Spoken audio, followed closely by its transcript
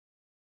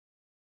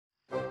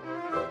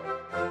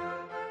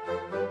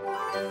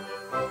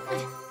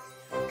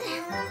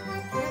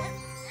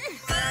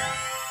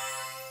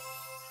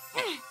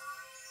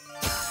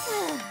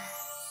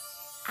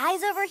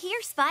over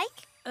here,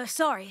 Spike.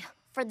 Sorry.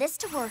 For this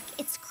to work,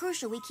 it's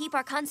crucial we keep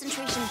our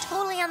concentration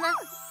totally on the...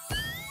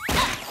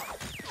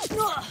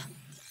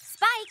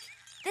 Spike,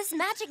 this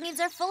magic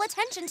needs our full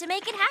attention to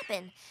make it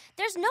happen.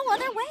 There's no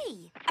other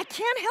way. I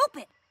can't help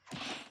it.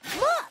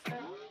 Look!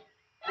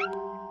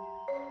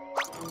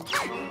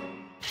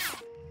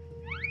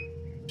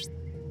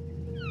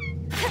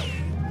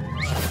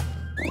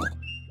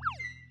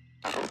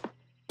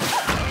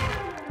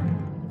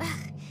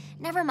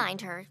 Never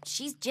mind her.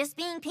 She's just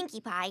being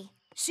Pinkie Pie.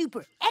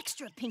 Super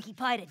extra Pinkie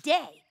Pie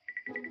today.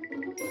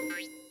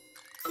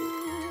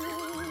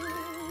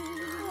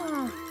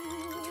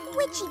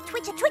 Twitchy,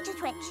 twitcha, twitcha,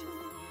 twitch.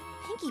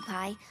 Pinkie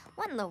Pie,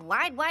 what in the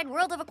wide, wide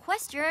world of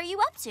Equestria are you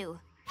up to?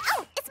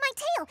 Oh, it's my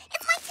tail!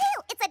 It's my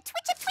tail! It's a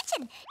twitcha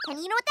twitchin'! And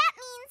you know what that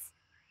means?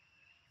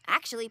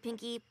 Actually,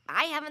 Pinkie,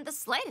 I haven't the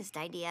slightest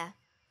idea.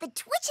 The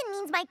twitchin'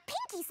 means my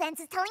pinky sense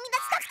is telling me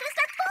that stuff's gonna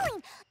start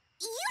falling.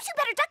 You two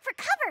better duck for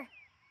cover.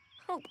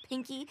 Oh,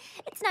 Pinkie,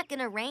 it's not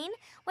gonna rain.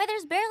 Why,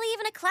 there's barely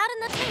even a cloud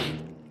in the tree.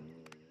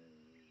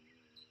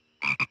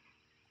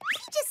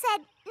 He just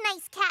said,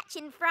 nice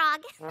catchin',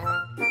 Frog.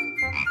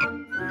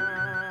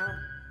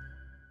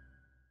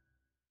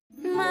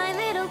 My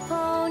little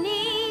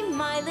pony,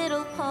 my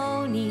little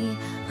pony.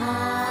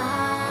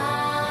 Ah,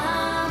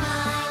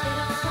 my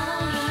little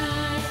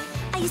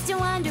pony. I used to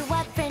wonder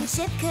what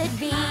friendship could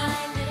be.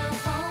 My little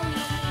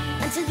pony.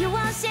 Until you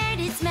all shared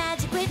its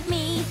magic with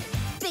me.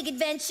 Big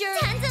adventure.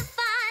 Tons of fun.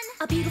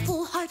 A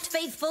beautiful heart,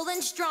 faithful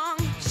and strong.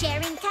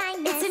 Sharing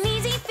kindness. It's an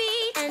easy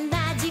feat, and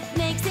magic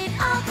makes it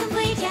all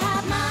complete. You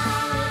have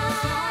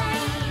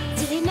mine.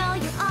 Did you know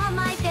you're all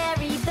my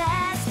very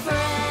best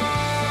friends?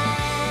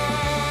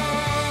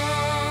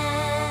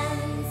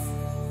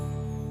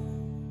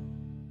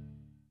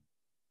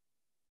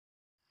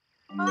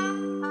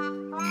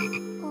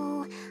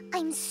 Oh,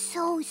 I'm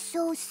so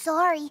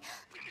sorry.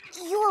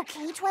 You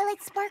okay,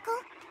 Twilight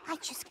Sparkle? I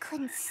just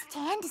couldn't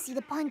stand to see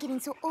the pond getting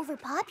so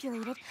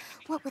overpopulated,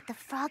 what with the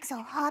frogs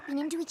all hopping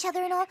into each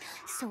other and all,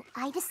 so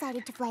I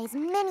decided to fly as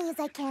many as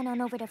I can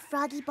on over to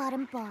Froggy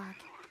Bottom Bog.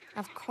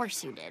 Of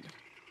course you did.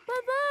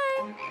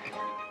 Bye-bye.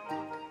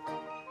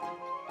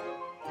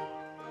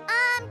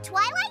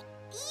 Twilight?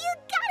 You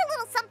got a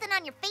little something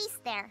on your face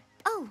there.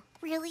 Oh,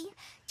 really?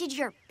 Did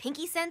your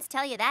pinky sense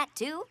tell you that,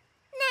 too?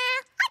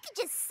 Nah, I could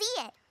just see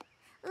it.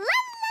 La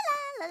la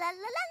la la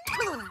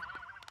la la.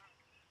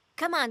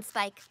 Come on,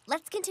 Spike.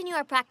 Let's continue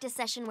our practice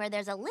session where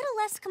there's a little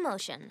less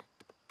commotion.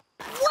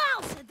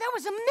 Wow, that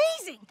was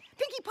amazing!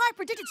 Pinkie Pie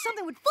predicted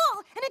something would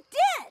fall, and it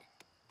did!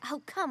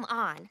 Oh, come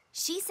on.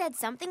 She said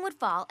something would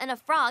fall, and a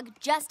frog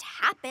just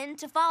happened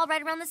to fall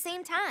right around the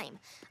same time.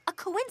 A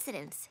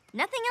coincidence.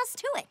 Nothing else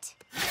to it.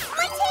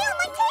 My tail!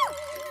 My tail!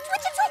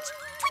 Twitch-a twitch!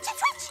 Twitch-a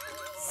twitch!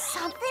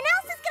 Something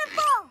else is gonna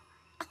fall!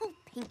 Oh,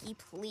 Pinkie,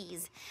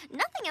 please.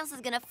 Nothing else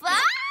is gonna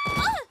fall.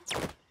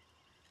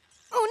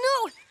 Oh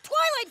no!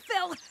 Twilight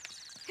fell!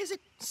 Is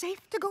it safe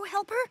to go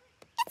help her?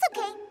 It's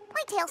okay.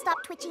 My tail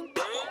stopped twitching.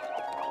 La,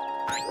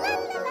 la,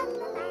 la, la,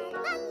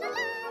 la, la,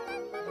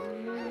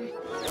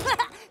 la.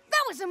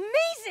 That was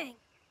amazing!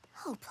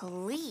 Oh,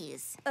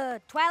 please.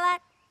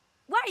 Twilight,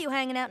 why are you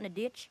hanging out in the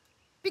ditch?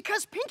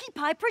 Because Pinkie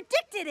Pie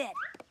predicted it!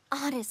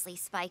 Honestly,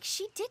 Spike,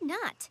 she did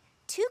not.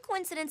 2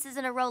 coincidences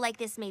in a row like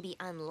this may be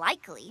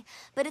unlikely,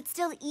 but it's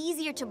still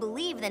easier to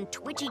believe than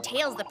twitchy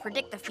tails that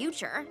predict the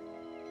future.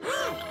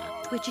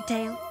 Twitchy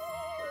tail,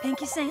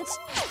 Pinkie sense.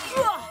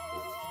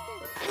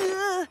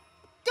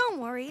 Don't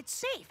worry, it's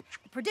safe.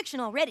 The prediction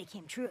already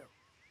came true.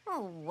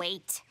 Oh,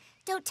 wait.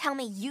 Don't tell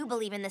me you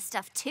believe in this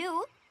stuff,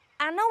 too.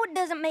 I know it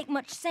doesn't make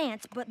much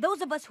sense, but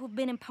those of us who've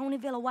been in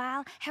Ponyville a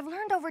while have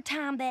learned over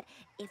time that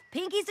if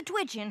Pinkie's a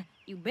twitching,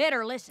 you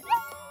better listen. My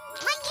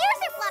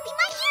ears are flopping!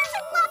 My ears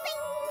are flopping!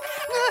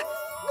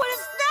 What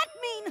does that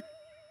mean?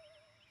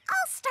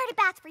 I'll start a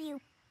bath for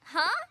you.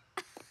 Huh?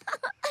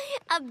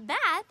 A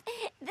bath?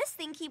 This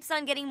thing keeps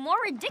on getting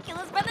more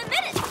ridiculous by the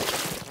minute.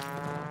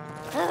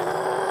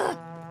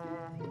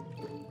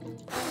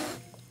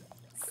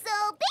 So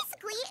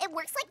basically, it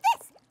works like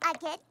this. I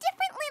get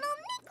different little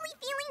niggly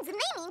feelings and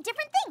they mean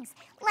different things.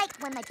 Like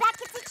when my back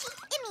gets itchy,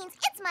 it means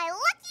it's my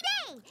lucky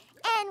day.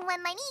 And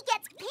when my knee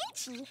gets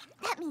pinchy,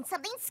 that means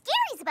something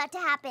scary's about to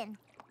happen.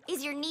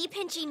 Is your knee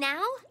pinchy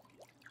now?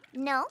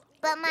 No,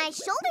 but my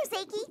shoulder's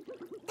achy.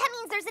 That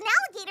means there's an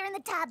alligator in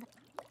the tub.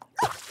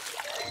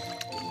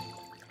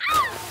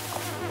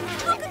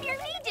 How come your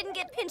knee didn't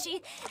get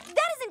pinchy?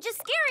 That isn't just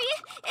scary,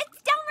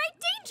 it's downright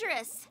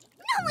dangerous.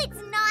 No,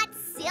 it's not,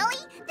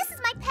 silly. This is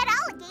my pet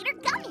alligator,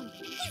 Gummy.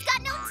 He's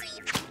got no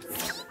teeth.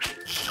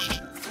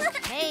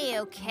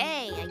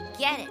 Okay, I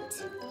get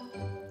it.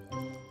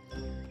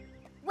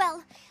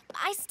 Well,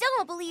 I still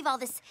don't believe all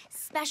this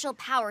special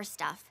power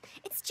stuff.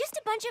 It's just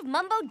a bunch of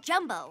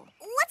mumbo-jumbo.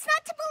 What's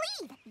not to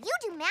believe? You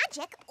do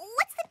magic.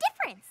 What's the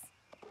difference?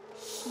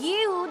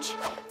 Huge.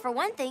 For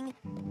one thing,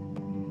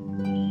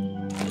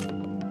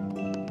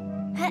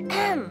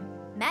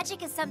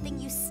 magic is something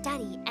you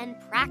study and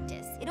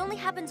practice. It only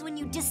happens when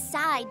you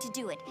decide to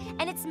do it.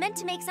 And it's meant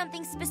to make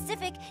something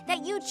specific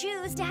that you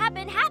choose to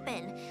happen.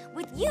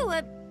 With you,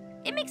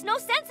 It makes no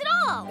sense at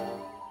all.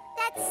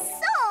 That's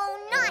so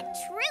not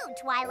true,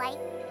 Twilight.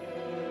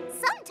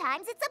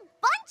 Sometimes it's a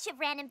bunch of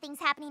random things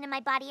happening in my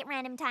body at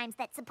random times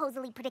that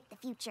supposedly predict the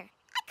future.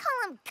 I call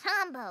them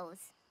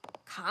combos.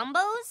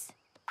 Combos?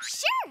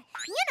 Sure,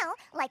 you know,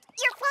 like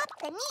ear flop,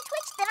 then knee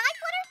twitch, then eye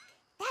flutter.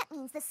 That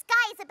means the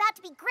sky is about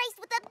to be graced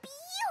with a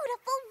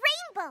beautiful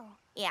rainbow.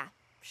 Yeah,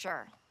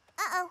 sure.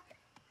 Uh-oh,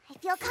 I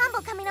feel a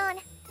combo coming on.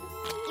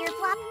 Ear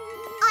flop,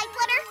 eye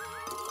flutter,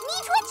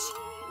 knee twitch.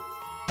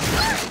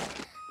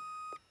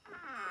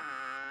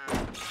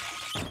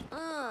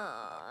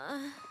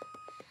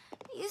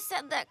 You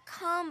said that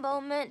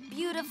combo meant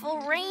beautiful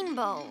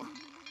rainbow.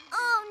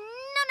 Oh,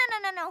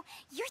 no.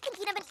 You're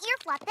thinking of an ear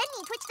flop, then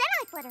knee twitch, then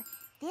eye flutter.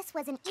 This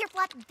was an ear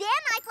flop, then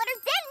eye flutter,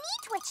 then knee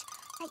twitch.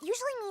 That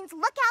usually means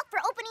look out for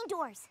opening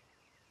doors.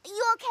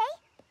 You okay?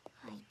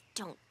 I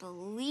don't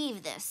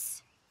believe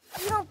this.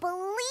 You don't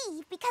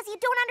believe because you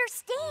don't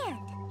understand.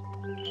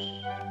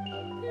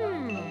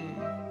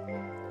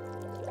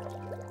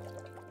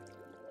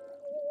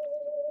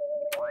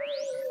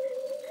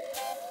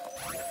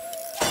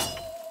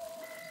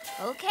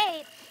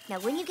 Okay, now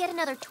when you get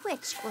another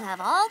twitch, we'll have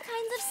all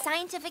kinds of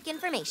scientific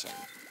information.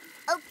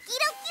 Okie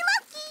dokie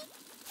loki.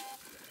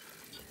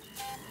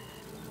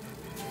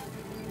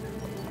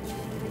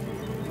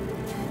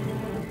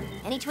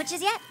 Any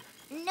twitches yet?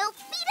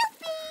 Nope-y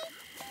doopy.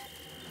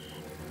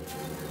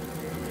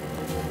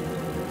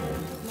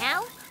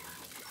 Now?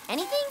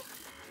 Anything?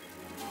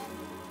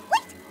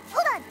 Wait,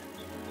 hold on.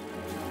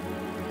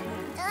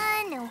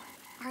 No.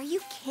 Are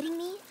you kidding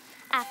me?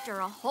 After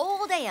a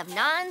whole day of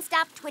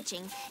non-stop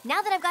twitching,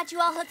 now that I've got you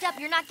all hooked up,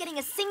 you're not getting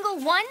a single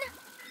one?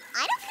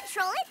 I don't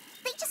control it.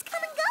 They just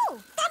come and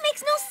go. That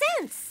makes no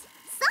sense.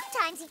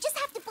 Sometimes you just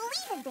have to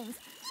believe in things,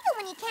 even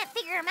when you can't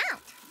figure them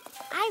out.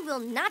 I will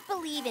not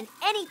believe in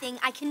anything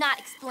I cannot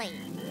explain.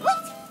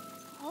 Wait!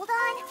 Hold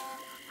on.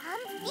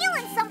 I'm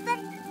feeling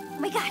something. Oh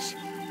my gosh,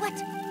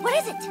 what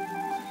is it?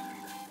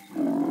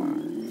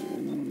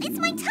 It's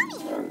my tummy.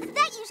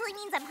 That usually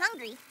means I'm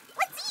hungry.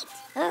 Let's eat.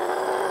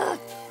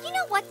 You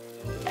know what?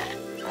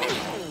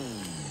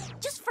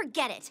 Just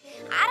forget it.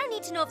 I don't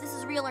need to know if this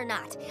is real or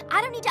not.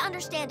 I don't need to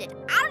understand it.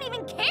 I don't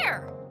even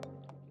care.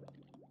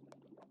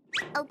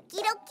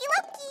 Okie dokie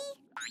loki.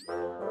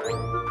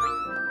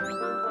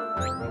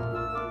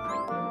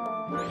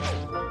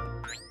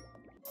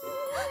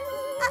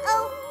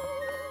 Uh-oh.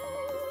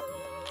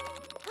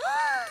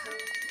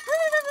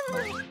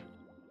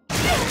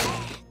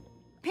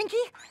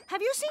 Pinkie,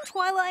 have you seen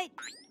Twilight?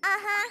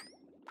 Uh-huh.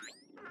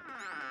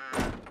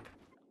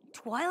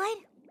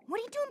 Twilight? What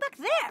are you doing back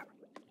there?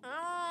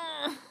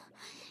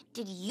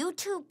 Did you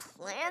two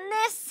plan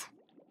this?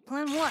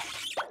 Plan what?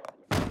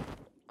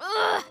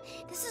 Ugh,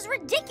 this is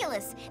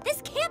ridiculous.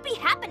 This can't be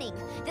happening.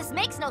 This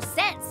makes no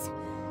sense.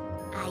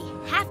 I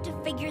have to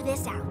figure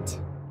this out.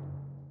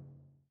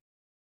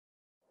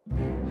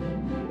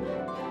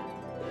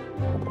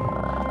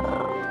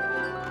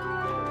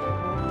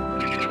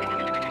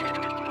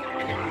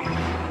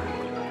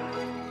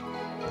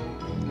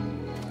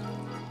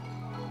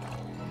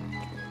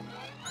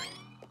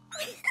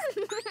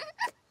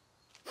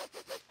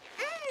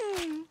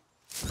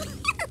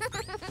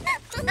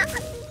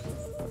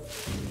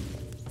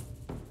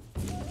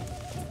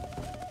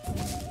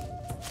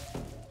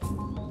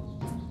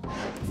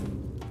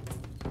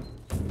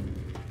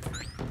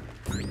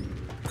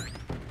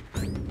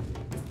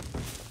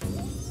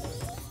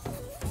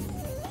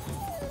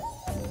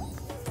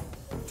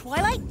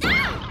 Twilight?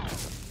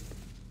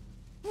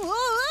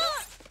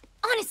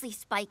 Honestly,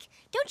 Spike,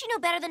 don't you know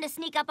better than to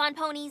sneak up on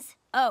ponies?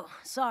 Oh,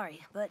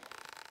 sorry, but,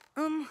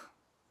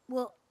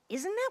 well,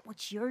 isn't that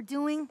what you're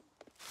doing?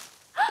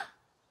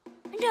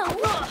 No.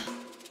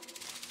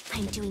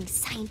 I'm doing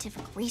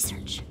scientific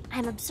research.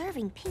 I'm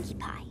observing Pinkie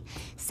Pie.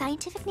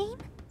 Scientific name?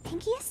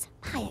 Pinkius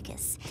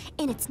pyagus,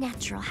 in its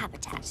natural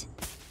habitat.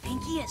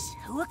 Pinkius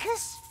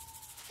huicus?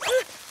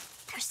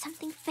 There's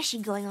something fishy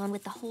going on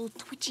with the whole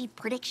twitchy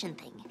prediction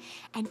thing,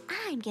 and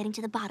I'm getting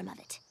to the bottom of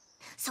it.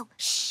 So,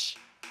 shh.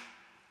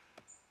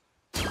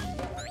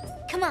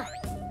 Come on.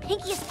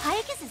 Pinkius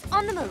pyagus is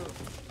on the move.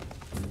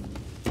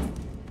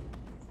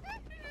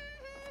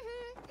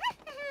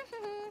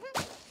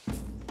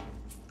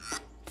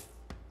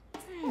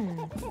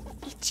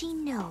 Itchy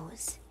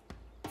nose.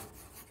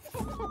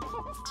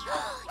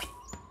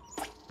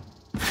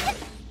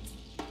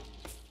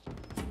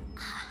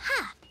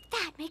 Aha!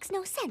 That makes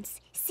no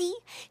sense. See?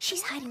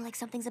 She's hiding like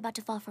something's about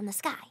to fall from the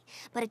sky.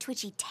 But a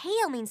twitchy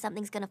tail means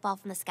something's gonna fall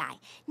from the sky,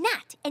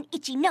 not an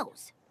itchy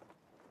nose.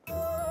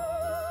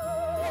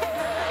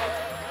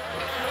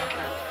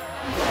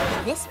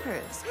 This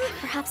proves,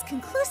 perhaps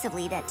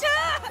conclusively, that...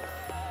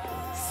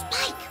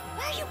 Spike,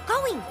 where are you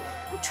going?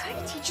 I'm trying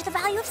to teach you the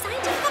value of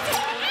scientific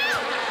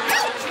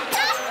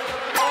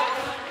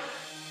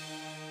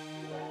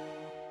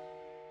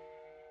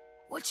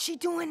What's she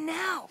doing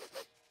now?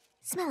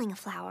 Smelling a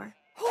flower.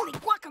 Holy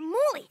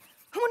guacamole!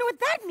 I wonder what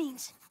that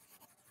means.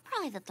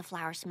 Probably that the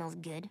flower smells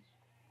good.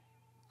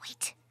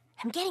 Wait,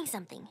 I'm getting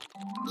something.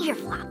 Ear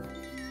flop.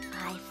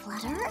 Eye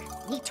flutter,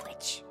 knee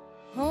twitch.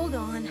 Hold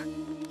on.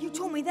 You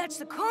told me that's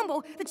the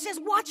combo that says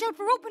watch out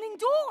for opening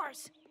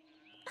doors.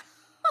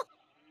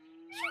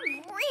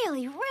 You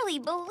really, really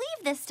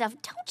believe this stuff,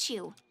 don't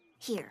you?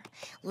 Here,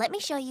 let me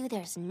show you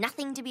there's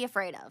nothing to be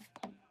afraid of.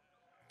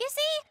 You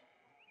see?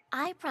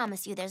 I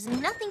promise you there's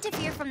nothing to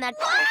fear from that...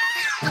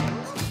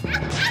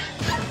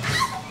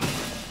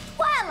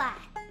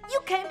 Twilight! You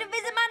came to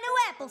visit my new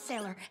apple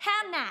cellar.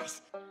 How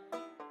nice.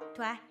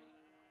 Twi,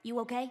 you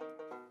okay?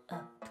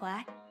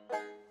 Twi?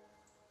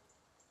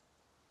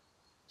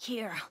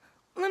 Here,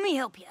 let me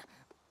help you.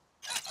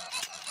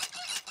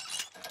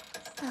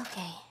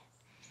 Okay.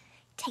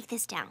 Take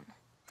this down.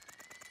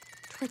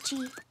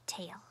 Twitchy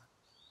tail.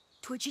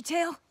 Twitchy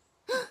tail?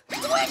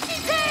 Twitchy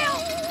tail!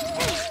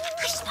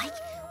 Hush, Spike.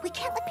 We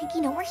can't let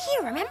Pinkie know we're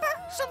here, remember?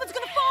 Something's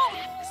gonna fall!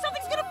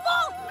 Something's gonna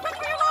fall! Run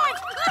for your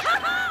lives!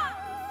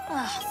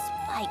 Ugh,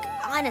 Spike,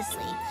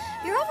 honestly,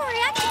 you're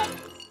overreacting.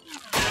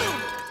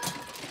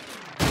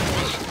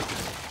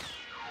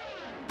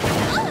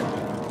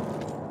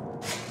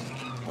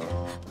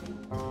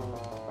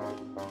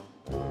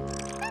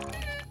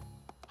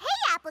 Hey,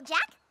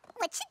 Applejack.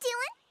 What you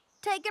doing?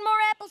 Taking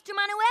more apples to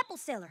my new apple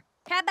cellar.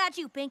 How about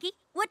you, Pinkie?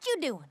 What you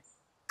doing?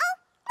 Oh,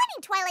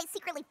 letting Twilight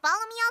secretly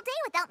follow me all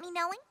day without me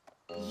knowing.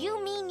 You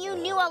mean you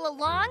knew all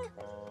along?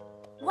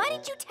 Why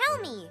didn't you tell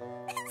me?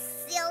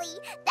 Silly.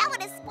 That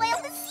would have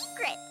spoiled the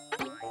secret.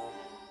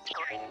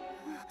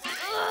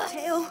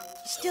 Tail,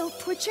 still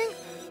twitching?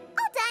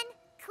 All done.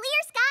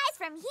 Clear skies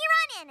from here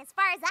on in, as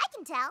far as I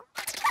can tell.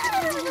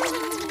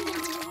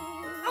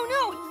 Oh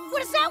no!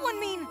 What does that one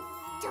mean?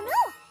 Don't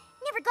know.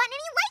 Never gotten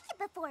any like it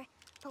before.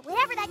 But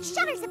whatever that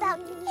shudder's about,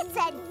 it's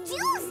a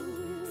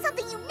doozy.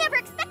 Something you never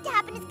expect to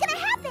happen is gonna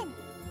happen.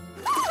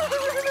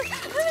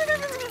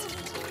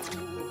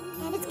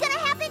 And it's gonna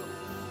happen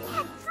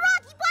at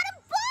Froggy Bottom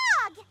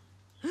Bog!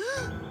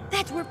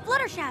 That's where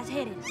Fluttershy's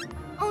headed.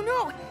 Oh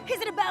no!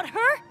 Is it about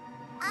her?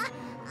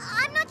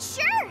 I'm not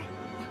sure.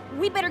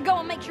 We better go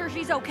and make sure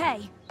she's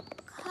okay.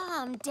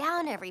 Calm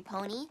down,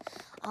 everypony.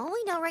 All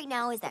we know right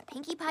now is that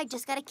Pinkie Pie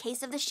just got a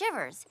case of the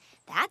shivers.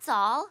 That's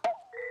all.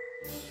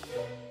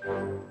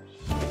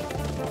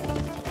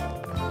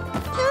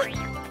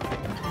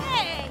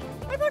 Hey!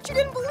 I thought you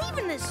didn't believe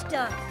in this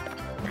stuff.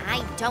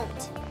 I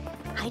don't.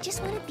 I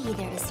just want to be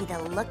there to see the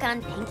look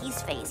on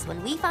Pinkie's face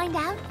when we find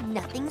out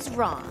nothing's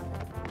wrong.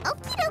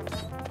 Okie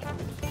dokie.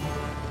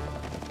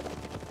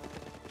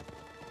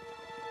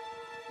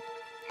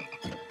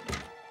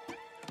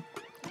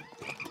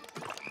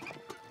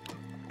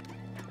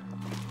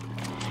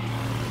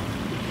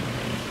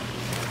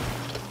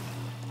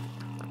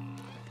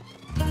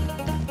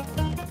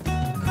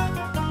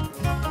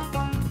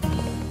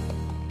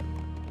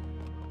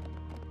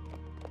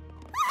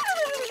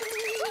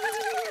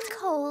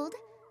 Cold?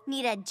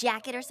 Need a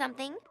jacket or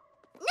something?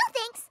 No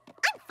thanks.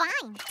 I'm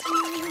fine.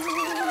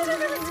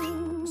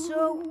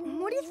 So,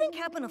 what do you think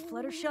happened to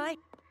Fluttershy?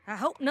 I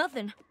hope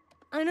nothing.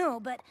 I know,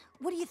 but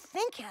what do you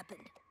think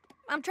happened?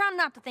 I'm trying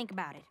not to think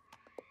about it.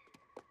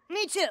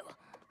 Me too.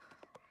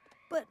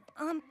 But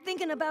I'm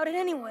thinking about it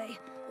anyway.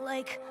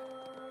 Like,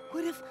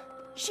 what if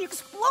she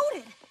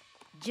exploded?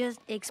 Just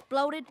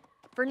exploded?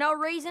 For no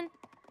reason?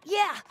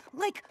 Yeah,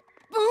 like,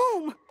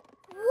 boom!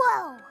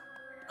 Whoa.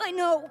 I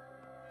know.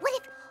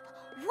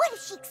 What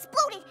if she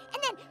exploded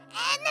and then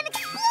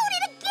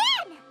exploded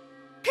again?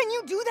 Can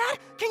you do that?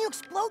 Can you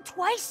explode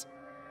twice?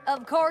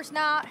 Of course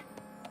not.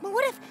 But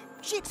what if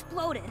she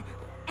exploded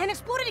and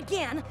exploded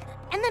again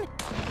and then...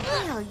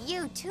 Oh,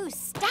 you two,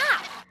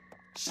 stop!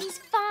 She's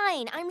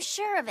fine, I'm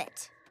sure of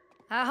it.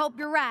 I hope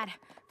you're right,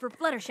 for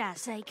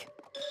Fluttershy's sake.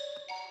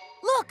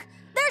 Look!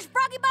 There's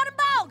Froggy Bottom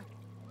Bog!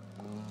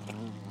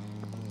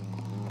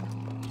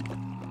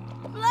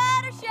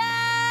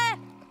 Fluttershy!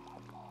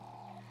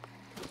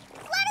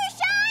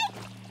 Fluttershy!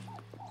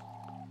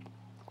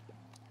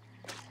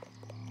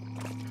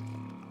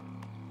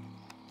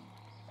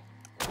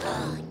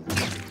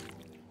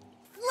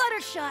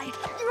 Fluttershy,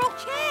 you're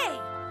okay!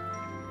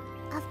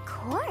 Of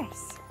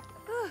course.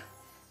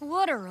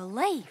 What a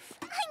relief.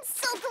 I'm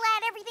so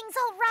glad everything's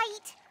all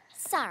right.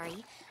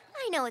 Sorry,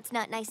 I know it's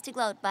not nice to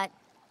gloat, but...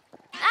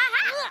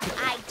 Aha!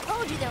 I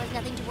told you there was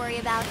nothing to worry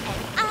about,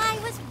 and I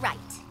was right.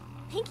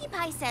 Pinkie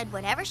Pie said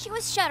whatever she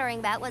was shuddering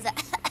about was a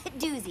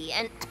doozy,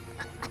 and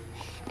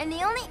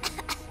the only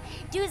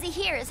doozy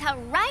here is how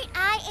right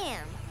I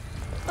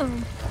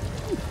am.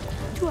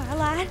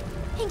 Twilight?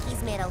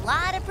 Pinkie's made a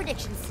lot of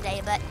predictions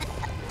today, but...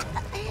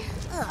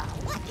 Ugh,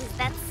 what is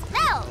that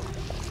smell?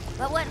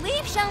 But what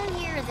we've shown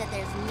here is that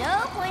there's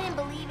no point in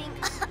believing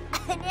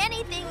in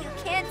anything you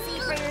can't see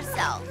for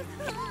yourself.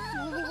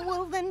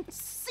 Well, then,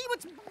 see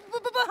what's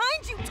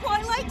behind you,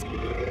 Twilight!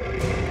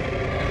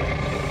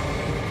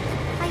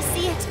 I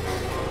see it,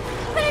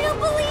 but I don't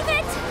believe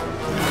it!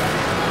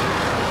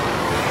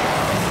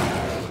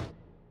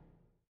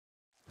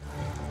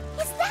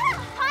 Is that a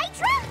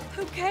Hydra?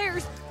 Who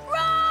cares?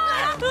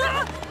 Run!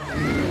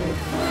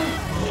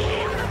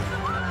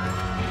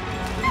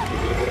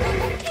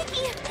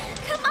 Pinkie,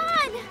 come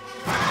on!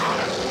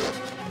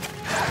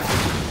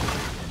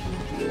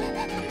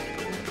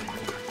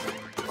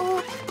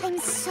 Oops.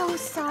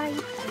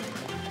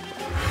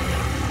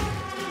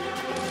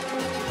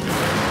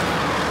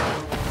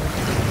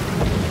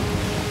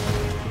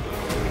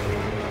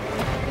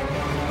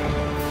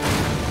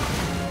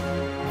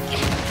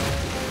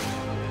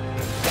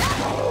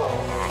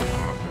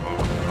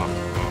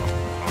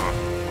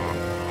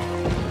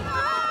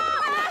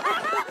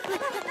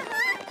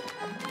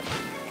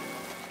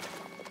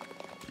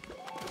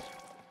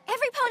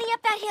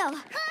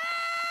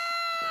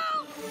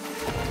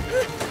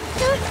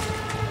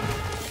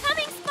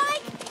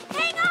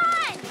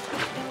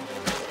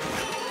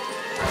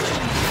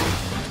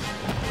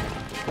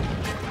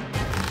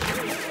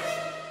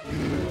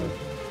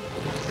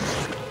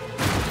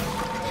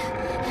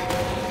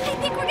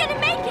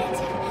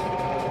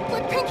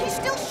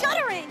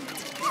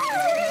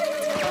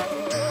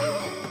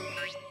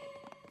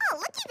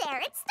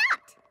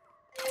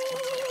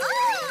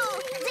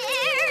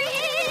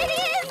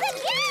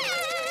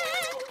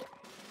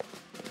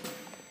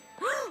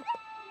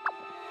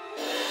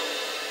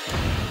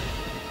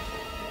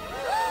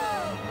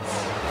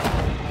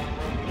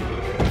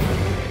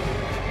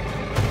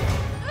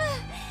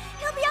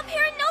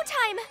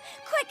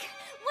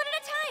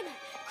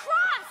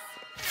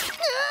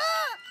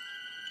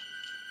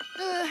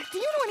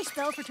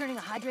 tail for turning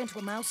a hydra into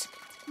a mouse?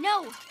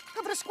 No.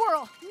 How about a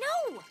squirrel?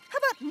 No. How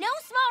about... No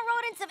small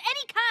rodents of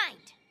any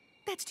kind.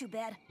 That's too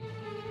bad.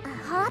 A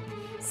hop,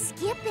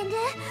 skip, and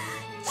a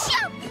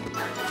jump!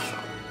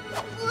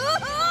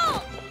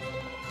 Whoa!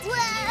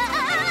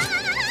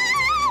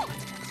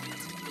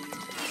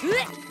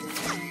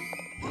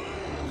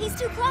 He's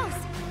too close.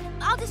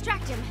 I'll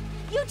distract him.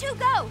 You two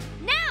go,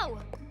 now!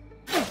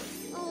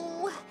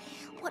 Oh,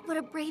 what would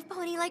a brave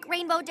pony like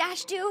Rainbow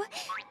Dash do?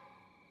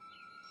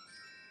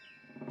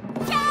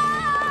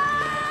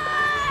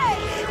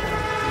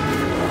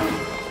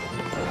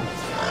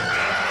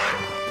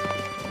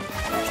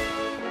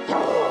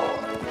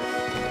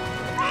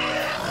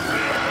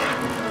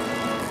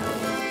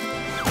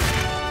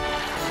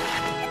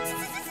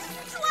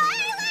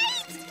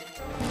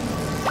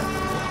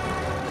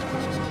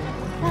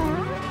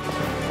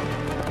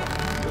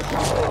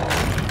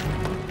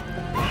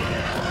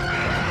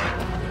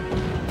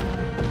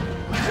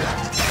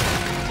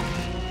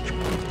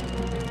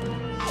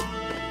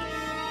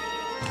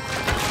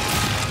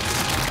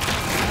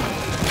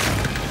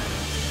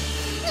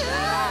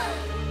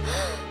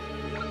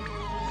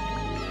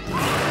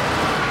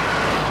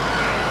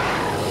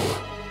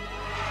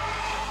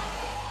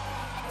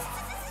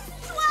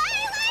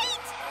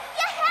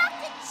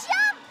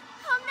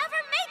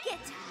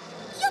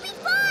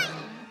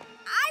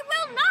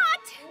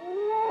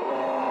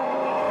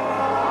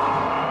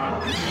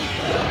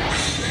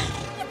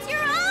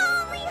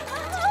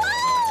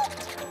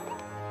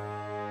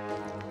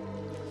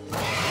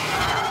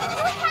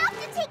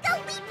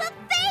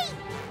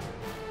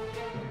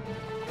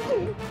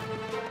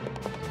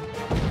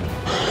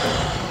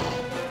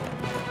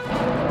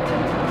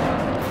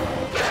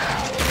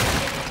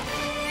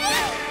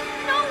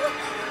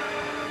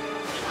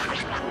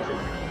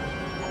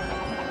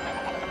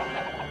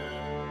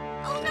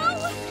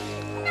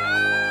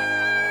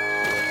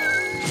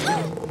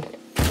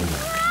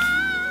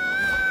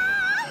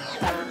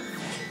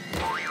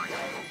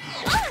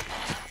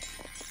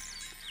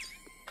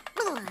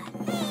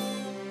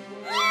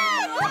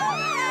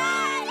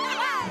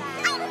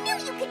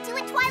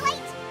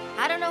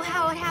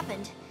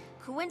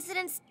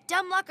 Coincidence,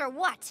 dumb luck, or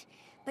what?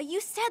 But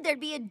you said there'd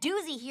be a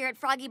doozy here at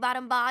Froggy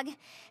Bottom Bog,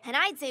 and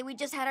I'd say we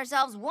just had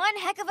ourselves one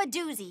heck of a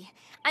doozy.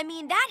 I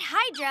mean, that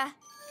Hydra...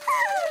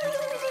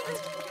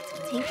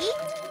 Pinkie?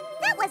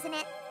 That wasn't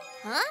it.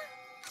 Huh?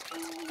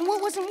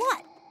 What wasn't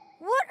what?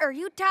 What are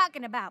you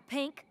talking about,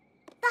 Pink?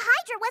 The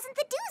Hydra wasn't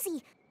the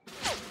doozy.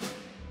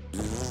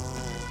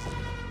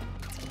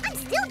 I'm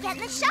still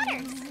getting the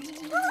shudders.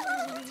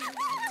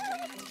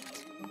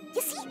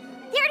 You see?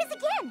 There it is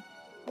again.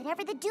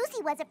 Whatever the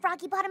doozy was at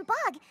Froggy Bottom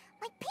Bog,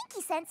 my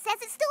pinky sense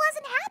says it still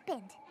hasn't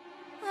happened.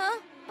 Huh?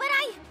 But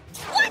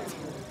What?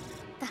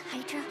 The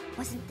Hydra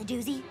wasn't the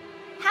doozy?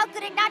 How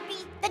could it not be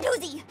the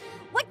doozy?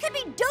 What could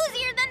be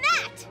doozier than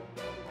that?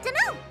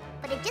 Dunno,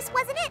 but it just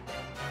wasn't it.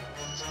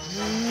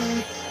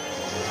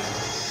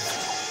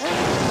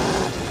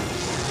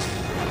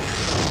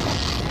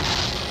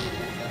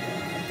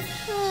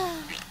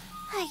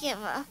 I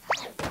give up.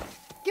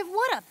 Give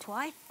what up,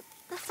 Twi?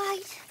 The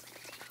fight.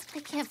 I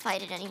can't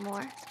fight it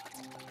anymore.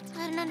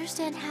 I don't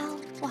understand how,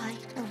 why,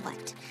 or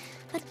what.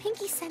 But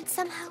Pinkie sense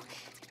somehow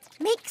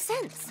makes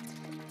sense.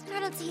 I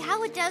don't see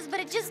how it does,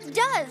 but it just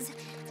does.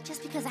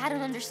 Just because I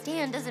don't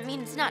understand doesn't mean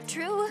it's not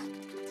true.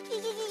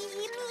 You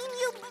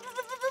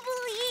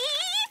believe?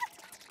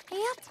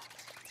 Yep.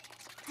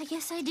 I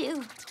guess I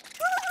do.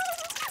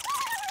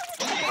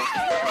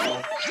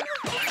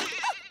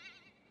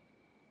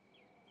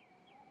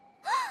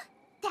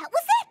 That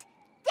was it!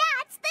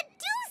 That's the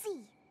doozy!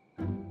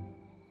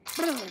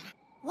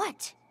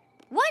 What?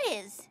 What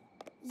is?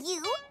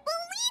 You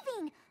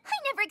believing! I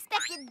never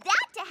expected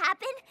that to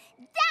happen!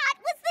 That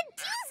was the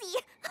doozy!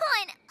 Oh,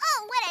 and oh,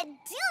 what a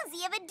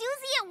doozy of a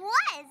doozy it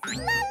was!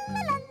 La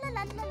la la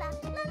la la la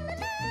la la la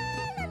la.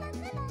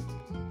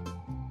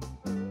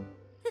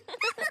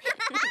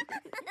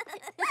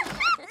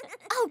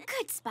 Oh,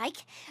 good,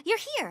 Spike. You're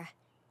here.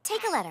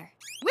 Take a letter.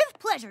 With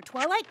pleasure,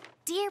 Twilight.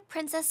 Dear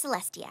Princess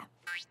Celestia,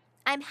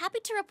 I'm happy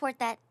to report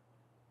that...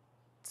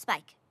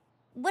 Spike,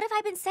 what have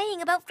I been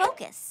saying about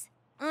focus?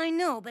 I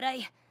know, but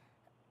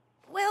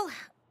well...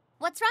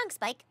 What's wrong,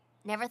 Spike?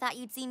 Never thought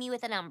you'd see me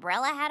with an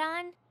umbrella hat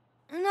on?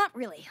 Not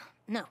really,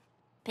 no.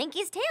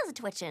 Pinkie's tail's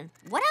twitching.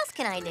 What else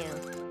can I do?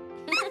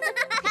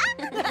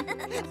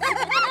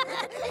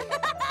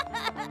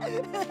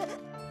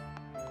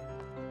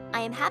 I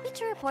am happy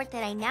to report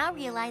that I now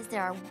realize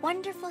there are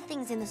wonderful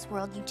things in this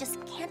world you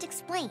just can't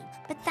explain.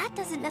 But that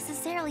doesn't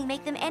necessarily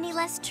make them any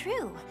less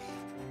true.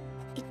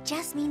 It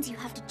just means you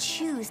have to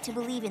choose to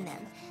believe in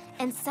them.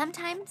 And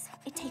sometimes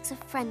it takes a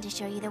friend to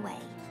show you the way.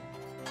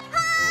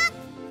 Honk!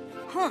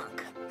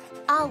 Honk.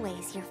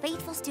 Always your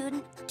faithful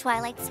student,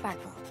 Twilight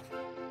Sparkle.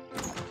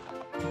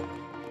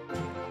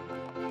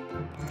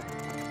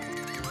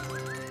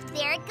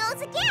 There it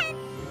goes again!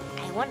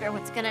 I wonder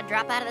what's gonna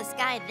drop out of the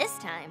sky this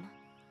time.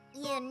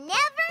 You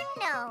never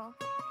know.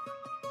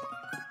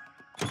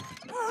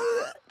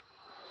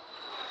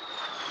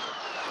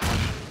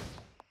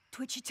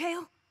 Twitchy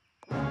tail?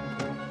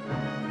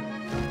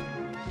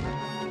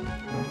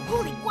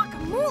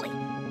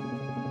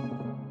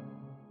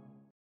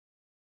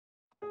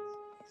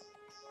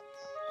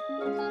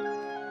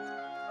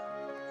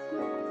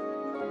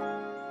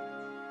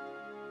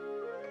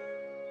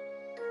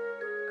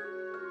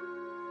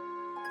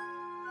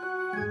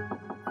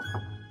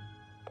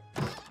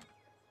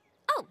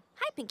 Oh,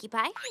 hi, Pinkie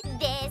Pie.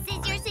 This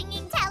is your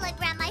singing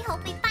telegram. I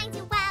hope it finds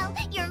you well.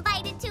 You're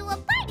invited to a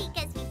party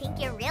because we think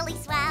you're really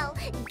swell.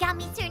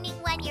 Gummy's turning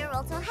 1 year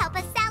old, so help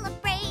us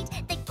celebrate.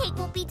 The cake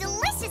will be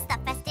delicious, the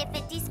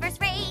festivities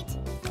first rate.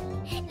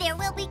 There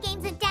will be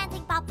games and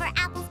dancing, pop for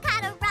apples,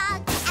 cut a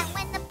rug. And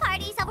when the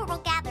party's over, we'll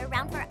gather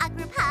round for a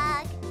group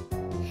hug.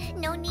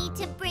 No need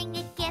to bring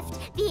a gift,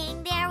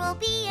 being there will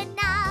be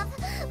enough.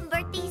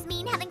 Birthdays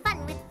mean having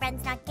fun with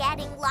friends, not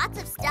getting lots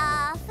of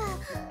stuff.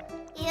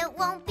 It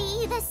won't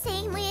be the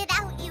same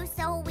without you,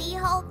 so we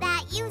hope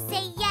that you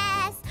say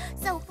yes.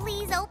 So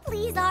please, oh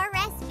please,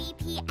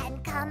 RSVP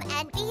and come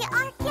and be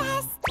our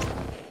guest.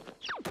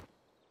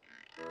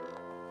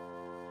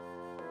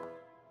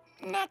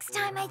 Next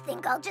time, I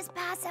think I'll just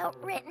pass out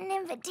written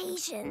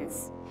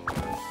invitations.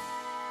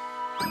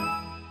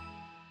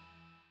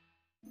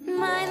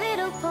 My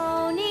little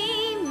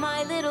pony,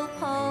 my little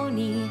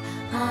pony.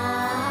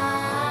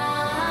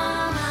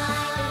 Ah, my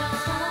little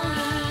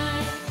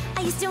pony.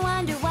 I used to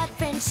wonder what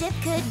friendship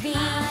could be.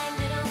 My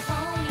little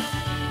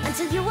pony.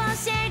 Until you all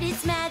shared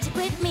its magic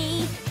with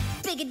me.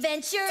 Big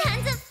adventure,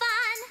 Tons of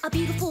fun, a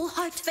beautiful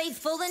heart,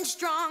 faithful and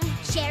strong.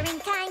 sharing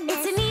kindness.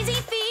 It's an easy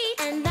feat,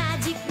 and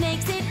magic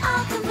makes it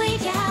all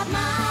complete. You have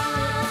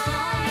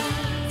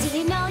mine. Did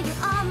you know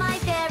you're all my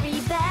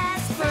very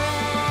best friends?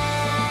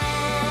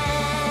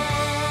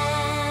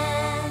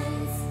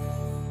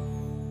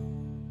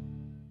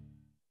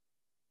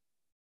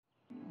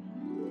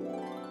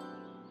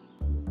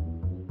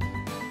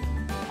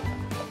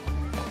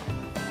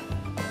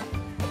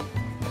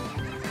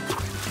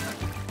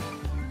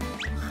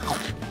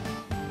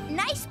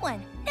 Nice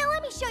one. Now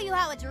let me show you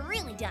how it's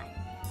really done.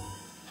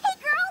 Hey,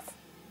 girls.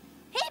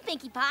 Hey,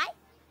 Pinkie Pie.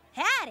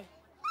 Howdy.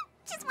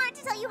 Just wanted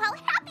to tell you how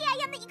happy I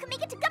am that you can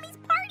make it to Gummy's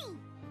party.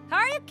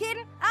 Are you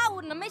kidding? I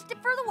wouldn't have missed it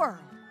for the world.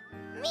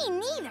 Me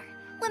neither.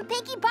 When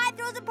Pinkie Pie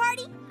throws a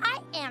party, I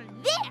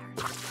am there.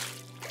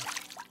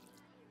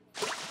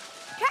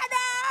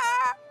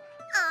 Ta-da!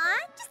 Aw,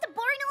 just a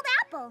boring old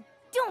apple.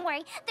 Don't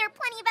worry, there are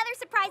plenty of other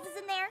surprises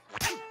in there.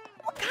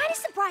 What kind of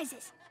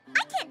surprises?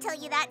 I can't tell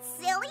you that,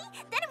 silly.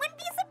 Then it wouldn't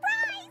be a surprise.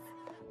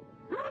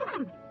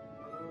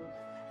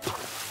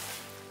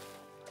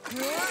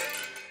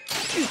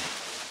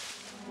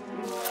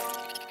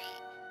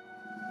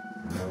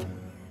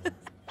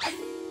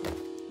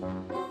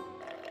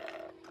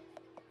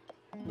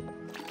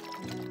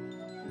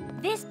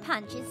 This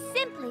punch is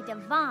simply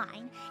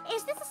divine.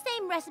 Is this the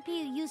same recipe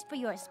you used for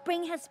your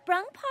Spring Has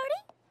Sprung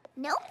party?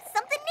 Nope,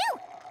 something new.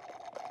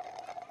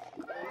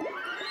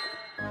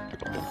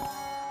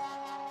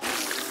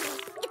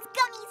 It's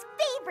Gummy's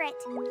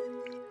favorite.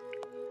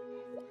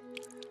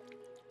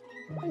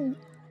 Ooh,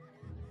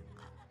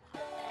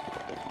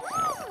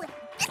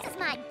 this is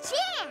my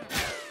jam.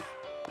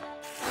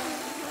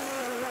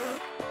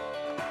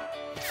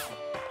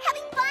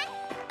 Having fun?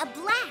 A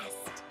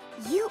blast.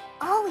 You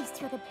always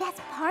throw the best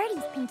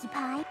parties, Pinkie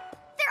Pie.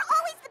 They're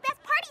always the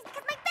best parties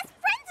because my best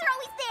friends are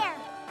always there.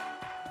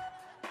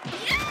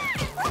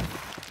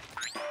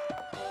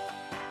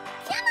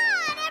 Come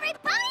on,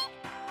 everybody!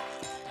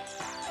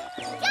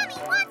 Gummy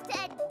wants to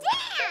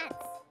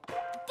dance!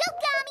 Go,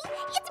 Gummy!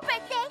 It's a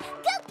birthday!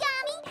 Go,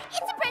 Gummy!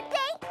 It's a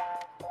birthday!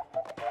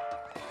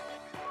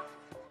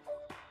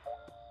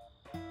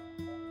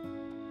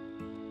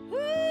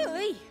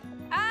 Woo-wee.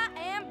 I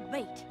am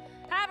beat.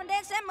 I haven't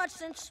danced that much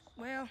since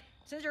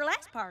your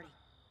last party.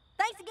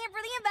 Thanks again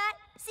for the invite.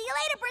 See you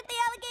later, birthday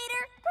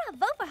alligator.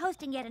 Bravo for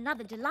hosting yet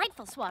another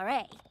delightful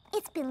soiree.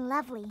 It's been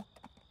lovely. You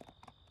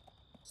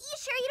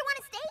sure you don't want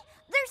to stay?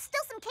 There's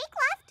still some cake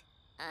left.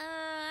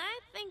 I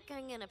think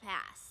I'm gonna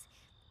pass.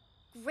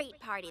 Great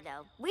party,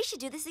 though. We should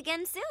do this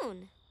again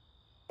soon.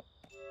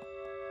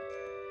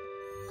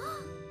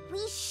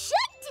 We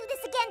should do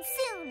this again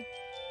soon.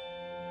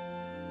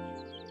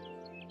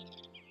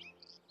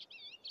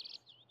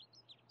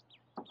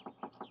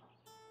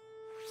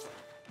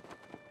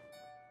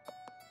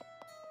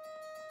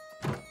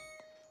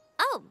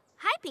 Oh,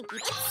 hi, Pinkie.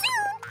 It's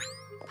soon.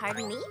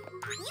 Pardon me?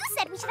 You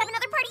said we should have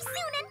another party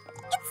soon, and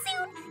it's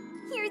soon.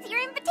 Here's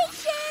your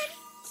invitation.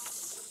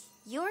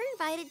 You're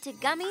invited to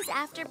Gummy's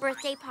after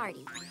birthday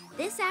party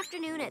this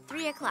afternoon at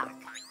 3 o'clock.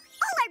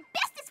 All our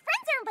bestest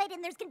friends are invited,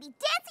 and there's gonna be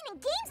dancing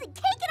and games and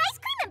cake and ice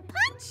cream and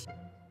punch.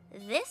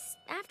 This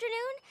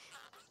afternoon?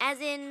 As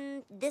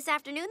in this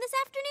afternoon?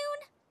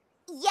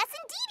 Yes,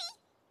 indeedy.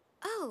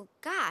 Oh,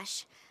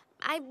 gosh.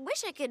 I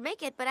wish I could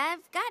make it, but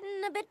I've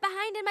gotten a bit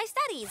behind in my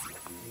studies.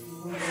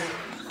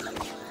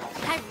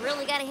 I've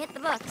really got to hit the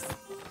books.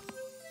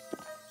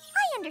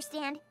 I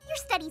understand. Your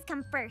studies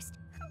come first.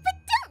 But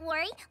don't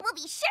worry, we'll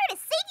be sure to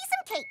save you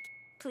some cake.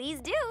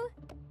 Please do.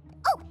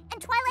 Oh,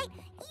 and Twilight,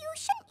 you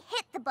shouldn't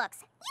hit the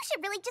books. You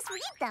should really just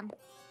read them.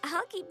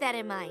 I'll keep that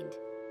in mind.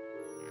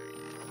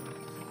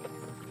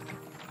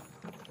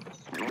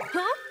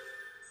 Huh?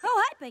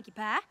 Oh, hi, Pinkie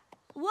Pie.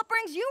 What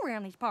brings you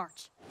around these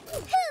parts? Who's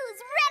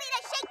ready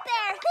to shake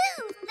their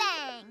who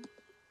thing?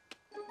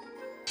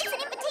 It's an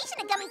invitation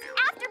to Gummy's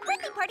after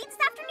birthday party this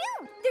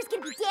afternoon. There's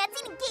gonna be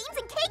dancing and games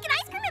and cake and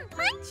ice cream and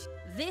punch?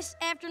 This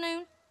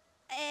afternoon?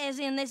 As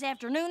in this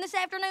afternoon, this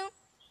afternoon?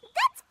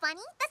 That's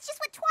funny. That's just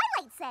what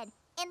Twilight said.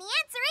 And the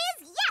answer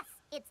is yes,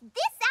 it's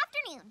this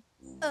afternoon.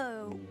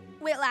 Oh,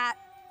 well,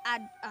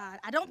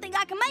 I don't think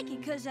I can make it,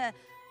 because, I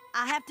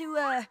have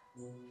to,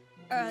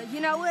 you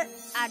know what?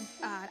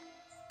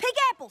 Pick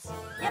apples.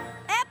 Yep,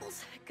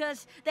 apples,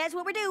 because that's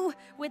what we do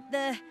with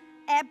the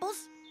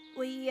apples.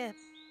 We,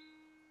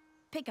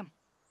 pick them.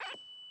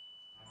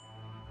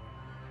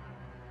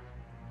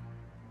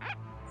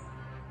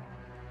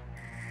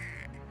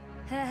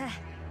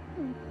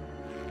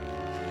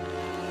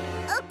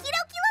 Okie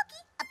dokie Loki.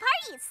 A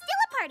party is still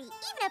a party,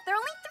 even if there are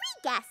only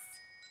 3 guests.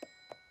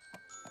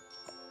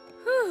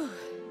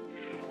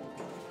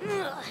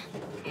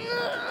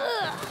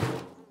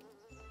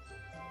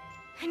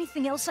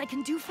 Anything else I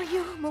can do for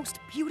you, most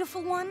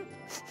beautiful one?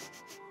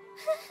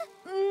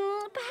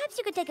 Perhaps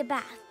you could take a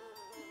bath.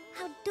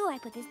 How do I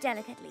put this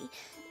delicately?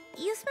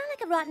 You smell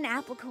like a rotten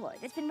apple core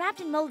that's been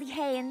wrapped in moldy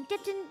hay and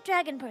dipped in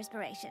dragon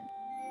perspiration.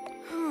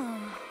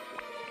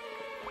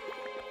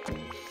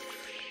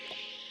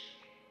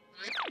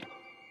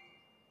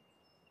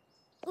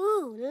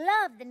 Ooh,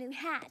 love the new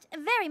hat.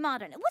 Very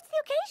modern. What's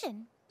the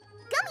occasion?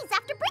 Gummy's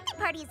after birthday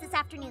party is this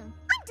afternoon.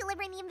 I'm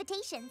delivering the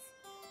invitations.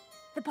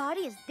 The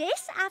party is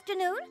this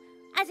afternoon?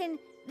 As in,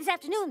 this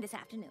afternoon, this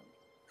afternoon.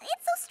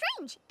 It's so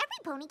strange.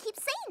 Every pony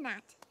keeps saying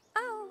that.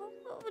 Oh,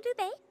 do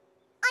they?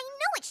 I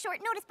know it's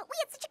short notice, but we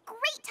had such a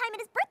great time at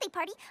his birthday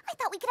party. I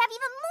thought we could have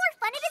even more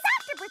fun at his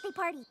after-birthday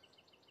party.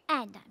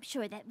 And I'm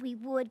sure that we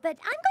would, but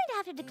I'm going to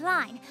have to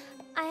decline.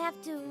 I have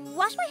to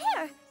wash my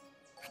hair.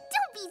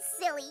 Don't be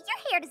silly. Your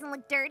hair doesn't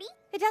look dirty.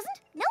 It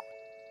doesn't? Nope.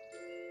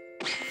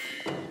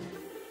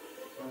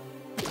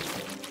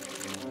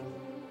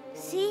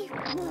 See?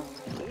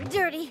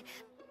 Dirty.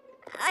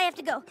 I have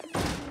to go.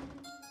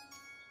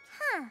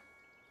 Huh.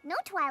 No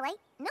Twilight,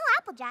 no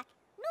Applejack,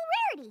 no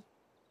Rarity.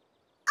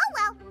 Oh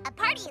well, a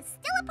party is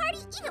still a party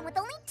even with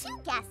only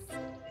 2 guests.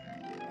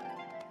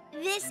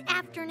 This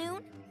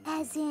afternoon?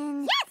 As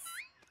in... Yes!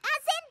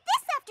 As in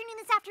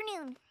this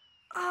afternoon.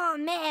 Oh,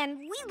 man,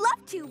 we'd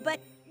love to, but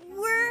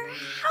we're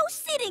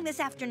house-sitting this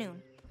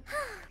afternoon.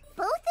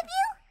 Both of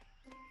you?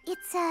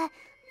 It's a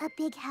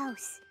big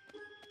house.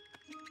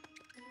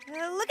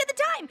 Look at the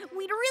time.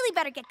 We'd really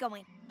better get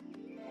going.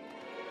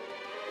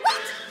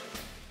 Wait!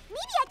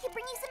 Maybe I could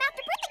bring you some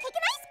after-birthday cake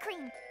and ice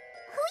cream.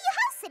 Who are you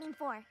house-sitting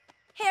for?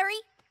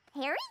 Harry?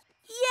 Harry?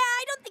 Yeah,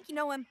 I don't think you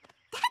know him.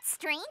 That's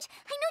strange.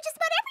 I know just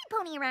about every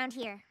pony around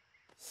here.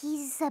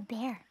 He's a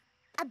bear.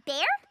 A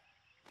bear?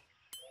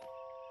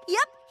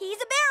 Yep, he's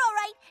a bear, all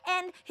right.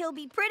 And he'll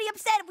be pretty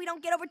upset if we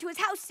don't get over to his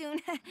house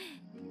soon.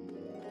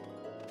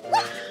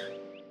 What?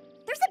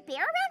 There's a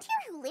bear around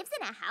here who lives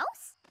in a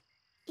house?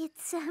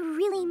 It's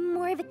really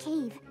more of a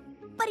cave.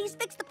 But he's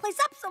fixed the place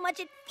up so much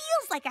it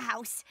feels like a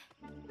house.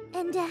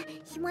 And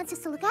he wants us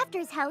to look after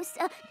his house,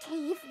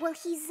 cave, while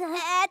he's,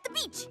 At the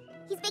beach.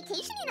 He's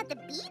vacationing at the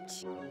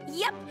beach?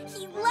 Yep,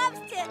 he loves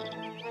to...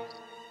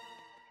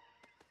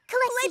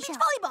 Collect Play beach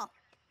seashells. volleyball.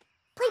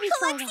 Play beach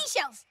Collect volleyball.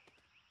 seashells.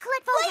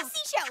 Collect Play volleyball.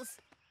 seashells.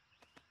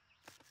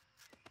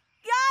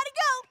 Gotta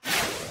go.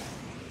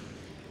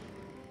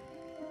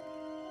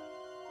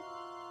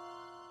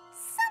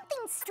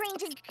 Something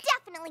strange is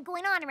definitely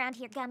going on around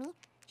here, Gummy.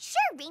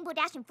 Sure, Rainbow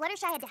Dash and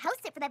Fluttershy had to house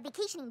sit for that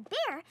vacationing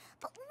bear,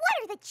 but what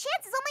are the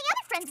chances all my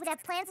other friends would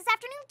have plans this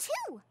afternoon,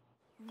 too?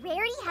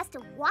 Rarity has to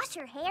wash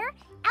her hair,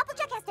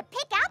 Applejack has to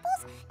pick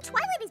apples,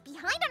 Twilight is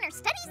behind on her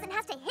studies and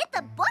has to hit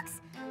the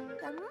books.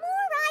 The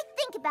more I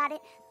think about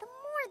it, the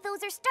more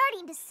those are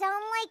starting to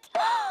sound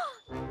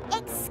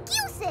like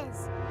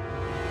excuses.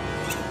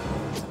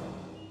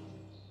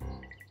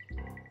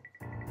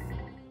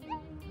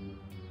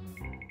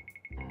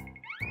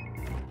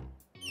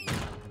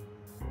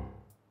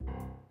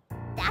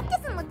 That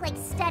doesn't look like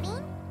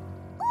studying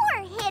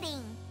or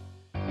hitting.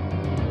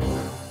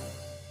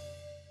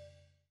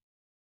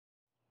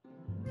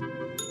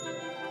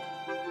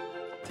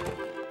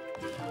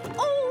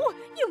 Oh,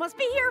 you must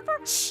be here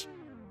for... Shh!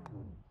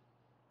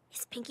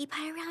 Is Pinkie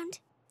Pie around?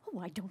 Oh,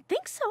 I don't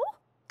think so.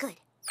 Good.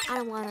 I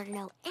don't want her to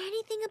know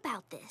anything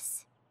about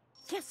this.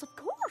 Yes, of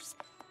course.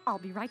 I'll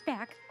be right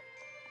back.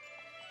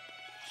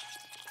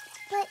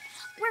 But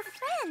we're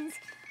friends.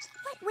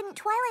 What wouldn't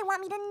Twilight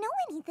want me to know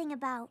anything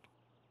about?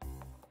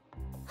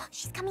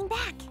 She's coming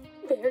back.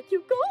 There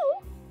you go.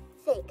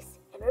 Thanks.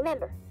 And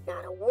remember,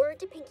 not a word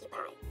to Pinkie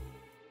Pie.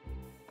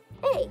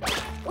 Hey,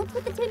 what's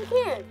with the tin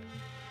can?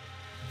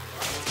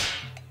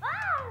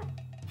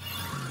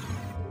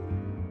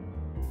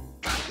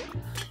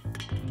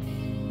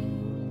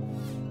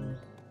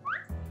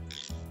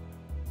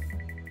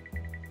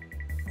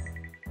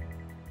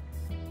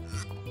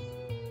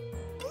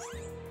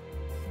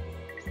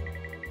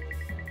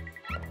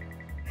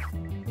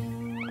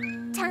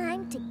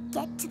 Time to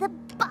get to the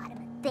bottom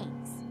of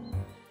things.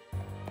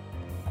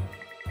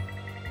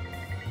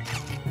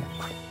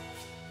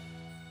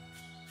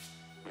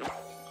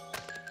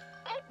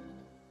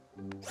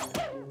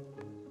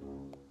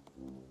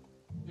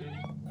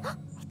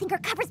 I think our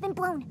cover's been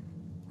blown.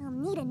 We'll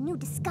need a new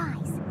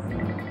disguise.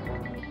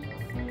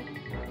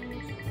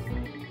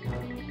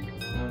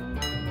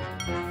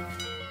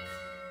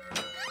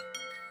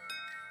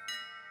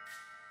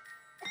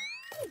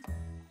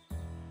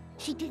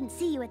 She didn't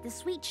see you at the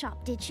sweet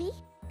shop, did she?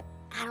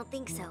 I don't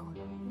think so.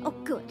 Oh,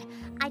 good.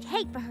 I'd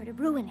hate for her to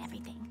ruin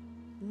everything.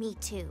 Me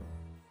too.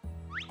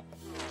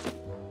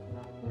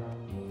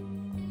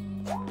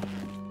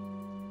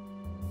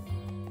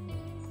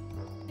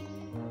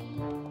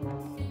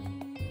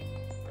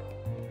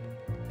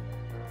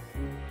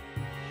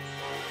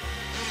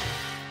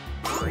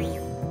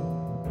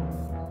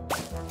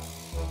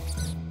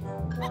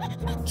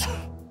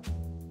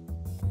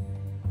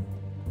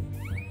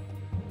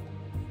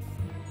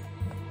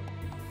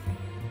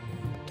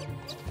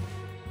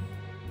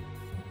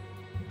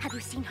 Have you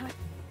seen her?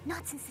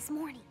 Not since this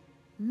morning.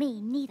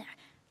 Me neither.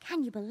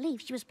 Can you believe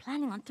she was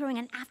planning on throwing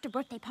an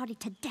after-birthday party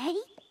today?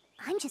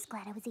 I'm just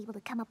glad I was able to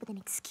come up with an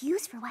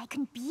excuse for why I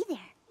couldn't be there.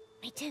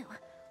 Me too.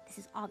 This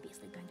is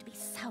obviously going to be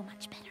so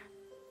much better.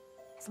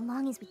 As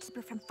long as we keep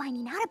her from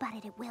finding out about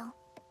it, it will.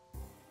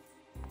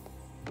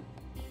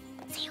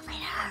 See you later.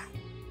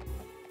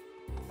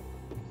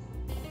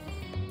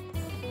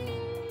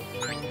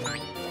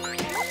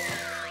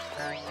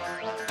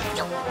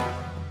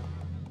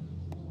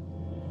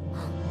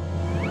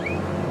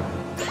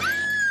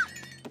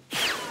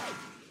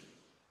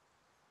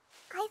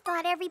 I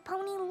thought every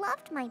pony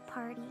loved my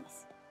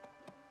parties.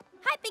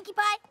 Hi, Pinkie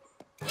Pie.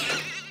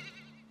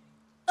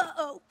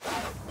 Uh-oh.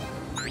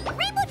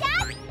 Rainbow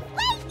Dash, wait!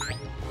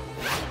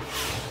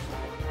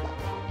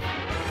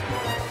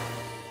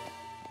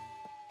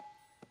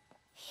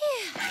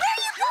 Where are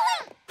you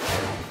going?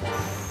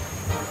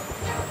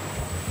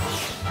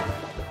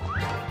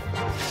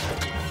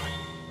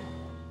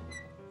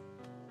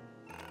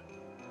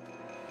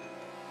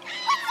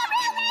 What's the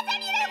real reason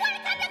you didn't want to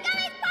come to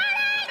Gummies' party?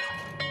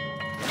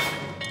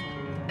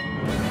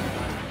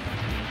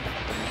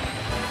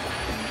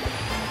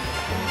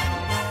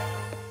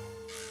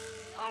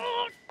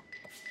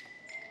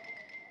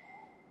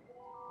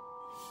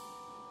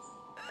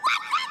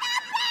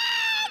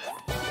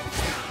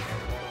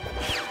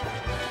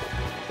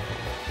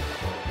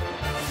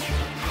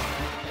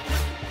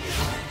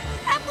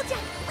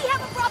 Applejack, we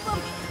have a problem.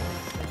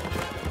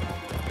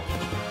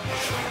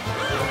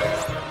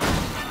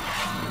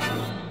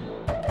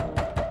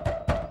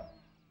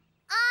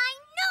 I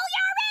know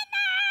you're in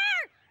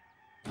there!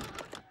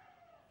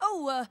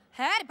 Oh,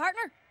 howdy,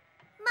 partner.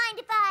 Mind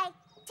if I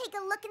take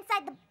a look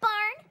inside the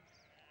barn?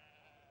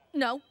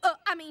 No,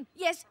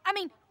 yes,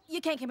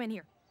 you can't come in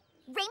here.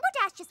 Rainbow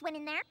Dash just went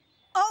in there.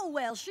 Oh,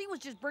 well, she was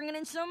just bringing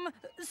in some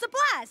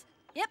supplies.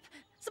 Yep,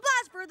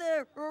 supplies for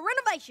the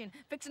renovation.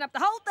 Fixing up the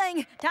whole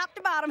thing, top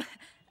to bottom.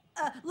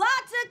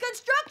 Lots of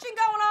construction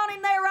going on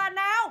in there right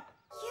now.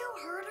 You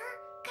heard her?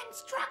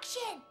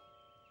 Construction!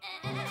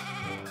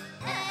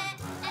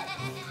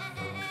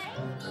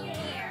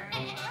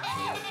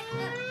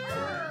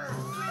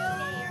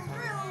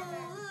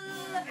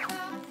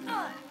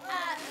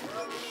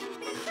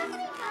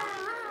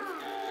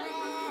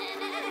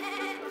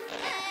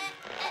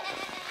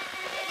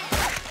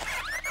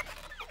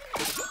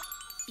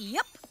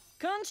 Yep,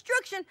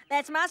 construction.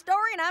 That's my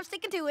story, and I'm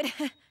sticking to it.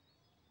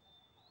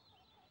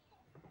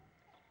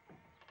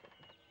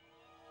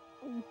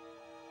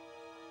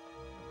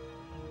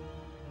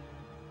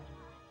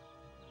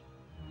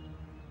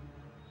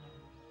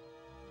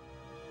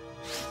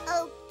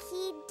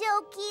 Okie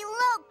dokie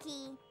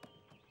Loki.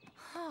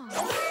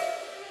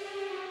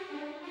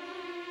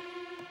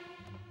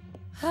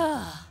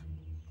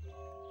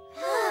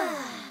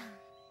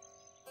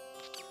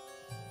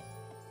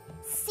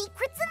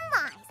 Secrets and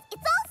lies.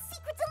 It's all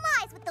secrets and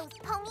lies with those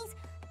ponies.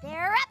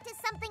 They're up to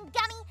something,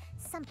 Gummy.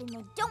 Something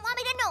they don't want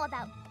me to know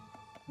about.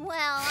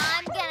 Well,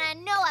 I'm gonna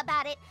know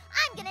about it.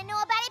 I'm gonna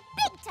know about it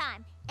big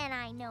time. And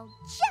I know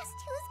just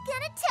who's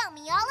gonna tell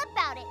me all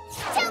about it.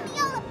 Tell me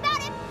all about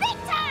it big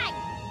time!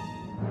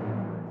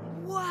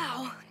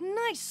 Wow,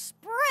 nice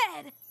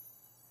spread.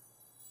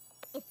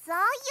 It's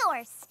all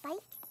yours,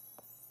 Spike.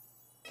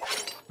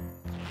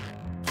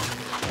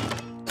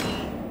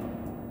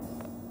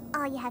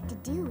 All you have to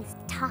do is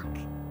talk.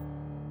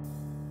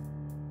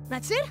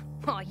 That's it?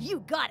 Oh, you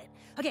got it.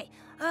 Okay,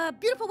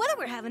 beautiful weather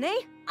we're having,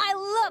 eh? I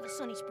love a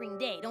sunny spring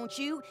day, don't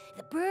you?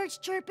 The birds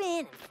chirping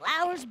and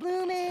flowers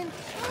blooming.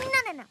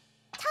 No.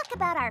 Talk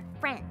about our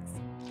friends.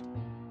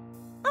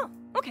 Oh,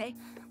 okay.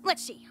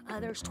 Let's see.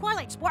 There's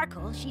Twilight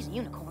Sparkle. She's a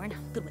unicorn.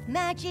 Good with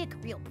magic,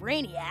 real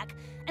brainiac.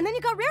 And then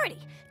you got Rarity.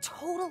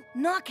 Total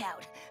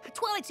knockout.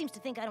 Twilight seems to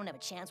think I don't have a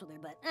chance with her,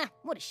 but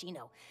what does she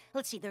know?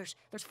 Let's see. There's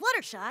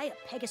Fluttershy, a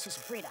pegasus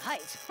afraid of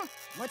heights.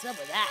 What's up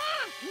with that?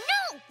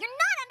 No, you're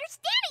not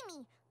understanding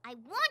me. I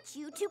want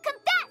you to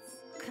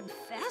confess.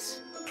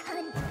 Confess?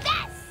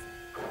 Confess!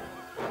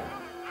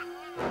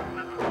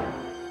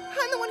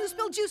 I'm the one who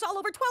spilled juice all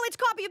over Twilight's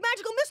copy of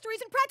Magical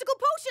Mysteries and Practical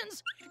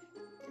Potions.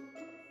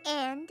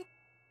 And?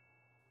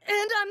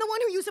 And I'm the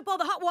one who used up all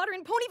the hot water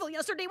in Ponyville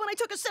yesterday when I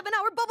took a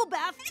 7-hour bubble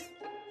bath.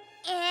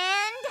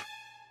 And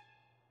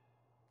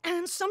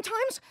And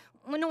sometimes,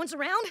 when no one's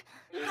around,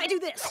 I do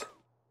this.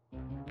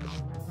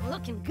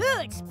 Looking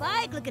good,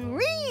 Spike. Looking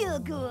real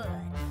good.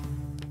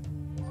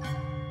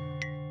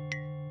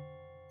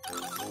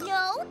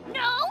 No,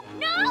 no,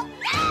 no,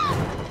 no!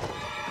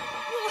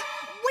 Well,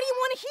 what do you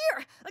want to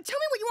hear? Tell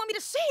me what you want me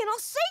to say, and I'll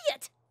say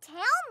it.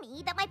 Tell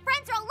me that my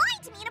friends are all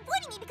lying to me and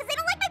avoiding me because they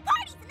don't like my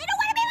parties and they don't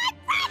want to be my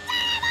friends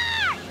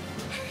anymore!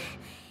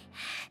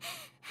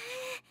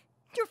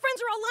 Your friends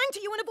are all lying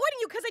to you and avoiding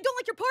you because they don't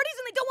like your parties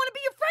and they don't want to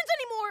be your friends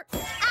anymore.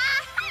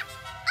 Aha!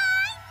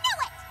 I knew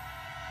it!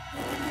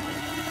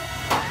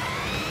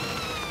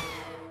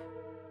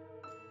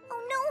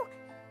 Oh no!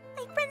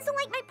 My friends don't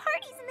like my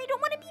parties and they don't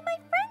want to be my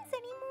friends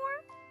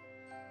anymore.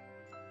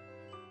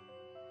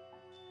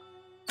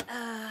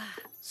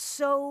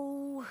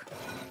 So...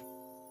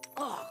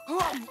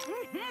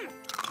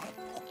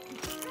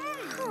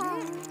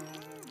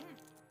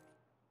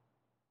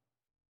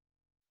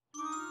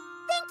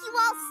 Thank you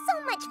all so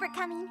much for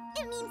coming.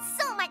 It means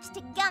so much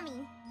to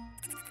Gummy.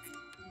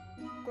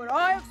 Could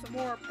I have some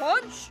more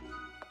punch?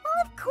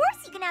 Well, of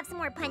course you can have some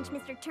more punch,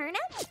 Mr. Turnip.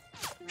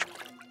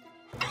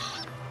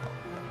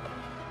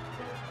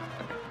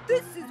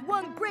 This is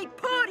one great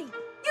party.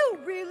 You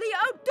really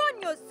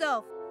outdone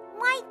yourself.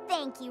 Why,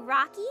 thank you,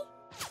 Rocky.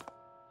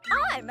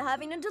 I'm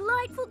having a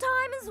delightful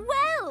time as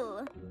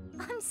well.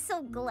 I'm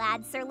so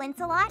glad, Sir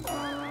Lancelot.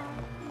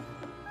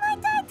 My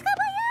dad's got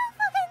my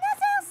fucking this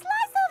little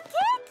slice of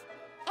cake.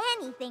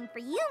 Anything for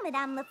you,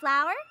 Madame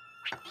LaFlower.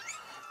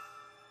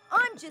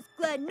 I'm just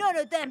glad none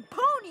of them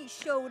ponies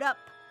showed up.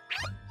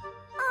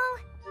 Oh,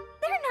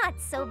 they're not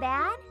so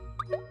bad.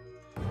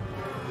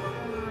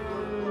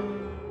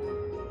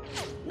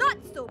 Not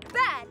so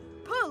bad.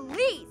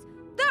 Police.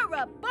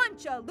 They're a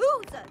bunch of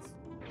losers.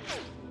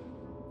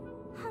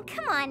 Oh,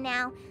 come on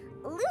now.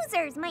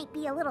 Losers might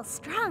be a little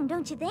strong,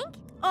 don't you think?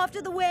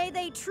 After the way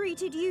they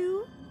treated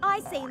you,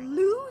 I say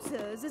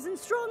losers isn't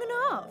strong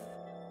enough.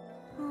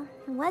 Well,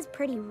 it was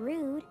pretty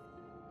rude.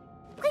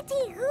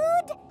 Pretty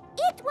rude?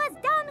 It was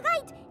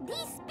downright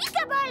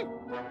despicable!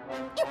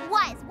 It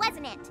was,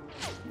 wasn't it?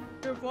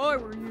 If I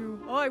were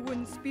you, I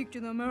wouldn't speak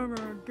to them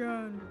ever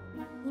again.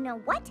 You know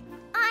what?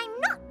 I'm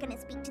not gonna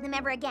speak to them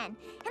ever again.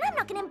 And I'm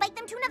not gonna invite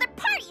them to another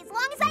party as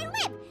long as I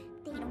live.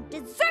 They don't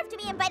deserve to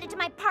be invited to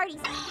my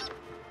parties.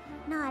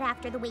 Not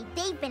after the way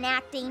they've been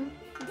acting.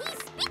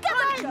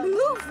 Despicable!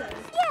 Losers!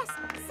 Yes,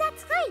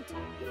 that's right.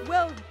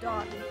 Well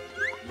done.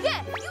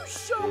 Yeah, you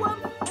show them.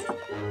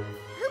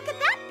 Who could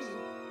that be?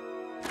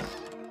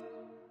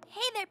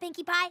 Hey there,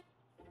 Pinkie Pie.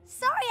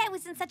 Sorry I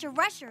was in such a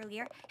rush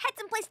earlier. Had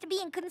some place to be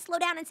and couldn't slow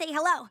down and say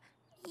hello.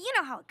 You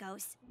know how it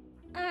goes.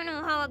 I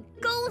know how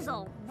it goes,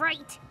 all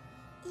right.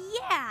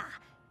 Yeah.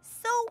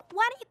 So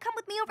why don't you come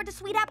with me over to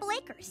Sweet Apple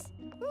Acres?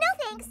 No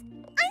thanks.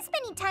 I'm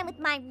spending time with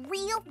my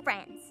real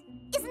friends.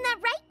 Isn't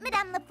that right,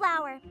 Madame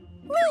LaFlower?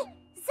 Oui,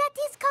 that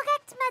is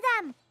correct,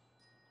 Madame.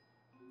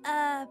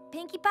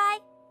 Pinkie Pie?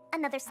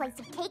 Another slice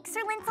of cake,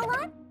 Sir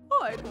Lancelot?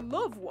 I'd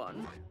love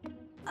one.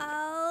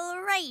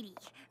 Alrighty.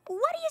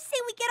 What do you say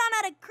we get on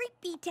out of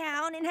Creepy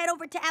Town and head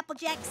over to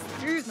Applejack's?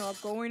 He's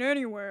not going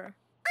anywhere.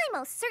 I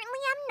most certainly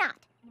am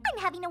not. I'm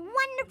having a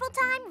wonderful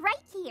time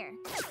right here.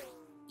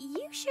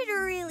 You should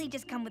really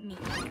just come with me.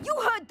 You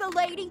heard the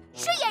lady.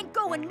 She ain't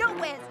going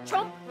nowhere,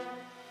 chump.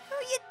 Who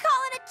you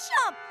calling a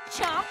chump,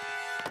 chump?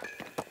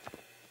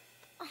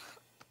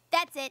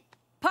 That's it.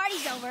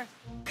 Party's over.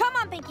 Come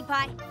on, Pinkie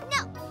Pie.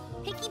 No.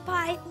 Pinkie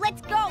Pie,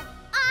 let's go.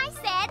 I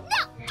said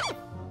no.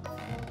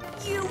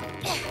 You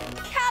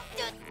have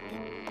to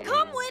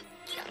come with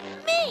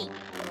me.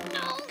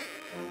 No,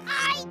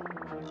 I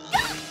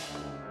don't.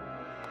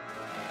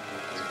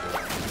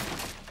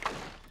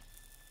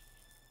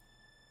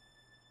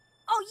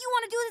 Oh, you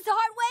want to do this the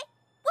hard way?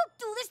 We'll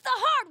do this the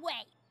hard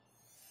way.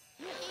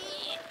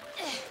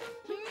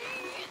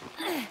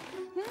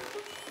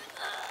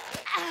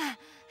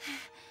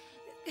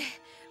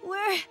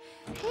 We're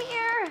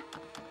here.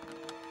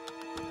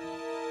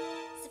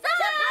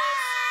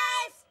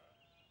 Surprise!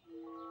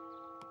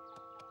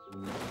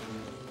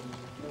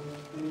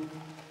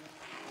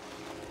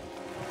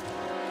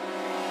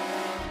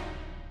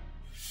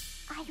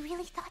 I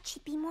really thought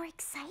she'd be more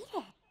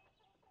excited.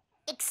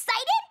 Excited?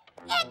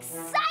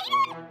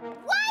 Excited?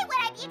 Why would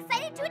I be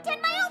excited to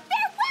attend my own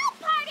farewell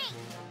party?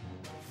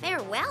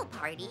 Farewell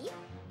party?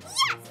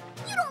 Yes!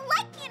 You don't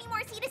like me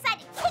anymore, so you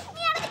decided to kick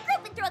me out of the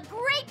group and throw a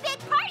great big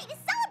party to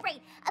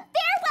celebrate! A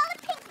farewell to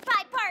Pinkie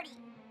Pie party!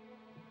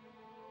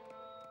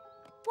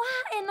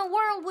 Why in the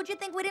world would you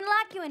think we didn't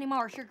like you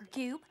anymore, Sugar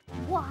Cube?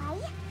 Why?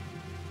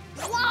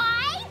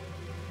 Why?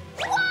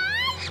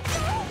 Why?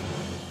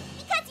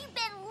 Because you've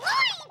been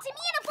lying to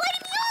me and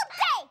avoiding me all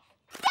day!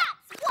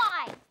 That's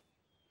why!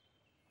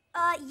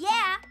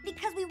 Yeah,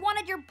 because we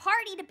wanted your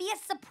party to be a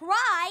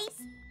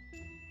surprise.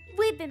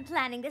 We've been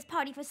planning this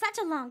party for such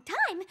a long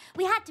time,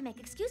 we had to make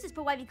excuses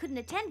for why we couldn't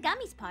attend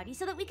Gummy's party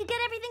so that we could get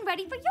everything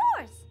ready for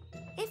yours.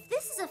 If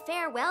this is a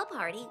farewell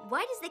party,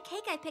 why does the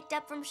cake I picked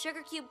up from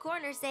Sugar Cube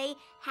Corner say,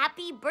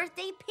 Happy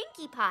Birthday,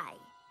 Pinkie Pie?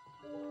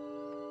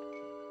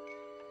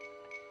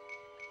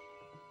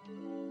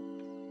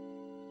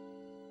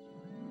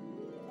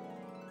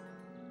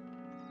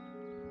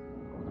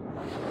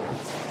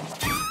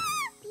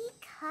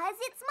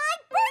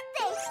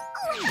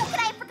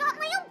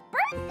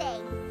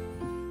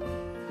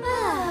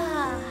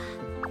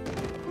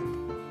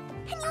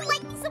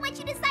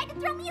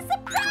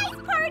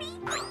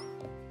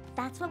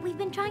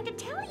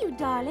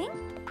 darling.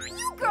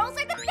 You girls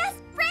are the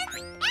best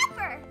friends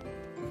ever!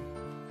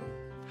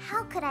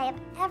 How could I have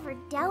ever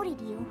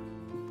doubted you?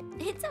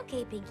 It's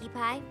okay, Pinkie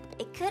Pie.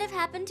 It could have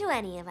happened to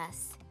any of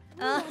us.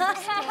 Don't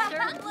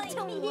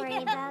worry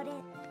about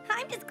it.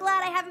 I'm just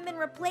glad I haven't been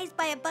replaced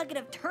by a bucket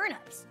of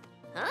turnips.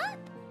 Huh?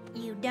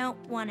 You don't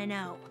want to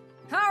know.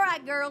 All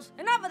right, girls,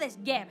 enough of this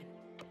gabbing.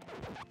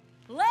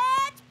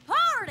 Let's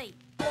party!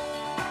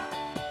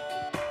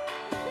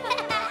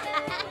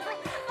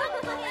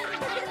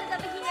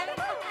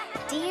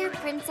 Dear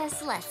Princess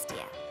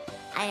Celestia,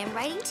 I am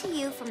writing to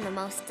you from the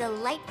most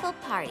delightful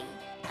party.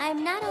 I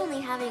am not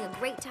only having a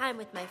great time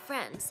with my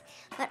friends,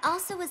 but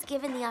also was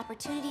given the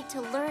opportunity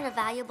to learn a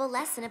valuable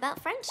lesson about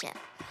friendship.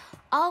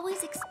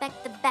 Always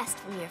expect the best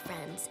from your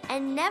friends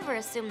and never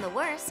assume the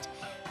worst.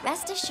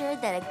 Rest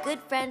assured that a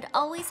good friend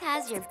always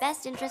has your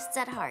best interests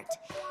at heart.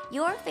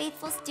 Your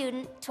faithful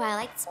student,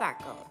 Twilight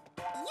Sparkle.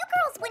 You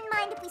girls wouldn't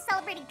mind if we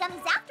celebrated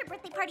Gummy's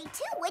after-birthday party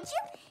too, would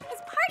you? His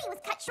party was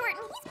cut short and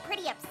he's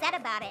pretty upset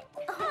about it.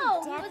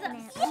 Oh,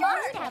 definitely.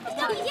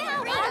 Oh yeah,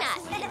 why not?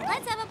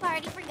 Let's have a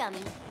party for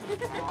Gummy.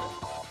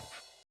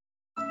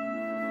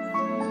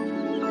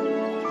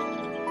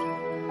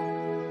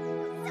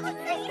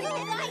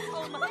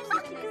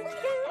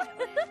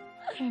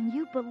 Can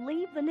you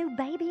believe the new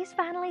baby is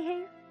finally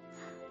here?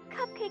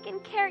 Cupcake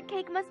and Carrot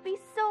Cake must be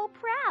so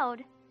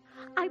proud.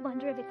 I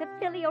wonder if it's a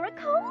filly or a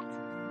colt.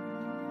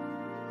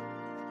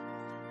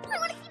 I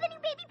want to see the new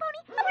baby pony.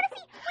 I want to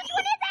see which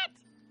one is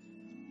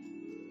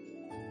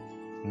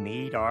it?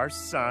 Meet our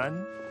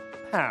son,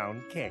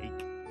 Pound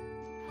Cake.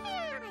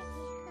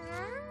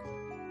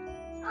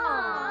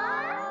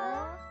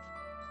 Aww.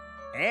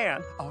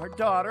 And our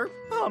daughter,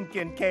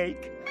 Pumpkin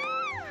Cake.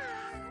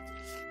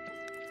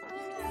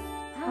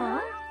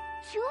 Huh?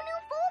 2 new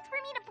folds for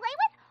me to play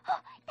with?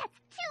 Oh, that's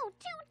two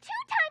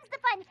times the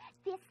fun.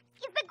 This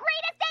is the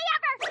greatest day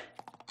ever.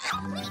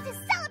 We need to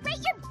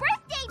celebrate your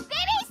birthday,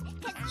 babies,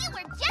 because you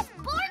were just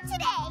born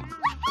today.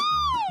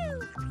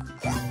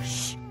 Woohoo!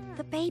 Shh!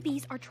 The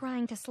babies are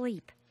trying to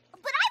sleep.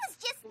 But I was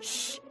just...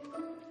 Shh.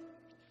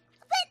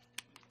 But...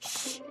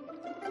 Shh.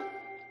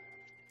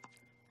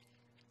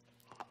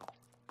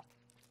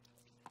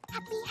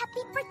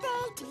 Happy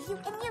birthday to you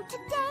and you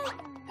today.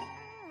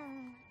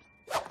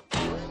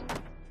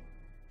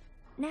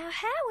 Now,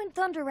 how in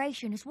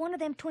thunderation is one of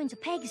them twins a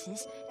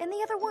pegasus and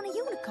the other one a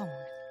unicorn?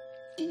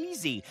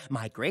 Easy.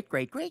 My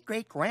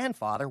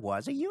great-great-great-great-grandfather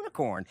was a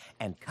unicorn,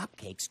 and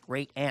Cupcake's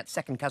great-aunt's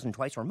second cousin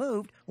twice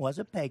removed was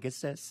a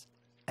pegasus.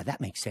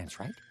 That makes sense,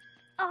 right?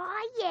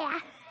 Aw, yeah.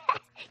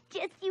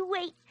 Just you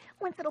wait.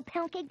 Once little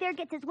Pound Cake there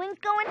gets his wings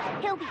going,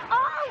 he'll be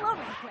all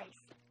over the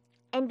place.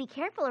 And be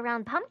careful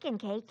around Pumpkin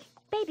Cake.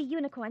 Baby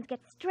unicorns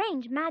get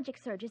strange magic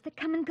surges that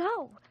come and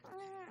go.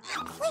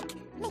 Quick,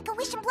 make a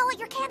wish and blow out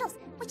your candles,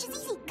 which is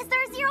easy, because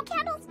there are 0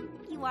 candles.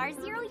 You are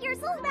 0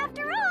 years old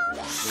after all.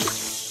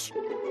 Shh.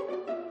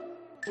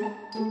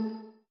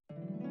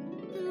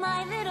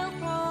 My little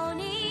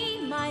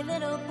pony, my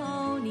little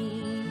pony.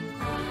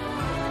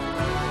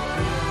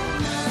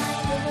 My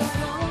little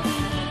pony.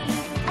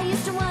 I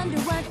used to wonder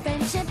what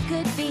friendship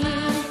could be.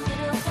 My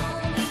little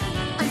pony.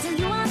 Until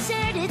you all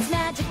shared its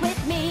magic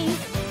with me.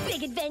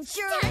 Big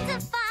adventure. Tons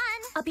of fun.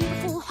 A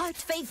beautiful heart,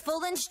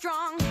 faithful and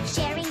strong.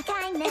 Sharing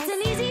kindness. It's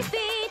an easy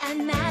feat,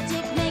 and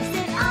magic makes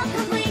it all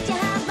complete. You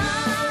have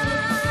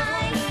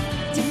mine.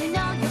 Do you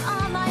know you're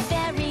all my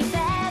very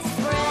best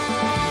friends?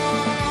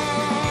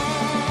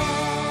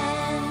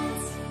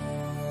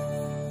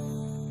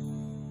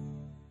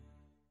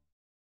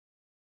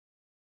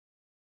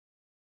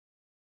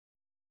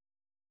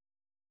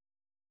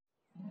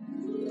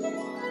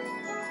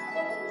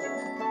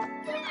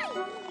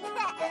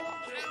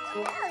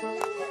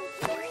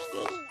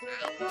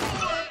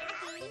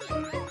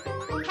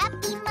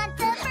 Happy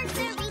month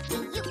anniversary to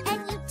you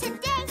and you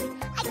today.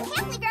 I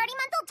can't believe you're already a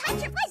month old. Time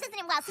sure flies, doesn't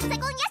it? Wow, seems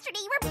like only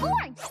yesterday you were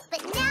born.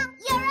 But now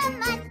you're a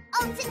month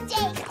old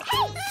today.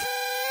 Hey!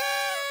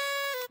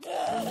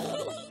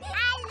 I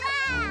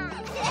love!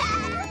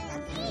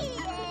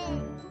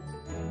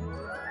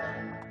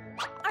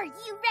 Are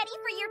you ready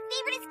for your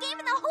favorite escape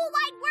in the whole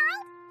wide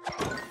world?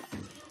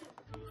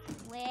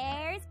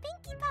 Where's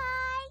Pinkie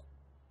Pie?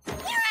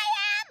 Here I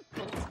am!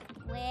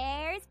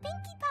 Where's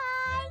Pinkie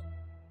Pie?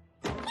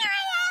 Here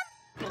I am!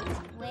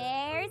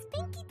 Where's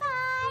Pinkie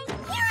Pie?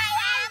 Here I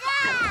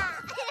am!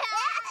 Here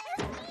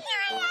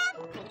I am!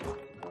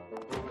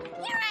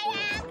 Here I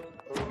am!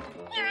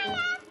 Here I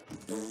am!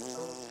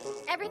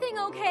 Everything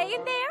okay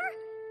in there?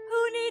 Who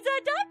needs a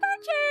diaper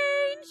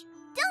change?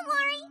 Don't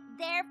worry,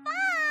 they're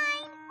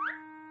fine.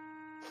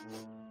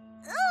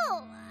 Oh,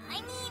 I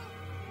mean...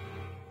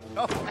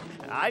 Oh,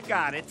 I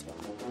got it.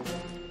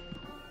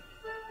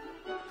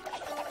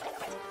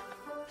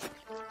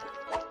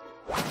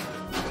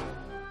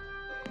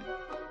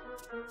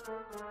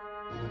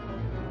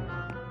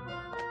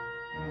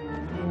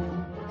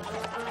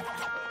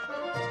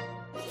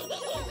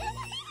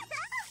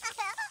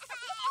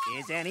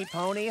 Is any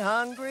pony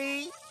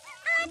hungry?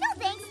 No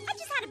thanks, I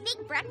just had a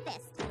big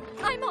breakfast.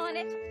 I'm on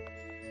it.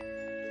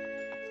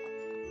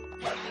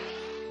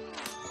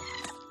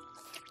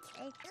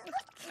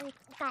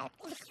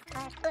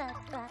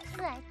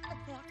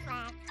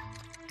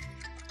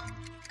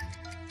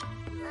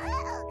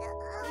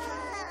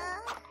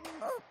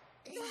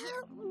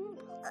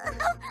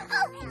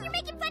 You're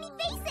making funny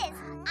faces.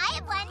 I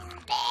have one.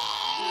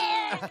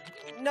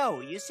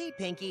 No, you see,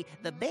 Pinkie,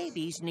 the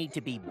babies need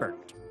to be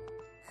burped.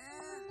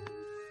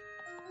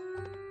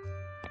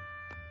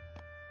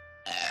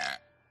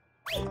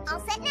 All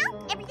set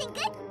now? Everything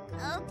good?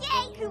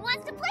 Okay, who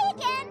wants to play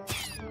again?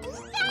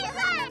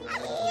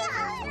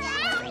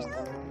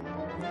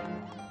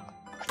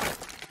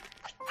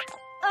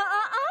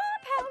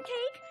 Pound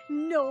cake.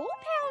 No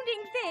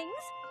pounding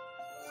things.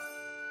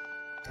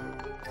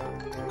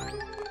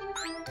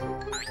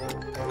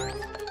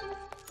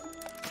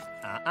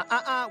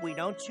 We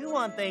don't chew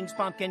on things,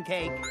 pumpkin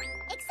cake.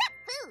 Except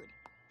food.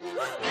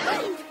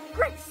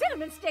 Great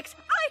cinnamon sticks.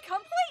 I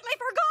completely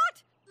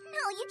forgot.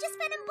 No, you just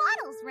fed him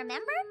bottles,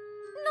 remember?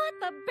 Not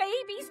the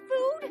baby's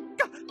food.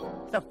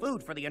 The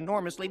food for the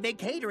enormously big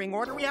catering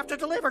order we have to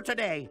deliver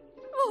today.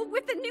 Oh,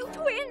 with the new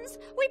twins,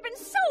 we've been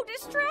so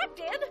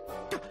distracted.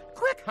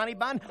 Quick, honey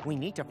bun, we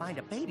need to find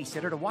a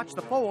babysitter to watch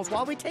the foals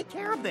while we take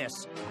care of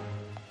this.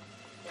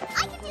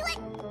 I can do it!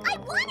 I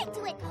want to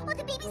do it! Oh,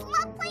 the babies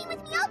love playing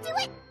with me, I'll do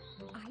it!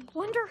 I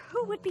wonder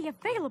who would be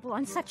available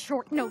on such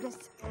short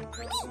notice. Me!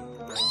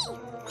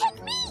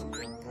 Pick me!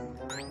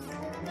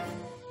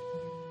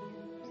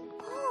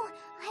 Oh,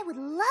 I would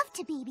love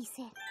to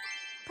babysit.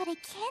 But I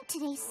can't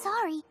today,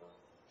 sorry.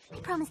 I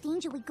promised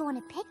Angel we'd go on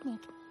a picnic.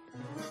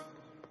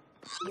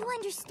 You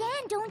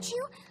understand, don't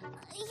you?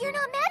 You're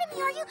not mad at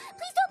me, are you?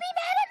 Please don't be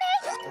mad at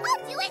me!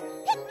 I'll do it!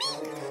 Pick me!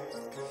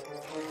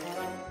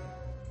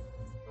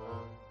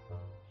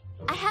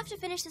 I have to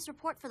finish this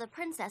report for the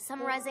princess,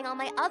 summarizing all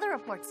my other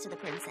reports to the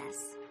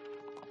princess.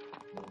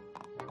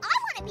 I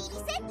want to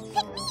babysit!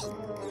 Pick me!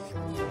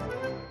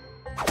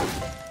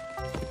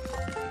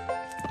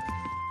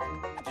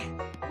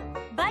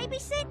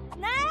 Babysit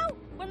now?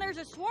 When there's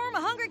a swarm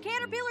of hungry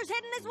caterpillars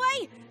heading this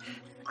way?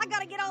 I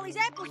gotta get all these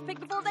apples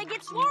picked before they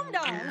get swarmed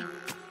on.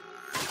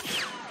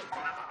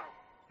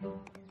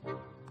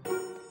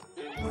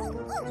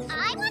 Ooh,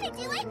 I want to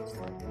do it!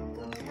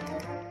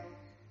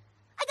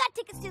 I got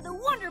tickets to the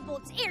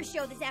Wonderbolts air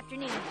show this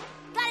afternoon.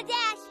 Got a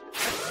dash.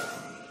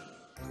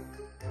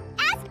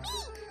 Ask me!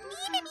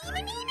 Me.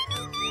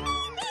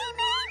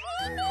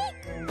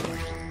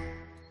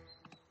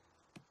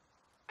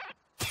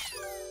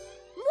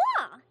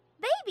 Moi!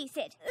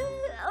 Babysit. Oh,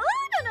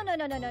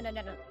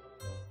 no.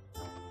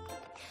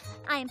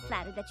 I am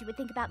flattered that you would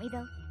think about me,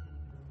 though.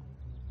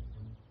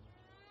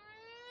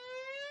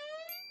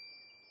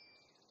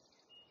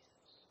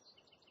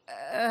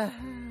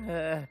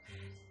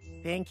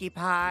 Pinkie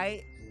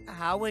Pie,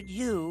 how would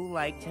you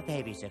like to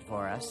babysit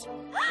for us?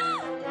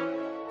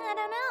 I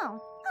don't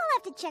know. I'll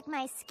have to check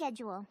my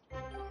schedule.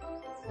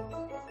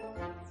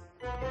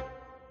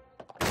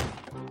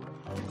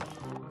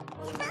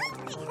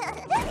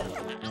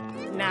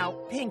 Now,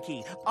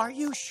 Pinkie, are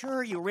you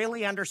sure you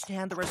really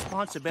understand the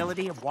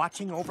responsibility of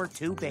watching over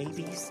two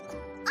babies?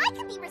 I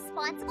can be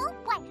responsible.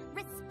 Why,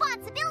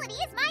 responsibility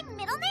is my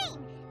middle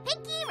name.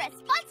 Pinkie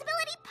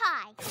Responsibility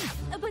Pie.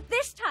 But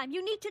this time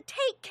you need to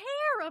take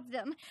care of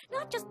them,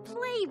 not just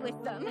play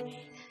with them.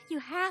 You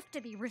have to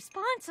be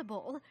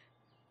responsible.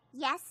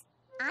 Yes,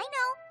 I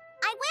know.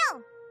 I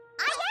will.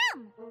 I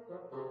am.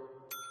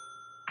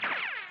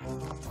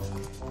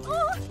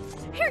 Oh,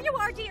 here you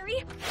are,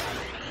 dearie.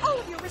 All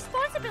of your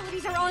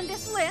responsibilities are on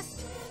this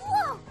list.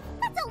 Whoa,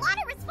 that's a lot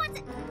of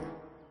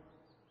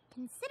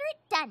Consider it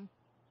done.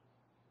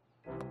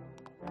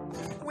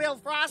 We'll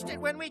frost it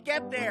when we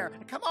get there.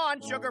 Come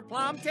on, Sugar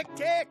Plum, tick,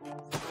 tick.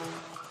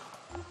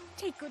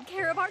 Take good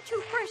care of our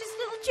two precious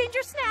little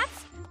ginger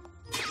snaps.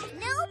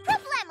 No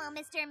problemo,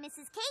 Mr. and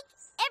Mrs. Cake.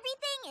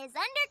 Everything is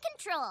under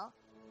control.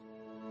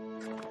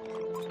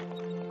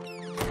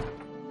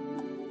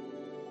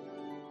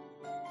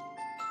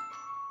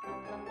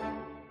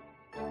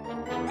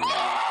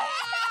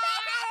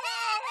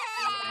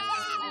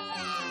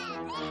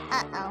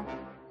 Uh-oh.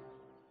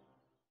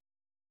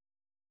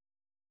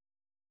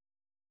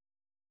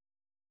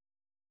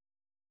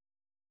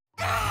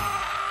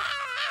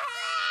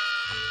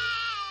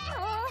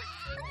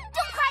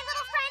 Don't cry,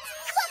 little friends!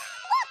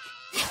 Look!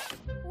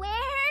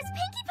 Where's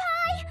Pinkie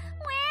Pie?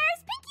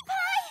 Where's Pinkie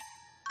Pie?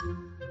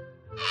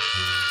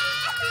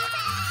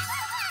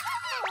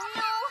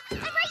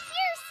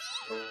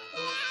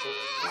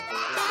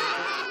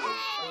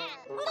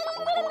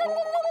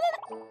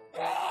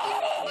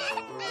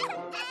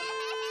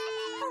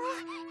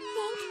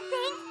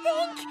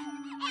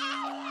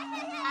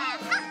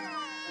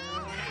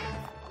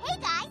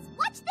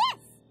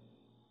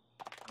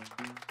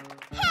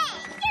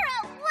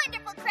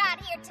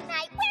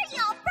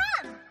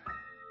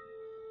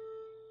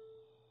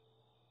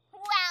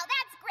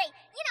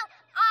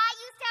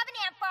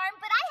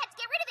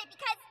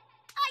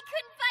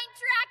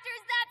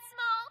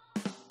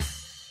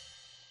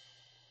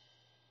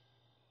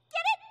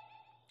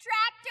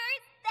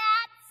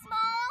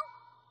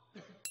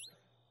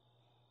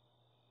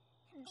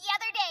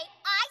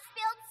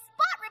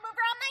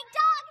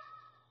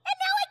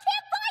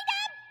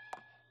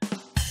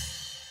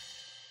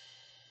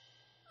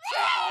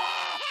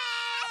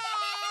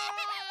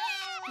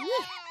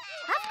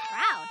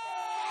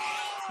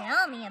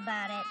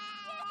 about it.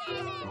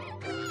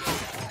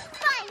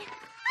 Fine.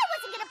 I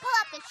wasn't gonna pull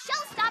up the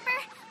showstopper,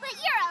 but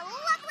you're a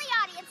lovely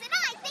audience, and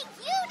I think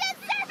you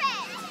deserve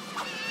it!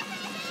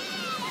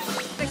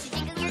 First you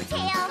jiggle your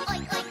tail,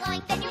 oink, oink,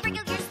 oink, then you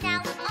wriggle your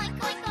snout, oink,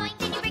 oink, oink,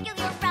 then you wriggle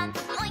your rump,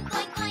 oink,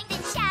 oink, oink,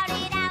 then shout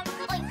it out,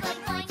 oink,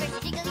 oink, oink. First you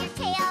jiggle your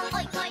tail,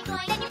 oink, oink,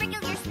 oink, then you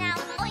wriggle your snout,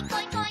 oink,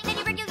 oink, oink, then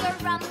you wriggle your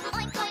rump,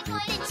 oink, oink,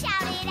 oink, then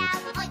shout it out,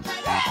 oink, oink,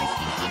 oink. First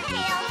you jiggle your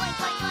tail, oink,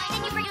 oink, oink,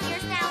 then you wriggle your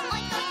snout,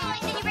 oink, oink,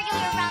 oink, then you wriggle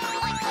your rump,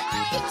 oink, oink,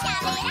 oink, then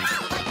shout it out, oink, oink, oink.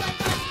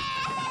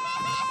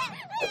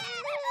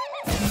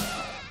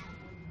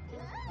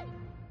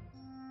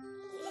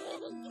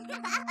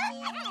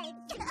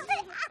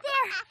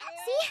 There,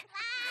 see?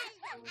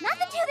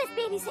 Nothing to this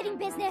babysitting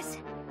business.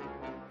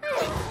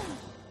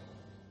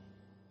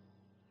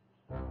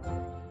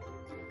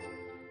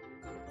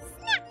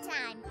 Snack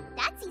time.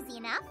 That's easy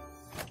enough.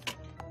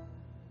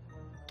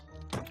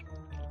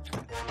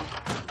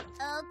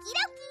 Okie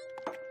dokie.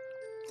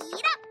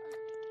 Eat up.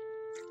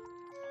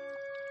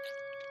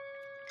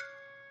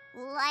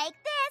 Like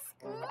this.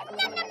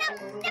 Nom nom nom.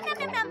 Nom nom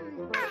nom nom.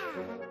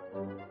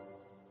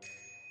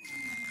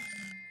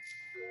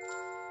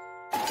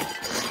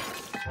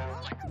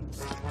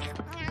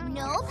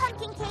 No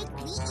pumpkin cake.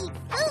 We eat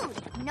food,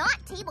 not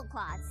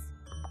tablecloths.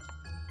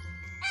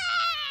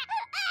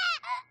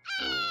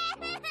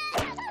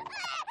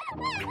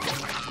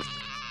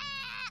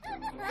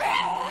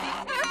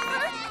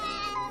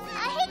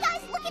 Hey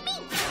guys, look at me!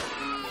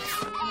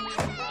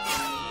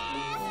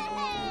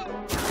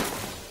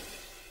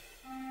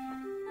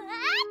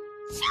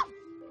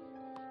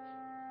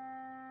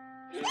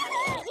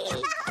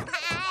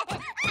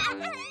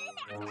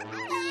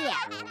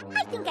 Yeah,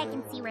 I think I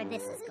can see where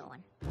this is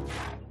going.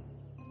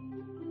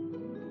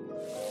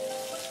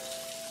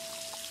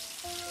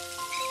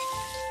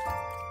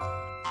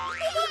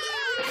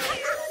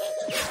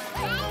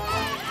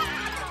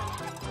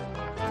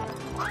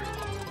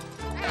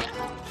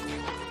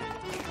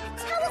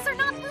 Towels are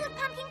not food,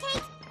 pumpkin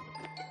cake.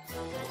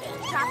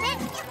 Drop it.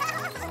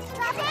 Drop it.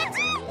 Drop it.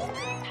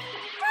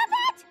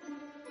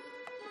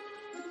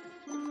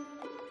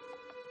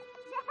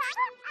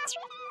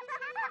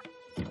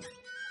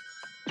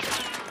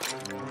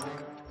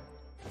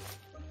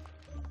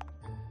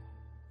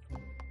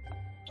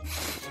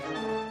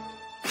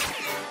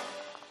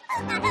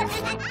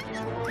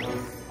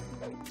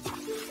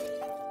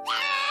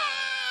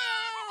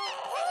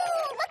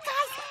 Look,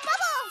 guys,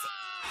 bubbles.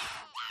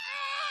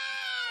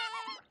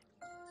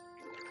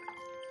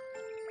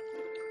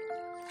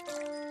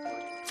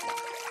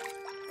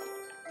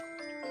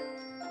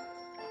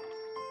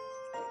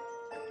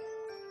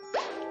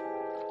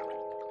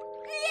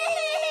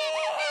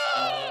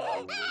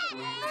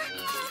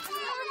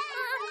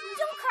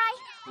 Don't cry.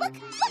 Look,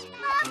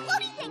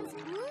 floaty things. Ooh,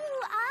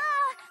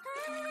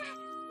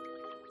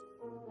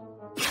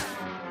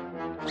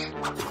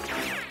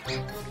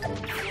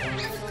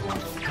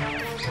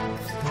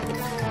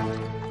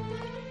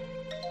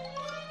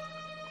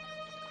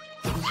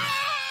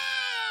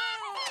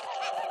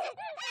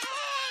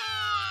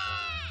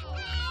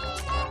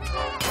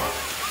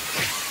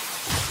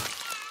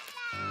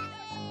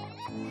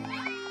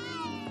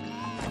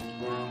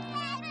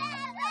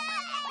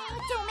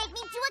 Don't make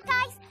me do it,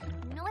 guys.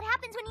 You know what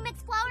happens when you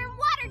mix flour and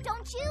water,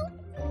 don't you?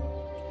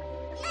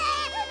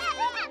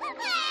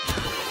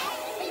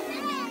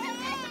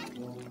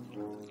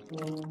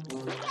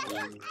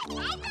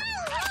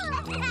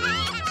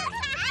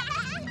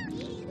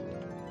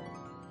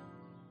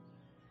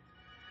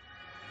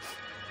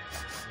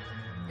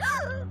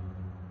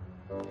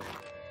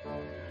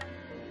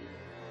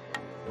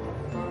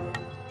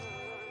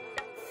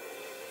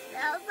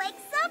 Smells like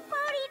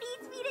somebody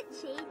needs me to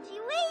change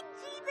you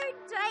their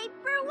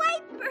diaper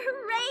wiper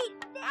right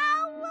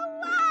now.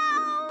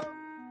 Wow.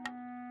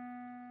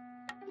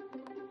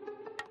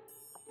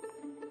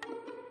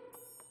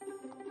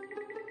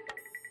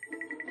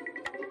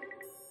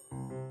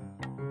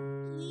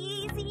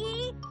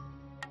 Easy.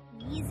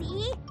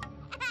 Easy.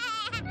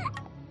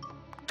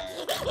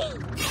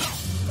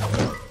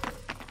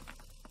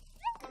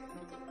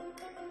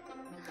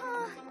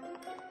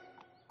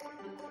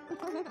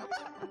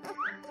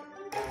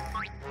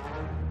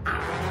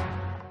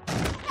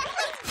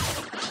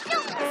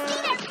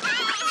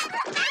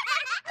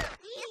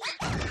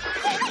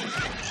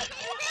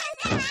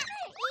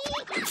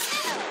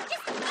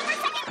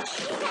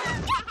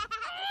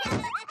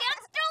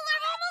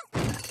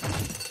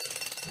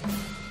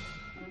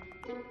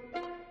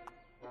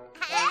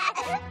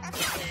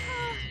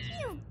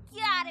 You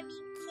gotta be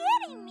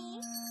kidding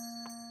me.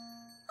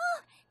 Oh,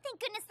 thank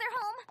goodness they're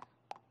home.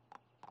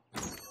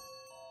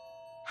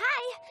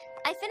 Hi.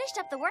 I finished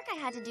up the work I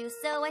had to do,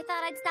 so I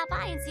thought I'd stop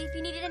by and see if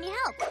you needed any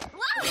help.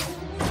 Whoa!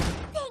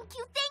 Thank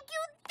you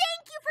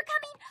for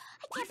coming.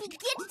 I can't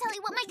begin to tell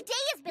you what my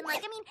day has been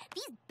like. I mean,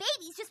 these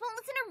babies just won't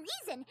listen to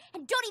reason.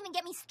 And don't even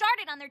get me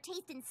started on their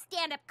taste in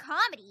stand-up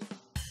comedy.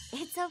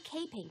 It's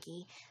okay,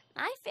 Pinkie.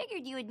 I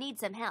figured you would need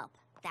some help.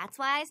 That's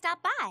why I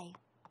stopped by.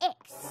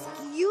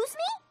 Excuse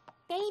me?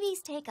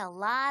 Babies take a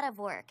lot of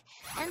work,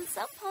 and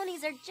some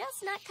ponies are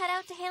just not cut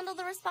out to handle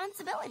the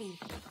responsibility.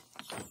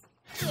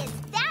 Is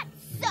that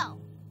so?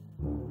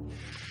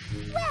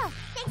 Well,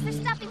 thanks for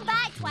stopping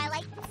by,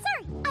 Twilight.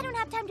 Sorry, I don't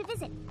have time to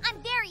visit.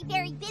 I'm very,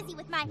 very busy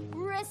with my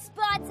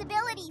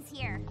responsibilities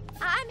here.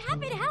 I'm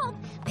happy to help.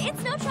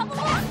 It's no trouble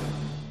at all.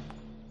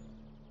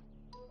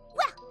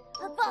 Well,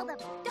 of all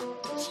the...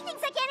 She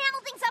thinks I can't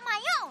handle things on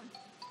my own.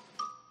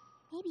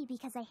 Maybe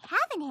because I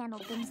haven't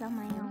handled things on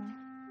my own.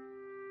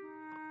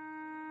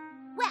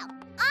 Well,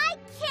 I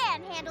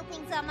can handle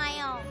things on my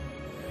own.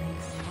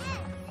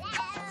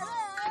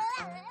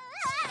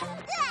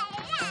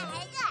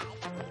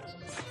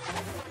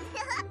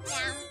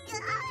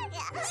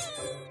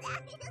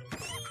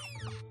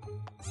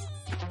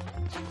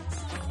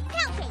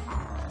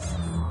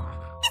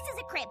 This is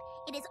a crib.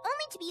 It is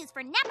only to be used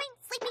for napping,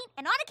 sleeping,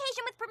 and on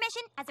occasion with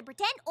permission as a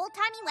pretend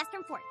old-timey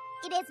Western fort.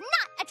 It is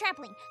not a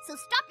trampoline, so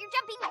stop your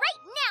jumping right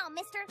now,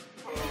 mister.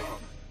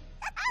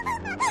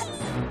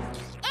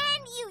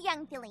 And you,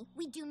 young filly,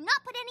 we do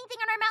not put anything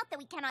in our mouth that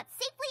we cannot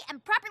safely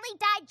and properly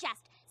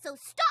digest. So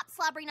stop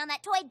slobbering on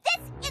that toy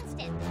this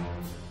instant.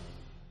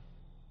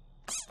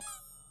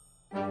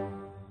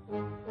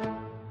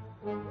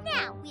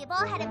 Now, we have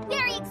all had a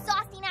very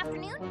exhausting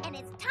afternoon, and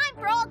it's time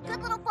for all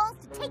good little foals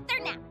to take their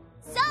nap.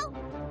 So,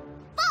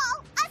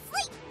 fall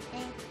asleep.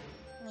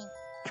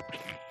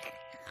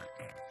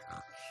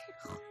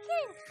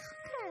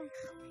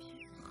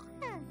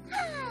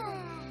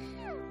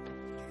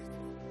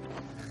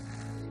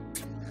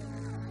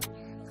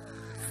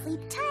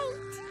 Sleep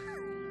tight.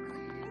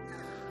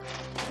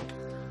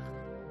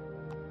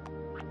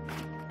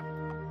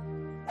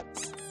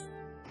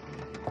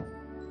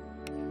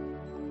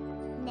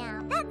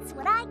 Now that's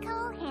what I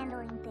call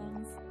handling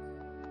things.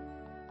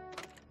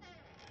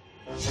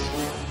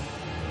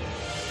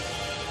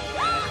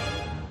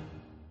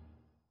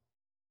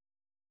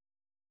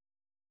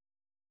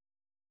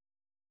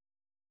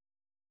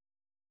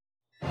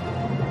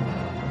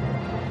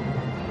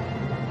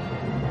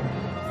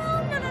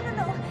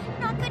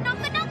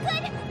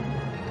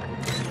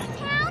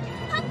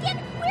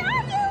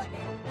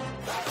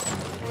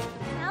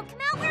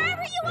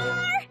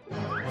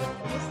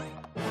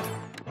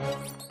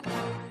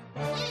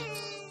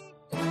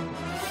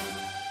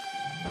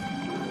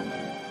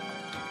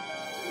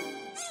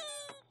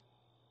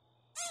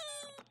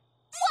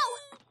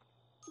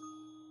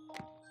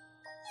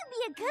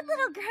 A good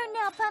little girl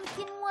now,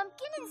 Pumpkin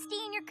Wumpkin, and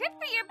stay in your crib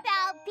for your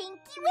pal,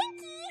 Pinkie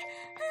Winky.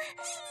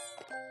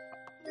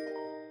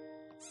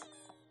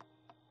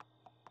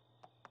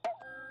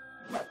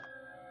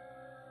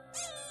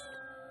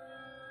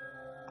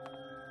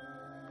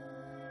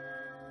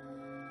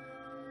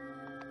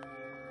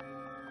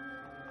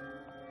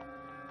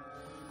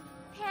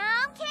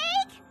 Pound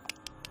cake?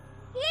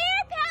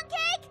 Here, pound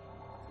cake?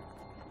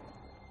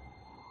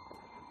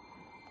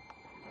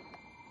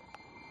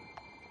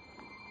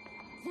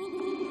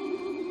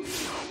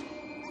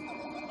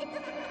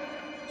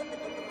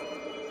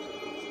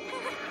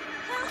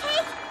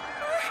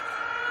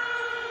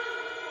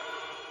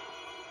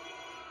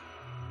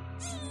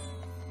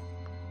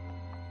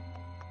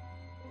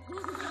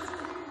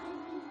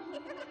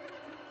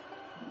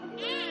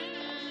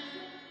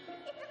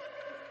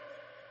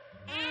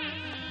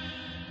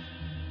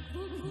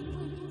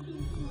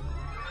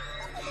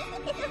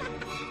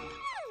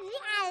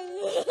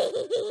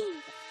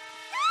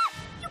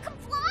 You can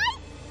fly?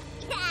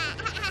 Get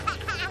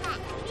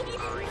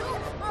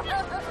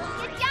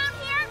down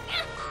here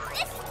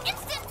this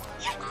instant,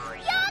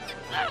 young.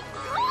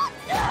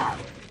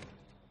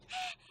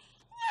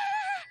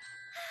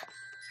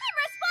 I'm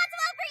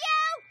responsible for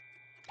you.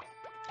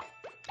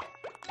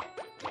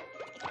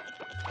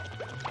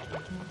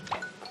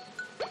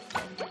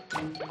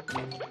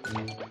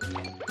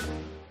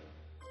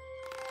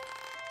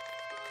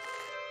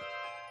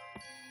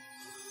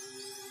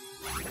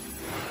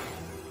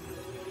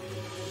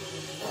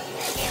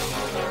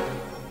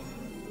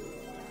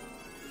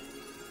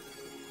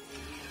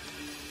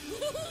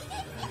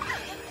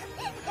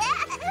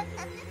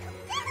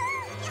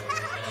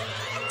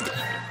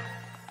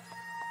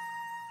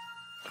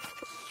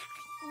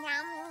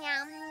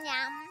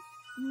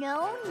 No,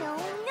 no,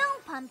 no,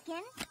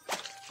 Pumpkin.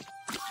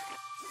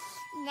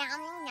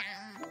 Nom,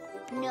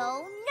 nom.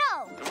 No, no.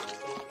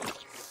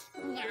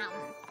 Nom,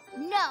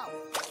 no.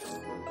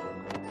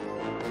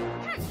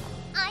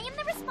 I am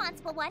the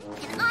responsible one,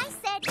 and I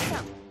said so.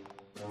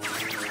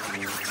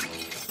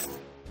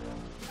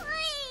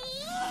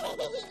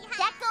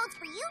 That goes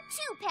for you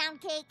too,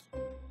 Pound Cake.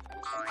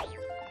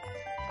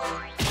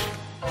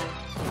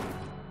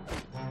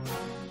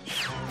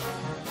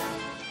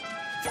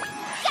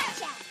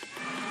 Gotcha!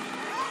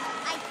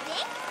 I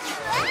think...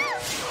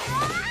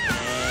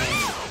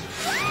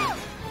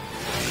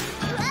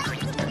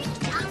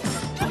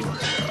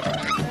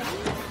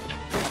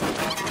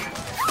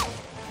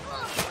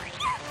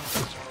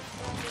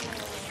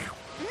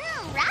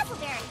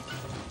 Razzleberry.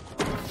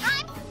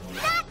 I'm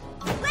not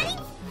ready.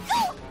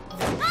 Go!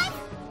 I'm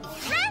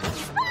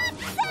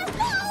responsible!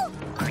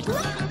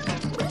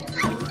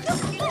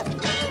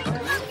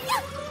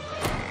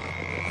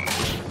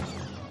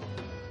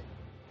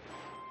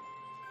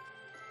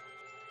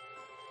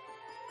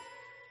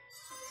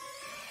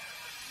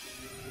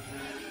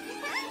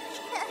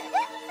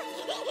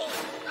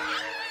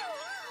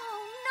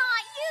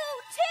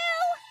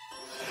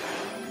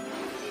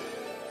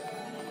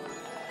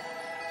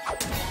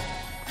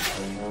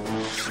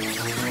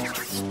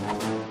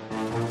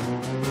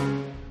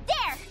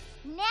 There!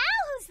 Now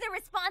who's the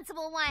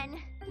responsible one?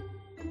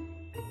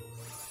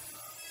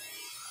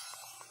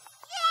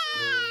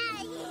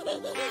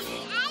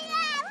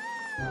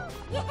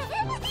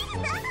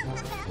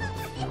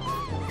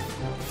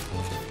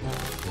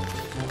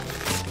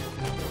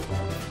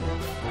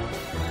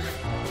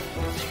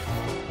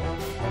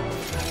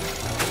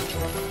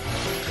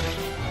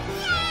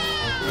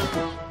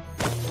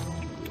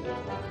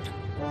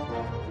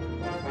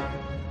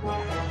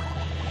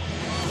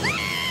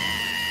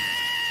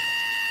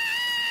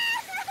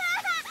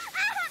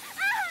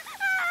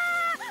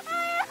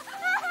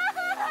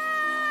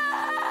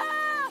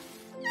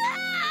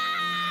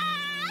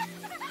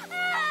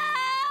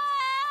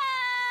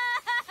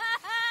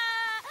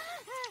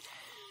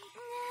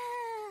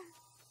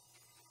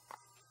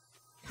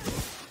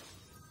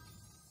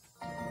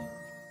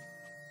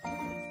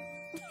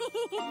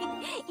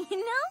 You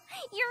know,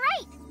 you're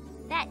right.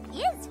 That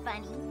is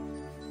funny.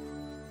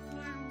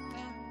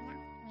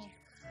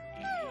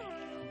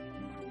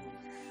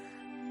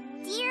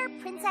 Dear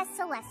Princess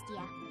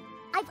Celestia,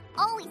 I've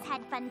always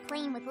had fun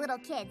playing with little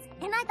kids,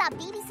 and I thought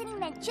babysitting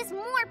meant just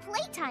more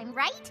playtime,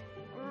 right?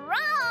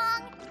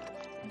 Wrong!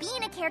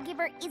 Being a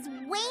caregiver is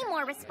way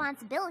more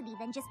responsibility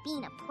than just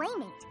being a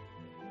playmate.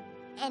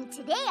 And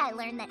today I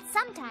learned that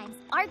sometimes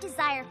our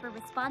desire for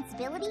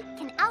responsibility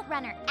can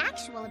outrun our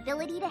actual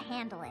ability to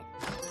handle it.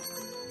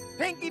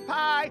 Pinkie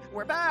Pie,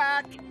 we're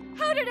back!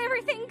 How did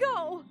everything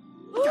go?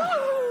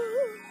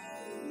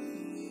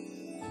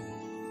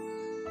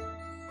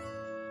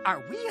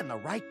 Are we in the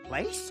right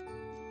place?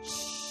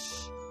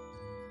 Shh.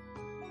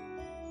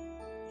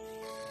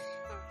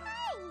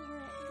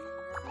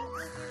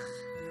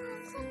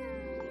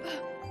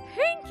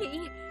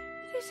 Pinkie,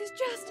 this is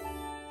just...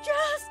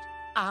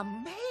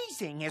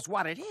 Amazing is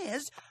what it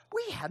is.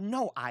 We had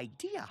no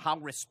idea how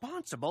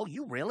responsible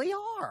you really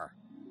are.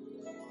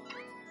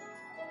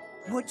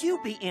 Would you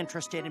be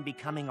interested in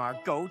becoming our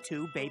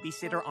go-to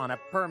babysitter on a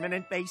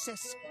permanent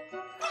basis?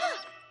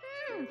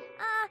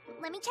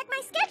 Let me check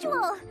my schedule.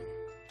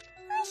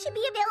 I should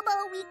be available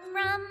a week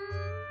from...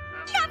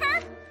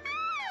 never!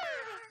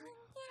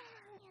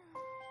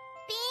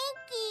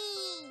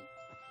 Pinkie!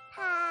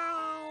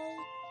 Hi.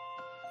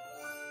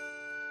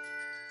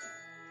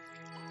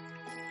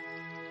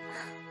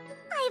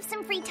 I have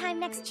some free time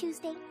next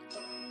Tuesday.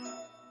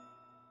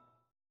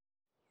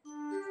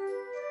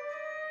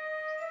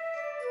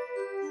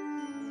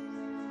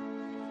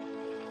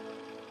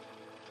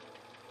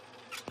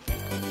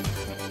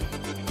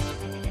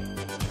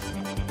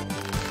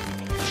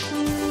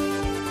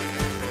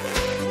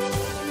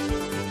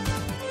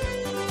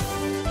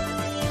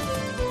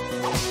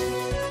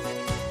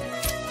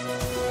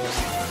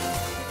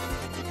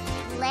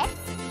 Let's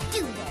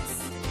do this.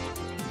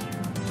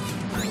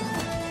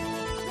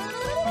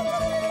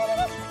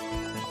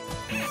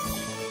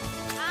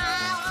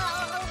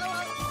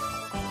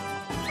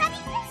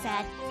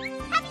 Sad.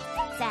 Happy.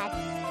 Sad.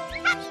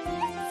 Happy.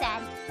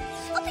 Sad.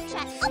 Open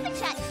shut. Open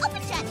shut.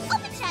 Open shut.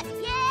 Open shut.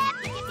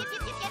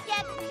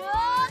 Yep.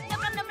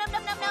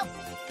 No.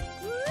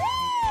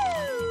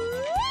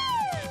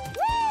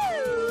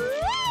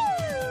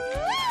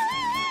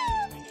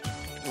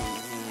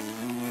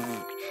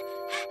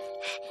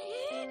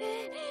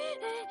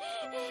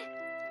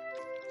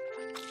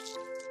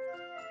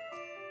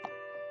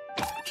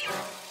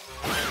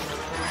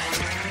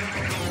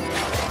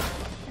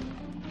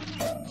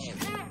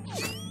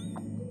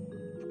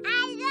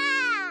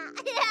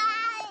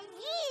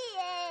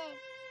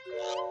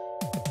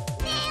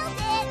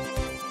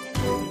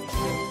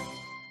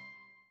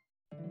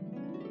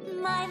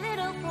 My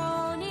little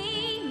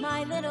pony,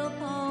 my little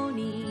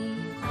pony.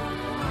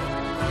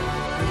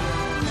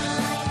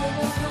 My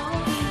little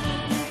pony.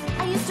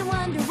 I used to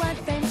wonder what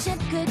friendship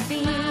could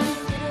be.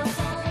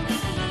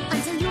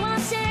 Until you all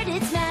shared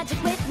its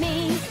magic with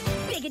me.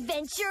 Big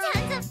adventure,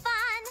 Tons of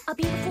fun. a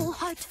beautiful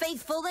heart,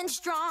 faithful and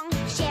strong.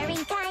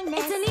 Sharing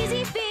kindness. It's an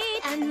easy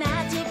feat, and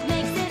magic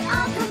makes it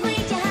all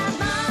complete. You have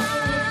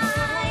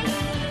mine.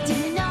 Do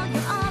you know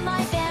you're all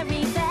my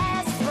very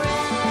best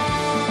friends?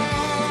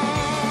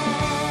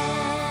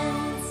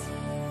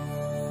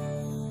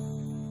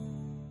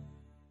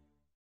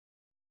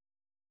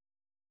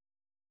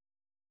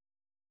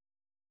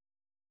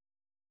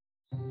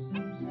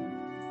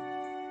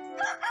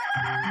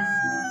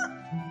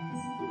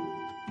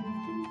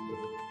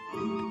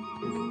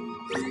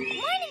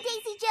 Morning,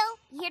 Daisy Joe.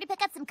 You here to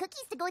pick up some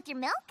cookies to go with your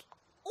milk?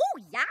 Oh,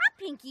 yeah,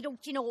 Pinkie,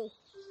 don't you know?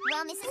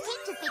 Well, Mrs.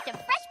 Cake just baked a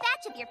fresh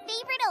batch of your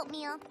favorite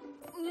oatmeal.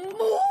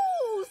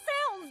 Ooh,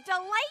 sounds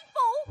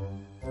delightful.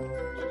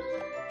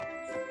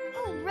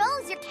 Oh,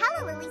 Rose, your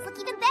calla lilies look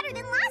even better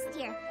than last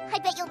year. I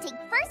bet you'll take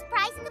first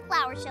prize in the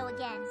flower show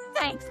again.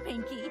 Thanks,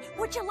 Pinkie.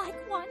 Would you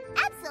like one?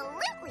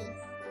 Absolutely.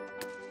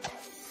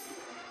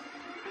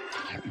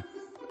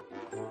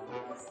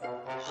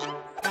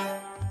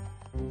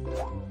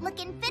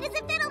 Looking fit as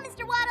a fiddle,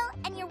 Mr. Waddle,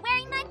 and you're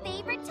wearing my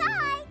favorite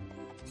tie.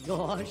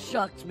 Oh,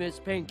 shucks, Miss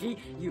Pinkie.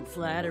 You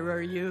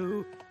flatterer,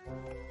 you.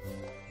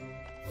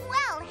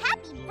 Well,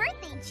 happy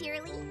birthday,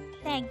 Cheerily.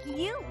 Thank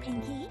you,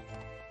 Pinkie.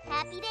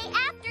 Happy day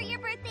after your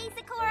birthday,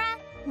 Sakura.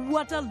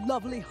 What a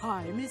lovely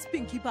hi, Miss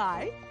Pinkie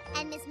Pie.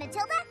 And Miss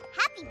Matilda,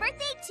 happy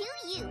birthday to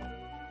you.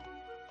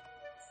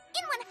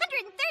 In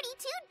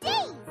 132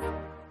 days.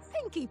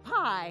 Pinkie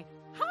Pie,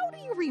 how do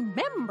you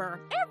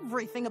remember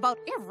everything about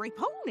every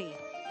pony?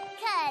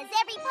 'Cause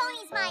every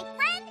pony's my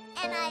friend,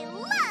 and I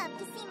love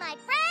to see my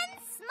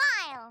friends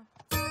smile.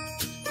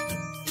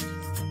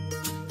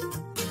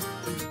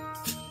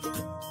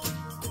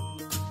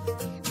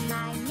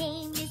 My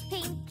name is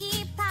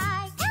Pinkie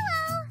Pie.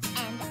 Hello.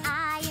 And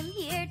I am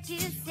here to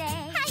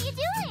say, How you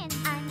doing?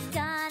 I'm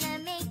gonna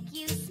make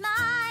you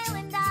smile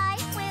and I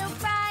will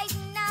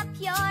brighten up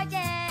your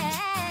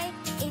day.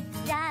 It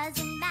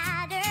doesn't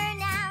matter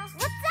now.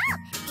 What's up?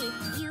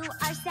 If you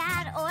are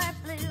sad or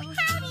blue.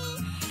 Howdy.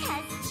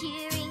 'Cause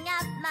cheering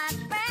up my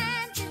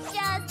friends is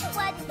just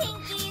what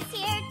Pinkie's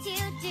here to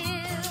do.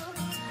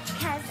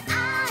 'Cause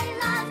I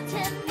love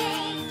to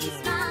make you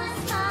smile,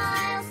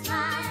 smile,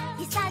 smile.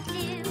 Yes, I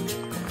do.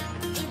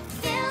 It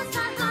fills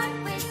my heart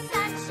with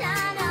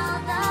sunshine all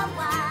the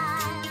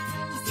while.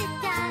 Yes, it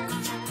does.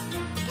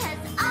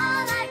 'Cause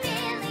all I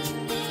really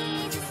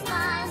need is a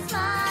smile,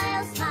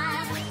 smile,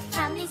 smile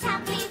from these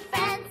happy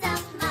friends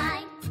of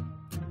mine.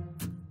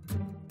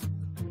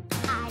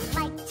 I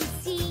like to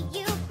see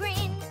you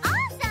grin.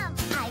 Awesome.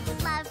 I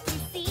would love to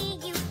see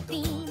you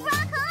beam.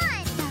 Rock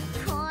on. The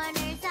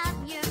corners of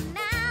your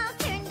mouth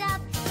turned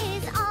up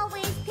is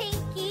always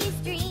Pinkie's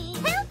dream.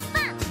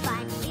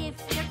 But if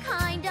you're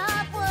kind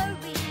of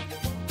worried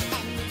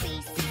and your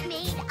face is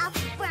made of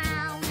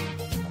frown,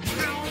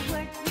 I'll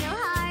work real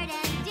hard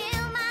and do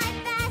my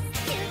best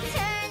to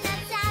turn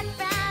that sad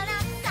frown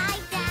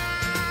upside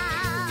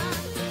down.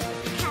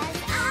 'Cause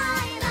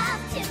I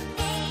love to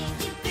make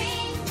you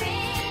grin,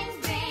 grin,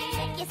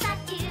 grin. Yes, I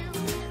do.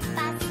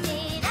 Bust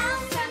it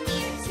out from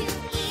ear to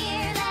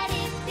ear, let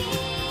it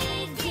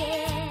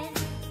begin.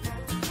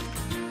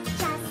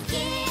 Just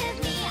give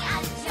me a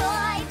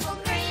joyful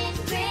grin,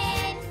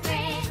 grin,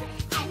 grin,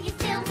 and you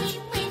fill me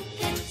with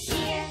good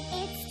cheer.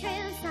 It's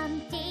true, some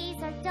days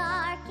are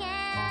dark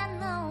and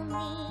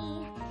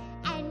lonely,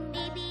 and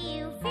maybe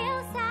you feel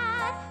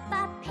sad,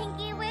 but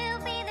Pinkie will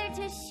be there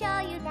to show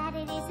you that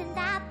it isn't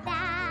that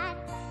bad.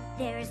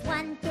 There's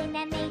one thing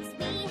that makes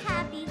me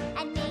happy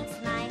and makes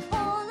my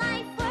whole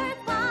life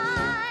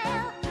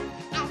worthwhile,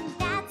 and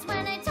that's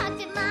when I talk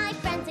to my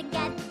friends and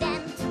get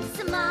them to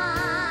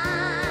smile.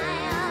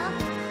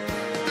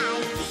 I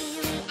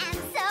really am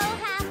so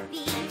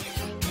happy.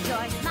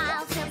 Your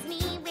smile fills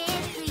me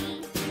with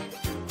glee.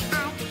 I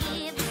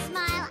give a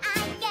smile,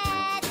 I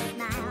get a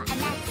smile, and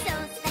that's so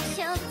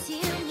special to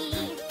me.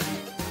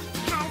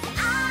 'Cause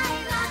I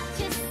love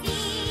to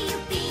see you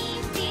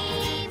beam,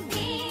 beam,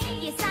 beam.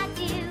 Yes, I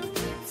do.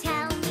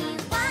 Tell me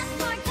what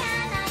more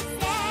can I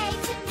say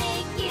to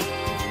make you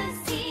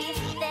see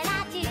that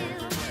I do.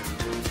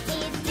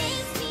 It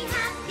makes me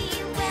happy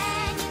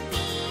when you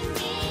beam,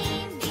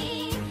 beam,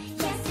 beam.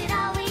 Yes, it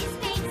always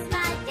makes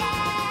my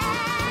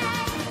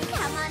day.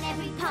 Come on,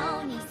 every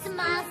pony,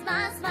 smile,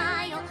 smile,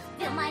 smile.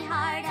 Fill my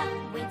heart up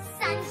with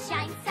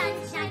sunshine,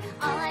 sunshine.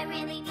 All I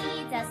really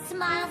need is a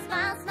smile,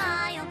 smile,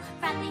 smile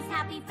from these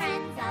happy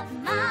friends of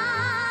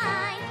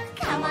mine.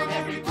 Come on,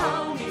 every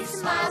pony,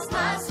 smile,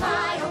 smile,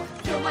 smile.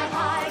 Fill my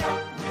heart up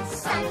with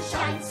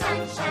sunshine,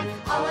 sunshine.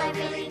 All I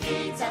really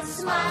need is a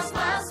smile,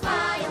 smile,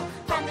 smile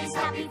from these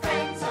happy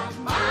friends of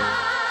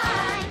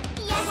mine.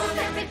 Yes, a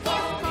perfect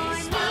gift for me.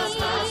 It's a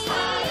smile as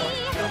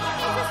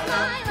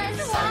wide as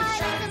a mile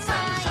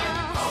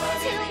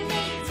to make me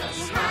happy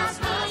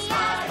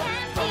as can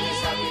be.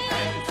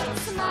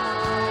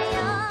 Smile,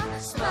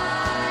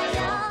 smile,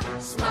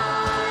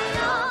 smile,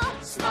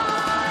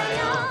 smile,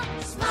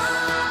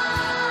 smile.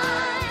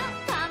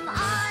 Come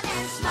on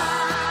and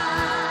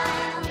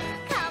smile.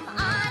 Come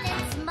on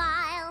and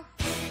smile.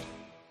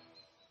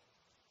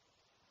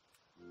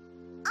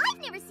 I've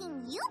never seen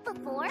you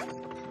before.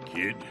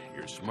 Kid,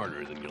 you're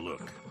smarter than you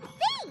look.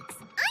 Thanks.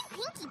 I'm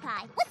Pinkie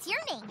Pie. What's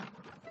your name?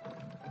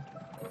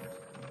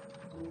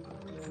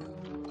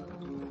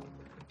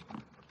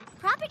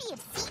 Property of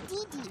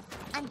CDD.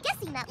 I'm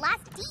guessing that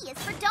last D is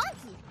for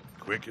donkey.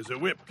 Quick as a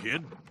whip,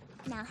 kid.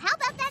 Now, how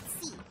about that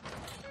C?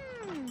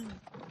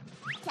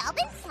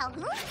 Calvin,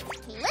 Calhoun,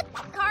 Caleb,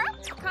 Carl,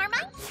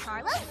 Carmine,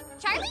 Carlos,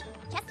 Charlie,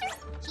 Chester,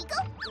 Chico,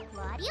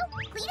 Claudio,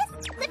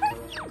 Cletus, Clifford,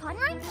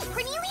 Conroy,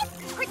 Cornelius,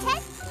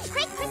 Cortez,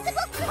 Craig,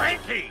 Christabel,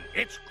 Cranky!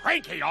 It's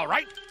Cranky, all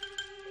right?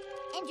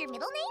 and your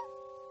middle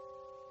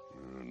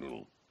name?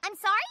 No. I'm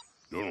sorry?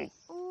 No.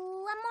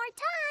 One more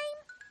time.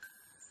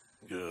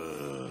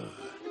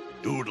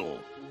 Doodle.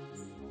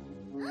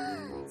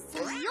 So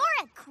you're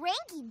a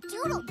cranky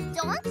doodle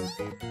donkey?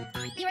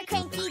 You're a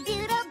cranky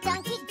doodle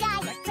donkey guy,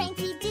 a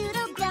cranky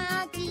doodle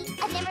donkey.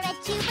 I've never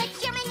met you, but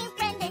you're my new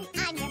friend, and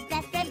I'm your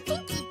best friend,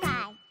 Pinkie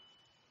Pie.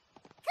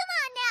 Come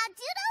on now,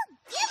 Doodle,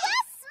 give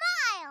us a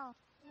smile.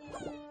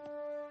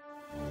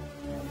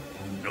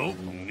 Nope,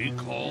 he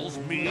calls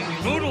me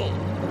Doodle.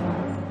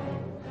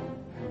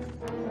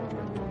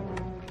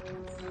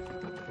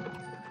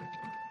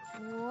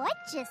 What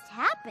just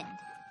happened?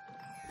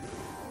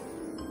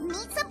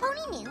 Meet some pony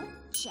new.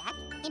 Check.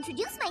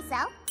 Introduce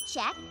myself.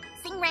 Check.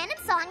 Sing random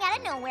song out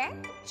of nowhere.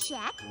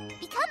 Check.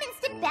 Become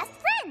instant best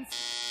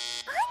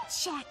friends.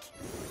 Uncheck.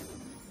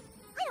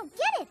 I don't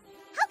get it.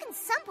 How can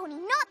some pony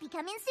not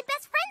become instant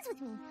best friends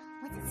with me?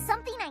 Was it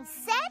something I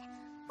said?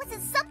 Was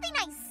it something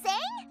I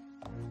sang?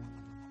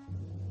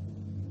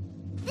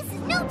 This is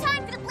no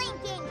time for the blame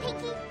game,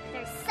 Pinkie.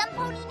 There's some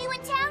pony new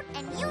in town,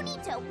 and you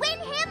need to win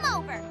him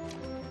over.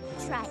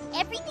 Try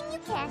everything you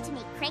can to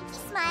make Cranky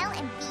smile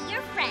and be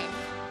your friend.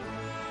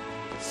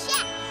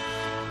 Check!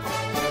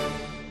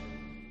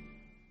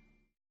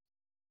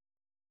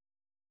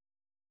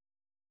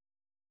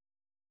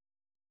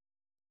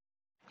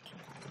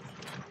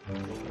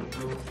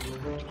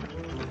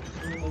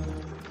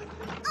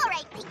 All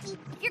right, Pinkie.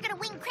 If you're gonna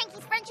win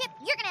Cranky's friendship,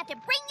 you're gonna have to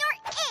bring your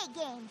A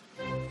game.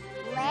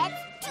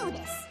 Let's do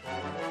this.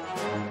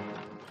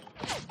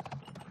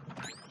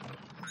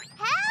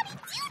 Howdy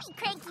doody,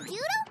 Cranky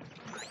Doodle.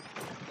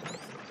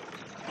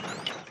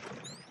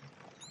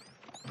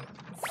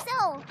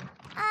 So,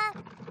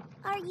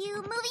 are you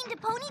moving to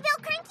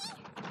Ponyville, Cranky?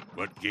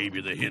 What gave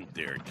you the hint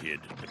there,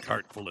 kid? The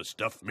cart full of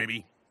stuff,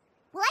 maybe?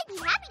 Well, I'd be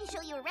happy to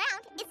show you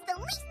around. It's the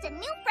least a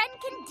new friend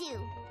can do.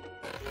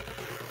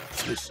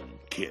 Listen,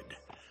 kid.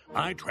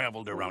 I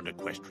traveled around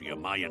Equestria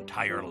my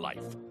entire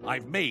life.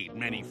 I've made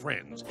many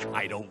friends.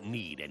 I don't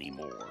need any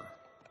more.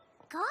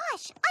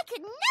 Gosh, I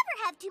could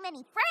never have too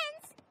many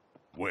friends.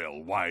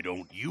 Well, why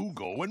don't you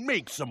go and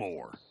make some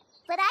more?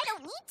 But I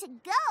don't need to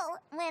go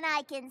when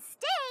I can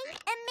stay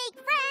and make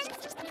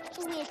friends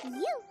with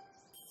you.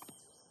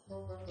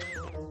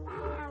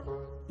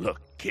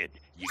 Look, kid,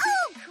 you...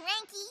 Oh,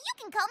 Cranky, you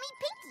can call me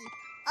Pinkie.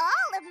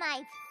 All of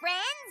my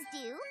friends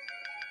do.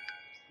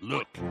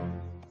 Look,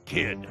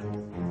 kid.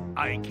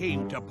 I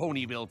came to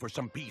Ponyville for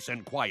some peace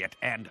and quiet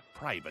and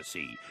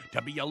privacy,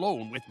 to be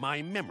alone with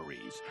my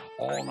memories.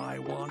 All I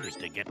want is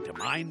to get to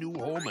my new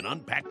home and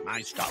unpack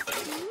my stuff.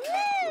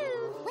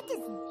 Ooh, what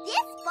does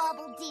this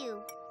bauble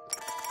do?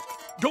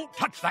 Don't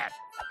touch that!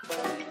 Oh,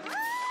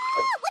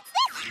 what's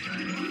this?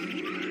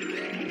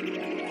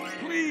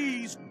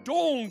 Please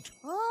don't!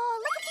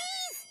 Oh, look at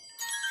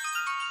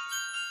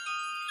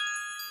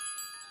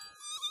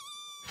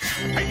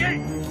these! Hey,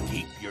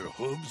 keep your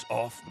hooves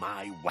off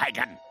my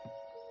wagon.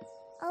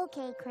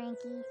 Okay,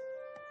 Cranky.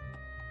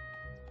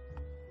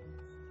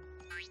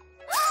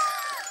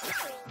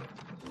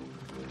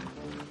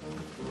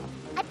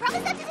 I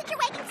promise not to take your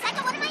wagon because I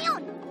got one of my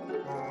own.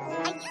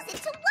 I use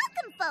it to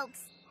welcome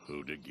folks.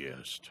 Who'd have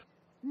guessed?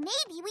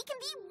 Maybe we can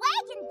be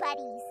wagon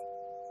buddies.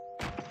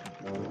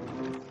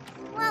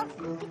 Well,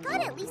 you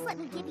gotta at least let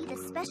me give you the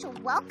special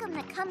welcome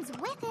that comes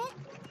with it.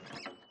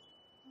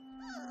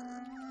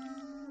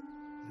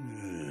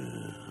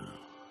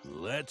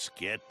 Let's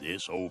get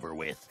this over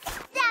with.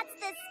 That's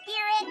the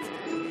spirit.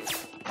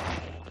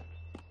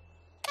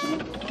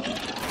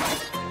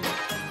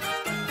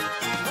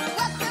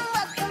 Welcome,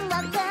 welcome,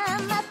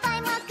 welcome, a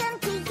fine welcome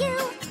to you.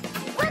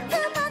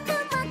 Welcome,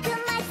 welcome,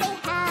 welcome, I say,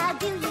 how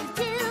do you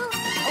do?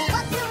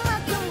 Welcome,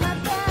 welcome,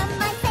 welcome,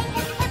 I say,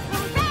 hip, hip,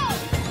 hooray.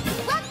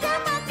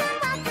 Welcome, welcome,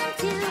 welcome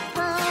to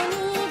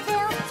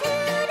Ponyville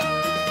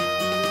today.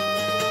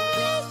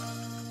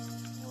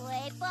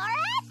 Wait for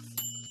it.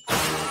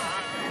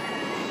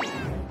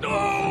 No!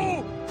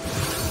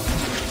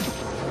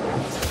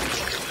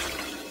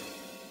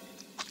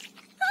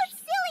 Oh,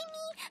 silly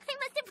me! I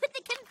must have put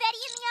the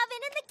confetti in the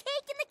oven and the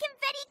cake in the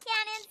confetti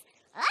cannons.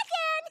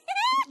 Again!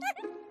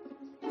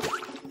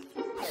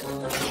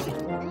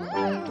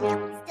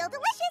 Still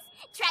delicious.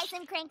 Try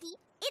some, Cranky.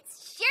 It's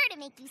sure to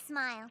make you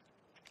smile.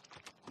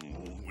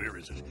 Where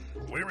is it?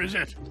 Where is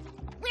it?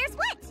 Where's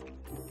what?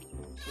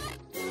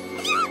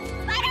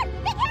 Spider!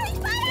 Big hairy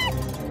spider!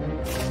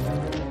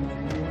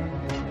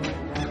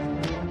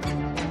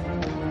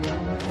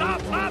 Stop,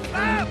 stop,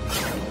 stop!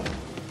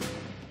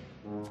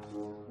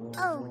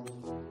 Oh,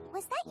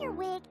 was that your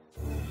wig?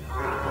 I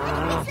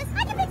can fix this!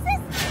 I can fix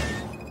this!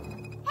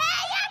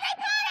 Hey,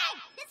 everypony!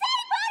 Does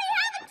anybody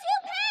have a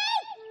toupee?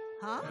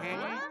 Huh?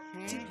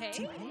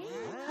 Toupee?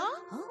 Huh?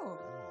 Oh.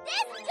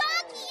 This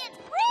donkey is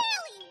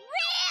really,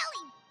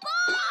 really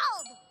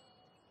bald!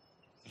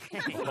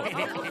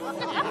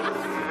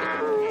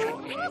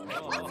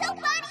 What's so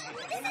funny?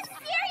 This is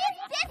serious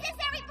business,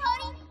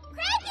 everypony!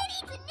 Cranky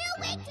needs a new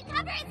wig to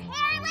cover his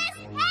hairless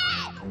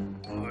head!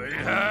 I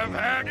have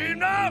had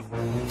enough!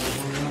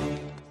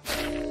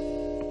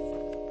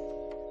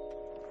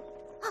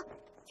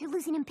 You're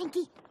losing him, Pinkie.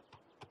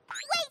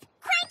 Wait,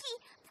 Cranky!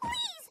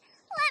 Please!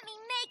 Let me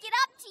make it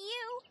up to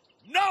you!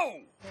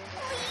 No!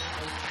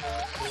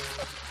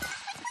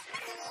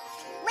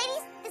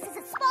 Ladies, this is a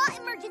spa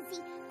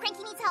emergency.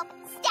 Cranky needs help.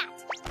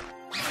 Stat!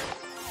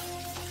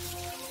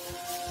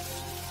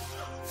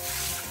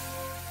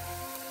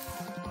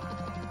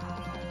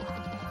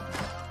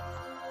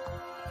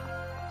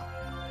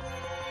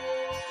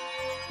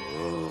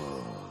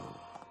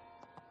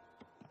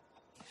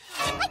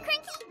 Hi,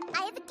 Cranky. I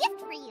have a gift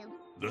for you.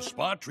 The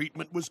spa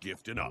treatment was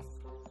gift enough.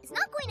 It's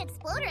not going to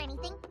explode or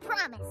anything.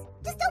 Promise.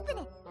 Just open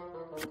it.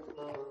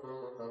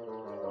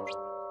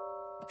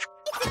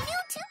 It's a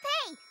new toupee.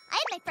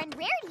 and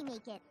Rarity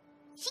make it.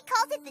 She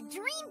calls it the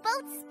Dream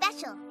Boat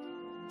Special.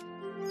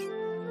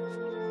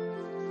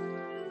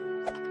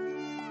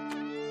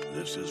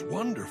 This is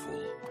wonderful.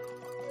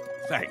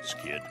 Thanks,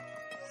 kid.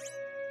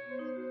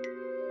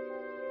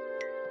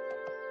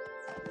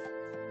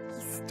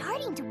 He's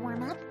starting to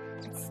warm up,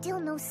 but still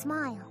no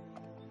smile.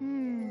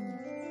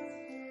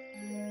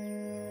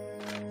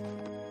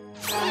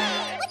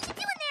 What you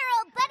doing there,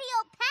 old buddy,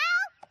 old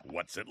pal?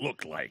 What's it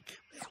look like?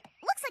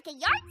 Looks like a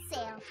yard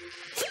sale.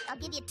 I'll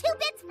give you 2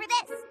 bits for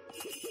this.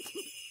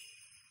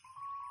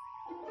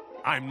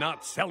 I'm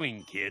not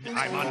selling, kid.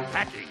 I'm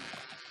unpacking.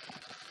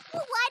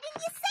 Well, why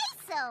didn't you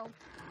say so?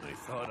 I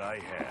thought I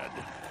had.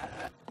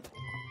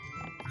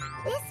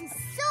 This is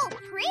so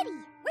pretty.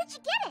 Where'd you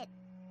get it?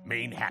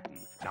 Manhattan.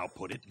 Now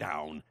put it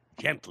down.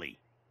 Gently.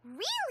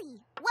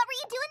 Really? What were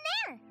you doing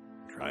there?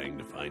 Trying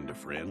to find a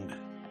friend.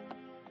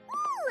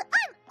 Ooh,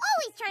 I'm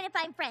always trying to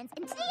find friends,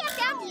 and today I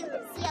found you.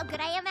 See how good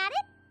I am at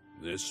it?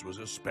 This was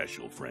a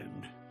special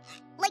friend.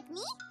 Like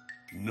me?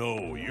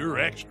 No, you're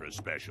extra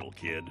special,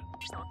 kid.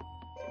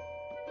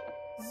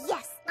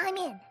 Yes, I'm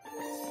in.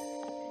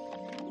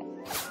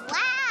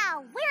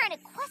 Wow, where in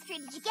Equestria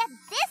did you get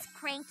this,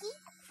 Cranky?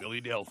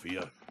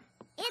 Philadelphia.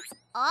 It's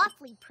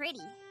awfully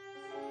pretty.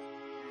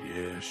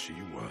 Yes,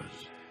 she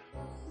was.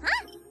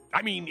 Huh?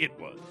 I mean, it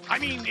was. I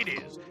mean, it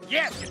is.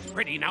 Yes, it's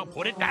pretty. Now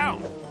put it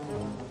down.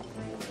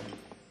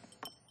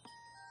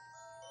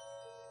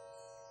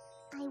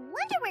 I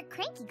wonder where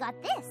Cranky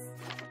got this.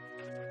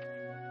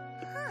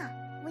 Huh,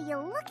 will you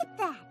look at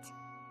that?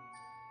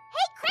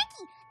 Hey,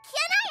 Cranky,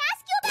 can I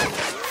ask you about...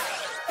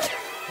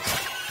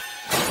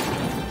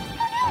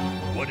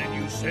 What did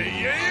you say?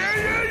 Yay, yay,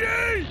 yay,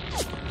 yay!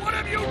 What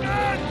have you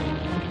done?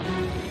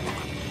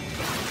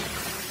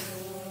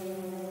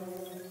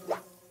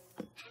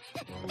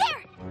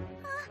 There!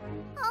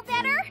 All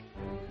better?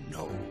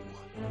 No,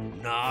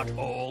 not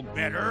all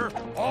better.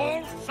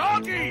 All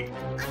soggy!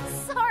 I'm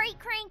sorry,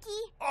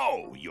 Cranky.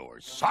 Oh,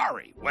 you're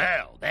sorry.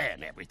 Well,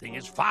 then everything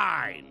is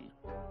fine.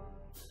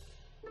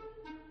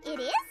 It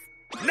is?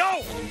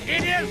 No,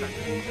 it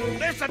isn't.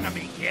 Listen to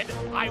me, kid.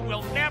 I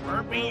will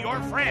never be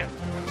your friend.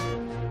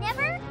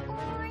 Never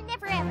or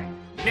never ever?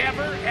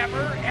 Never,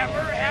 ever,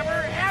 ever,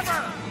 ever,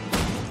 ever.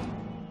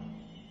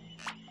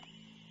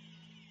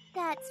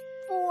 That's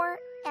 4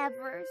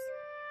 evers.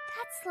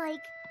 That's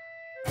like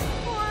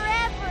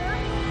forever.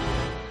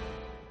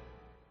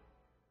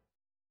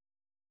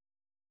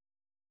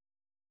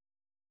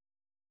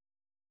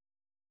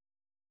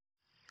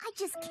 I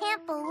just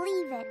can't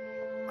believe it.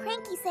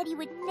 Cranky said he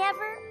would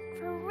never,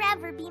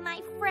 forever be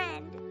my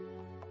friend.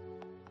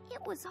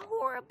 It was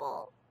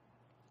horrible.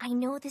 I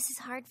know this is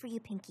hard for you,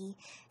 Pinkie,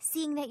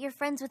 seeing that you're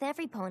friends with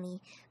every pony,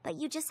 but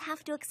you just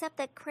have to accept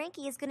that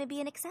Cranky is going to be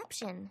an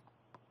exception.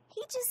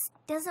 He just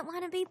doesn't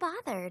want to be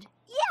bothered.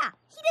 Yeah,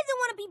 he doesn't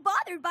want to be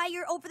bothered by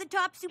your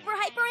over-the-top super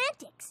hyper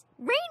antics.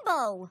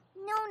 Rainbow!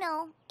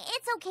 No,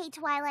 it's okay,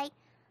 Twilight.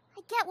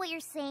 I get what you're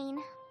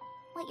saying,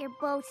 what you're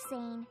both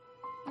saying,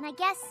 and I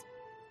guess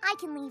I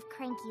can leave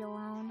Cranky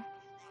alone.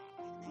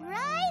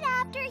 Right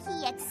after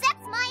he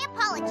accepts my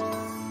apology.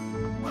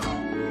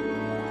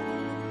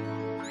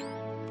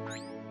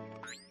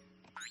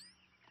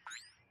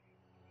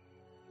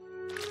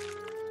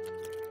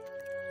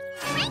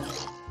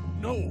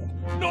 No,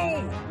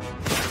 no!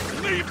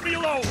 Leave me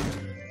alone!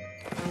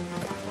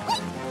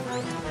 Wait! I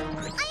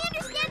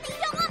understand that you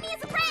don't want me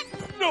as a friend!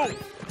 No,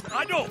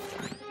 I don't.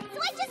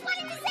 So I just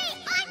wanted to say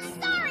I'm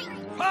sorry!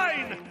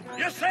 Fine,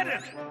 you said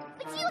it.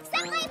 But do you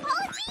accept my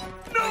apology?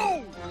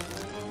 No!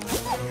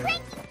 Oh,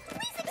 Cranky,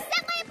 please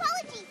accept my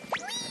apology!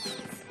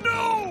 Please!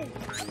 No!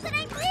 But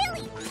I'm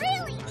really,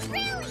 really, really,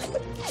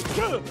 really, really...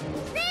 Really,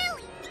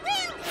 really,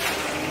 really!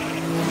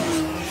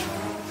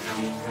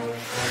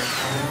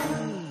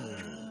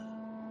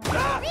 Really,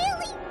 really, really! Really,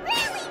 really,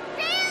 really! Really,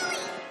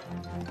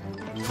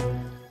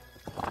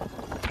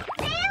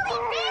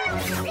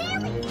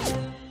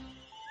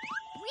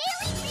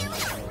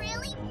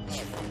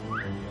 really,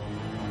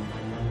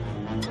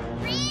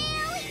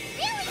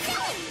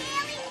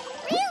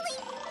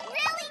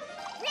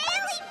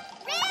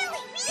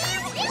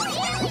 really, really,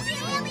 really,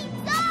 really, really,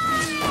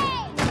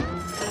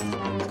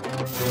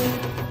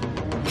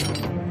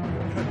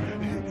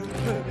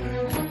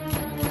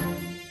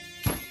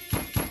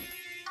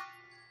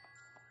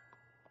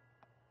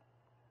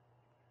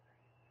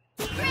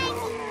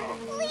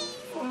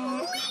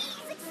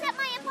 Please accept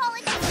my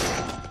apology.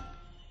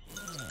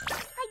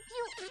 I'd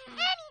do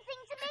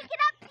anything to make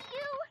it up to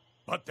you.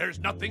 But there's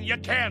nothing you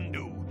can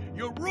do.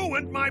 You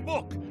ruined my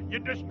book. You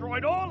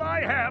destroyed all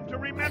I have to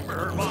remember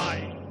her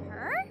by.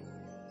 Her?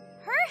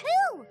 Her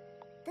who?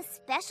 The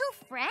special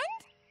friend?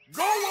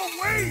 Go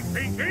away,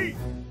 Pinkie!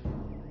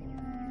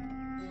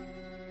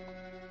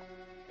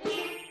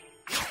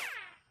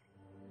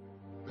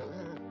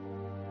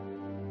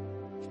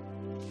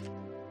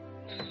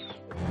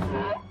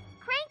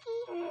 Cranky,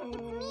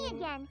 it's me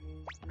again.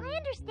 I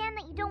understand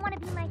that you don't want to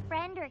be my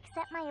friend or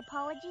accept my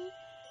apology,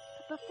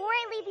 but before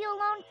I leave you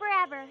alone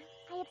forever,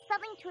 I have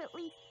something to at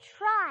least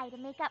try to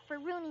make up for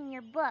ruining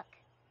your book.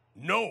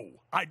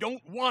 No, I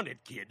don't want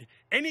it, kid.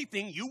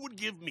 Anything you would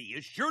give me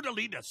is sure to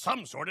lead to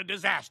some sort of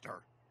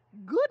disaster.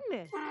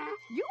 Goodness,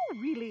 you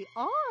really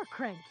are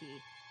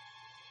cranky.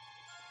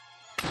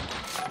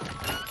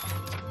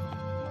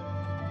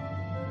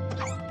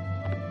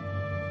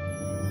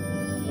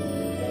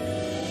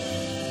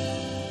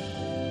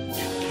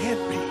 It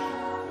can't be.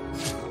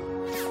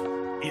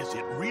 Is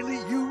it really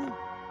you?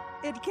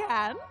 It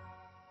can,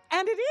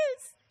 and it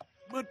is.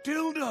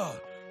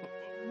 Matilda!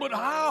 But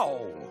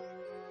how?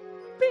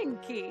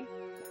 Pinkie.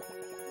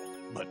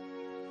 But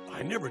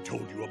I never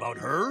told you about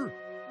her.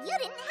 You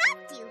didn't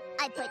have to.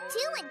 I put 2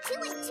 and 2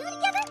 and 2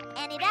 together,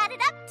 and it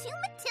added up to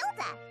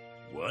Matilda.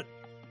 What?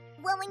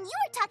 Well, when you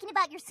were talking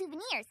about your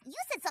souvenirs, you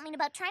said something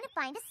about trying to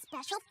find a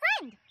special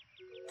friend.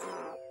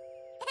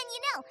 And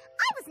you know,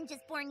 I wasn't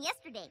just born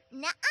yesterday.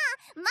 Nuh-uh.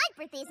 My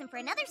birthday isn't for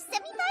another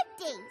 75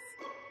 days.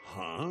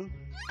 Huh?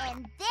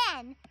 And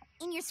then,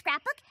 in your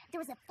scrapbook, there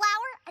was a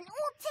flower, an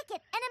old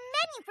ticket, and a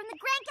menu from the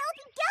Grand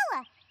Galloping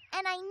Gala.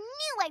 And I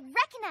knew I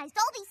recognized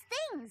all these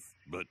things.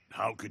 But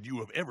how could you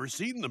have ever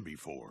seen them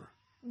before?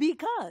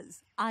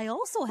 Because I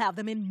also have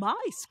them in my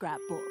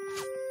scrapbook.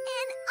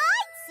 And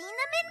I'd seen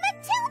them in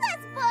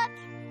Matilda's book.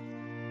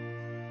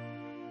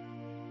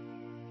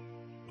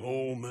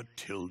 Oh,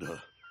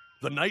 Matilda.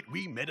 The night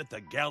we met at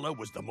the gala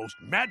was the most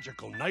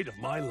magical night of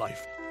my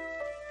life.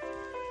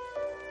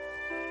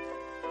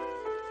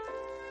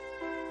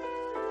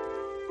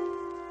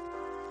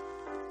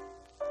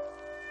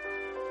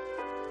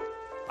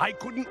 I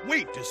couldn't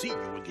wait to see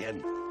you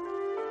again.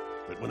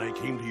 But when I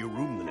came to your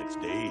room the next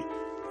day,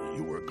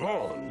 you were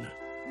gone.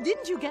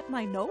 Didn't you get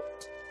my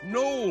note?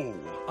 No,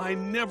 I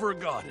never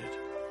got it.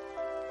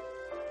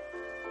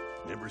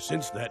 Ever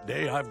since that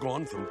day, I've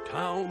gone from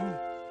town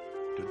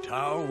to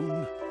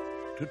town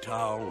to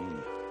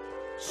town,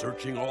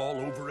 searching all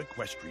over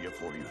Equestria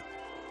for you,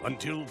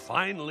 until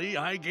finally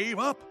I gave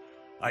up.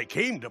 I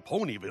came to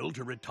Ponyville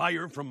to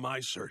retire from my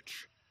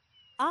search.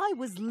 I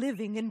was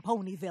living in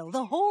Ponyville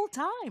the whole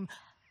time.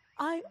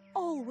 I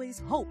always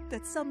hoped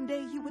that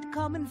someday you would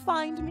come and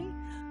find me.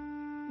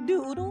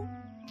 Doodle?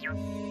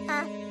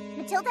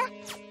 Matilda?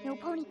 No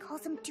pony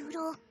calls him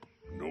Doodle.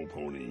 No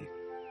pony,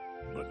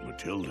 but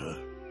Matilda.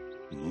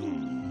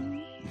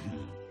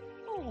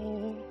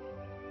 Oh.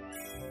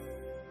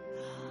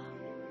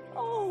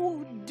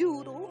 Oh,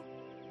 Doodle.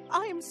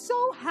 I am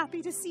so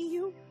happy to see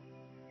you.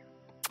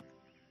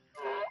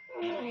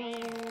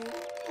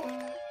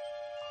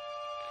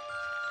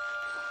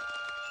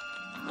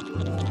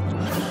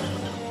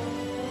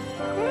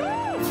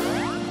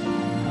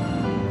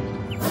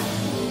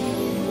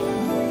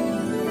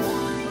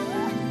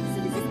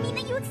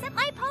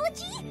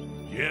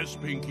 Yes,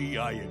 Pinkie,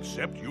 I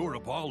accept your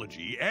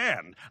apology,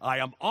 and I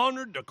am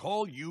honored to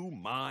call you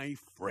my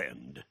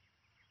friend.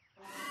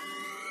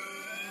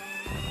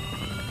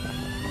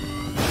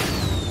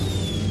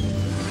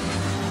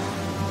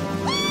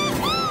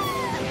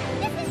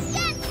 This is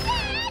just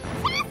fantastic!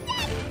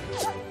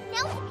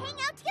 Now we can hang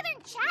out together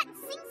and chat and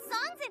sing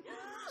songs and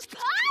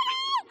party!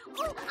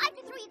 Oh, I have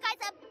to throw you guys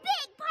a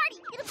big party.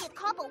 It'll be a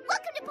combo.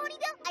 Welcome to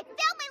Ponyville. I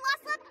found my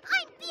lost love.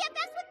 I'm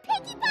BFFs with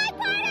Pinkie Pie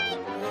Party!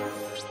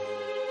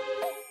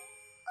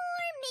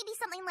 Maybe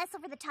something less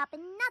over the top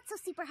and not so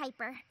super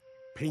hyper.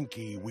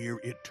 Pinkie, we're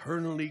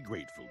eternally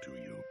grateful to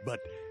you, but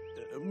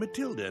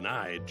Matilda and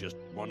I just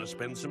want to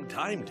spend some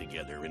time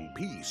together in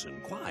peace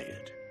and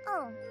quiet.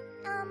 Oh,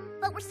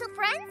 but we're still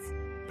friends?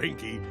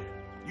 Pinkie,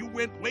 you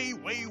went way,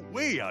 way,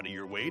 way out of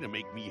your way to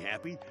make me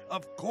happy.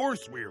 Of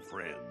course we're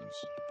friends.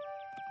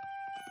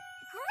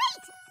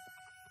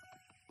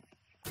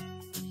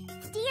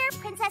 Dear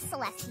Princess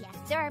Celestia,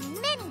 there are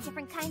many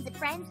different kinds of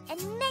friends and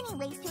many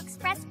ways to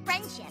express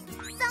friendship.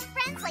 Some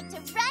friends like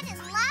to run and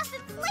laugh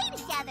and play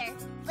together,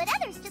 but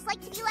others just like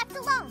to be left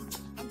alone,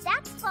 and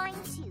that's fine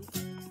too.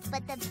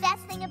 But the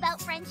best thing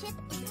about friendship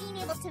is being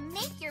able to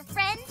make your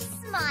friends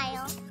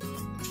smile.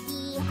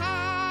 He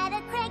had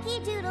a cranky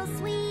doodle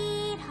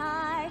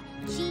sweetheart.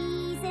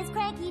 She's his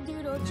cranky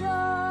doodle joy.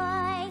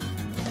 I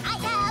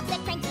have the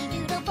cranky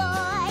doodle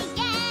boy.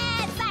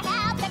 Yes, I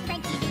have the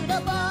cranky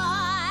doodle boy.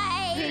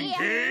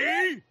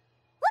 Pinkie?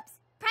 Whoops!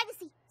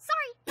 Privacy.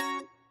 Sorry.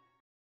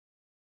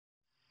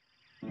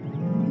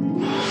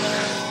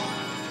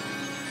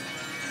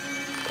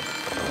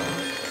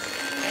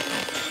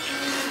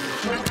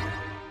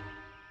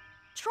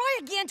 Try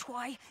again,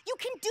 Twi. You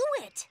can do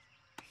it.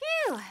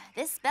 Phew,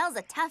 this spell's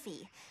a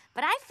toughie,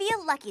 but I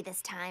feel lucky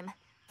this time.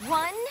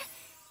 1,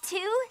 2,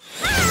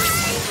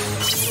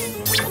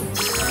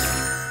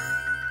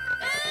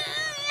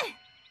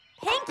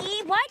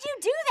 Pinkie, why'd you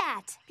do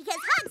that? Because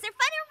hugs are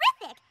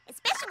fun-erific,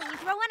 especially when you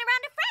throw one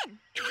around a friend.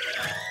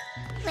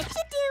 What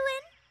you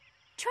doing?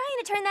 Trying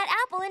to turn that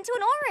apple into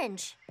an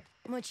orange.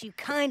 Which you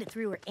kind of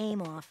threw her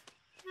aim off.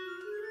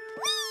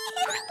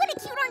 Whee! What a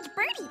cute orange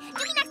birdie.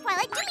 Do me next,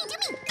 Twilight. Do me.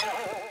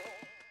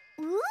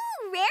 Ooh,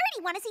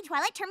 Rarity. Want to see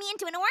Twilight turn me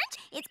into an orange?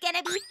 It's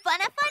gonna be fun.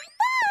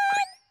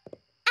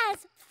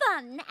 As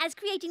fun as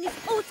creating this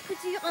haute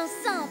couture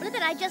ensemble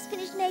that I just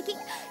finished making.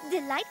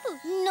 Delightful,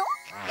 no?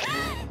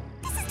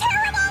 This is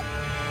terrible!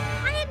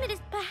 I admit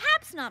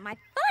not my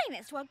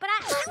finest work, but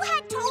You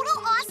had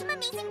total, awesome,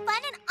 amazing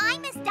fun and I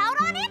missed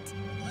out on it?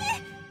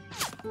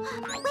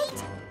 Wait,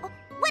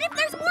 what if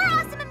there's more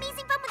awesome,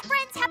 amazing fun with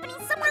friends happening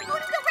somewhere in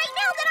Ponyville right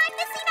now that I'm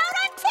missing out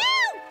on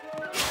too?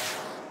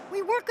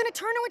 We weren't gonna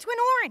turn her into an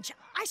orange,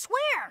 I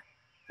swear.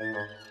 Hey,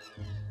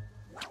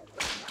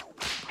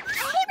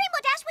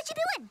 Rainbow Dash, what you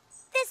doing?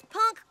 This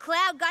punk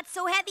cloud got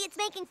so heavy it's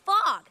making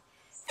fog.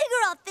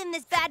 Figure I'll thin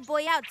this bad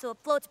boy out so it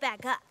floats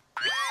back up.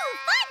 Ooh,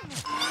 fun!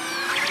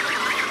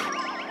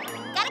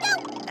 Gotta go!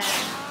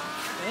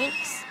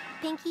 Thanks,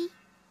 Pinkie.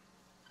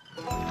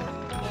 Hey,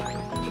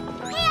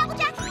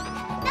 Applejack!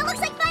 That looks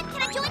like fun.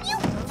 Can I join you?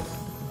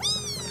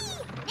 Whee!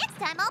 Next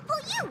time, I'll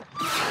pull you.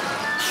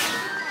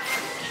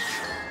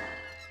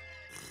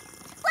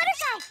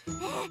 Fluttershy!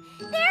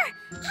 There!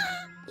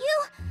 You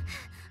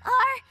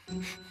are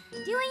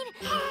doing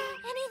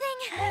anything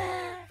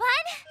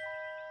fun?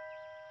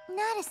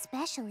 Not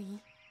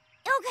especially.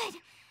 Oh, good.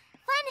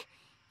 Fun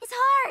is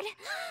hard.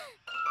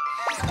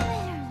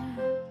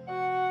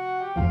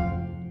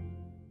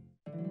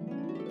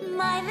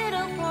 My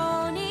little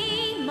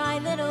pony, my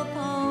little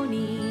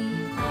pony.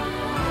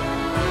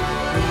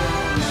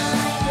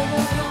 My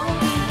little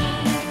pony.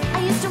 I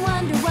used to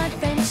wonder what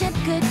friendship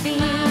could be.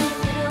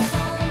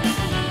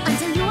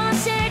 Until you all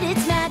shared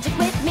its magic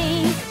with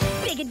me.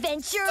 Big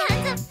adventure.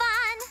 Tons of fun.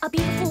 A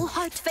beautiful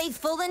heart,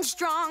 faithful and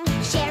strong.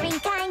 Sharing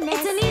kindness.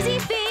 It's an easy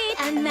feat,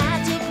 and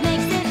magic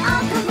makes it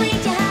all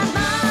complete. You have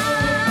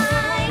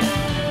mine.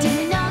 Do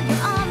you know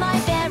you're all my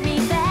very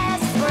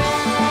best friends?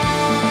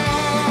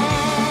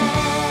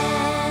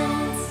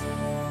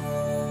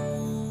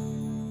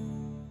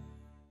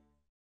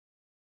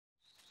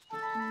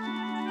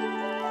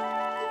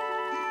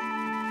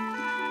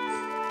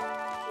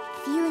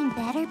 Feeling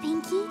better,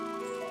 Pinkie?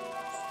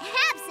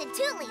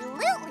 Absolutely.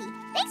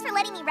 Thanks for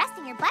letting me rest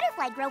in your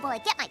butterfly grove while I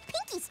get my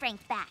Pinkie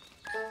strength back.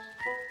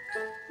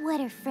 What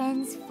are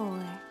friends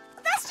for?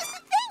 That's just the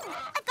thing!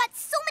 I've got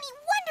so many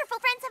wonderful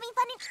friends having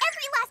fun in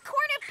every last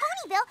corner of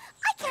Ponyville,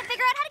 I can't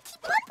figure out how to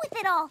keep up with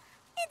it all.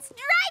 It's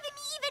driving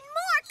me even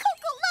more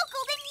coco-loco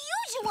than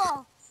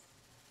usual.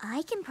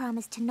 I can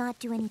promise to not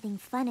do anything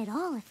fun at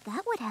all if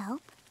that would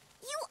help.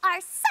 You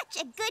are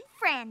such a good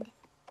friend.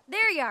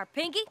 There you are,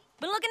 Pinkie.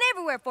 Been looking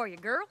everywhere for you,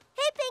 girl.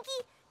 Hey,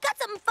 Pinkie. Got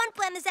something fun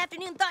planned this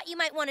afternoon thought you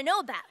might want to know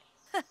about.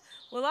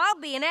 Well, I'll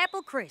be an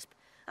apple crisp.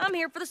 I'm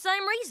here for the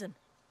same reason.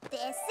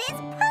 This is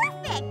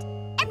perfect!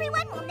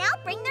 Everyone will now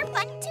bring their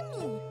fun to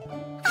me.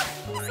 Oh,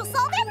 this will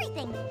solve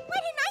everything. Why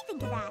didn't I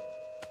think of that?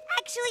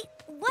 Actually,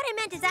 what I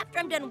meant is after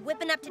I'm done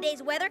whipping up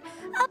today's weather,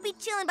 I'll be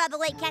chilling by the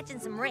lake catching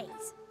some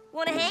rays.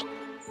 Wanna hang?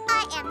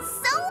 I am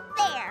so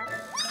there.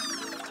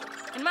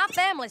 And my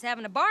family's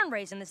having a barn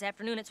raising this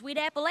afternoon at Sweet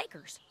Apple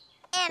Acres.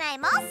 And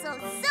I'm also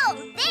so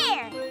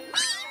there.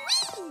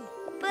 Wee-wee!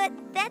 But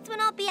that's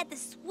when I'll be at the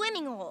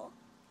swimming hole.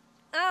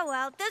 Oh,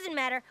 well, doesn't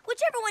matter.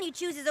 Whichever one you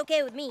choose is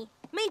okay with me.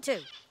 Me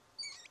too.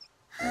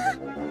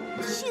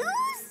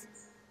 Choose?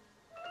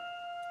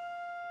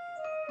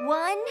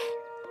 1,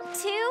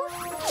 2.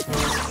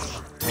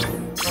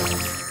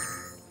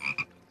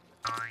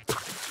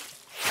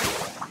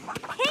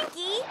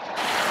 Pinkie!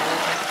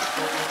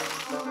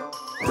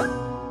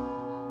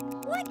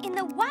 What in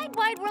the wide,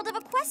 wide world of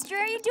Equestria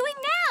are you doing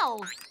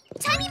now?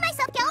 Timing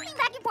myself galloping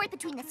back and forth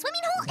between the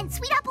swimming hole and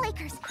Sweet Apple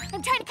Acres.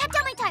 I'm trying to cut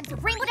down my time so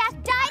if Rainbow Dash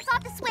dives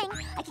off the swing,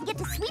 I can get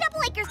to Sweet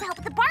Apple Acres to help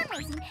with the barn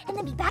raising and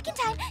then be back in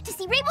time to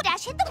see Rainbow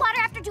Dash hit the water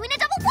after doing a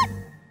double flip.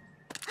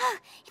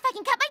 If I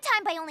can cut my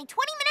time by only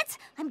 20 minutes,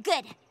 I'm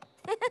good.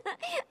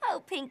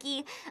 Oh,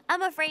 Pinkie,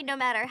 I'm afraid no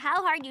matter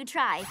how hard you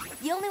try,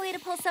 the only way to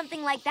pull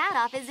something like that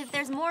off is if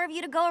there's more of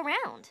you to go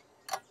around.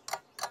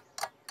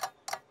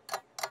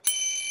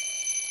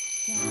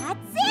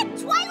 That's it,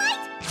 Twilight!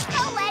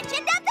 The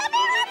Legend of the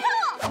Mirror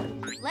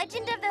Pool!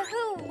 Legend of the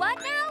who? What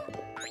now?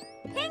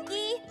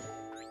 Pinkie!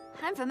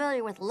 I'm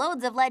familiar with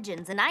loads of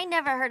legends, and I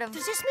never heard of...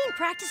 Does this mean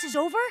practice is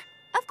over?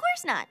 Of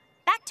course not.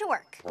 Back to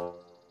work.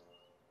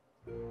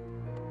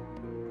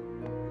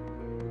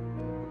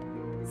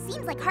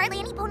 Seems like hardly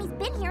any pony's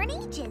been here in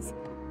ages.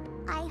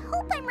 I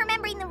hope I'm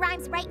remembering the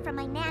rhymes right from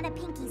my Nana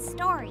Pinkie's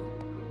story.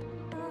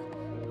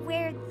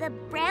 Where the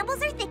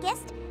brambles are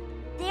thickest,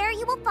 there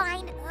you will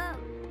find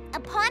a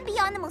pond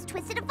beyond the most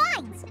twisted of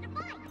vines.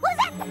 What was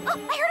that? Oh,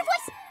 I heard a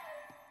voice.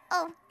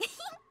 Oh,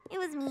 it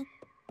was me.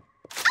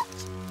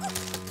 Ouch!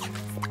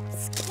 Stop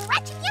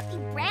scratching me up, you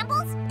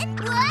brambles! And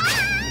the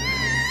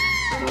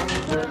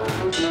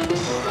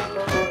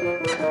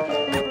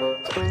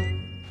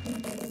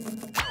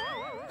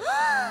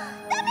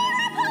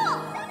mirror pool!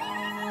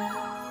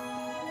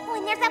 Oh,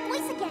 and there's that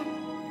voice again.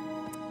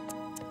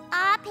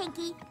 Ah,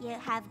 Pinkie, you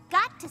have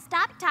got to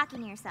stop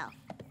talking to yourself.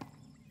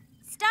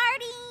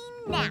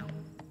 Starting now.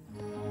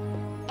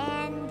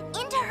 And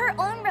into her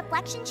own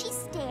reflection she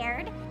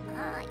stared,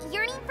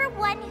 yearning for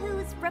one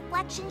whose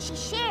reflection she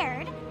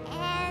shared,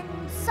 and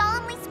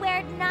solemnly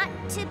sweared not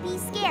to be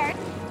scared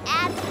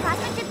at the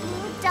prospect of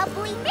being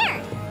doubly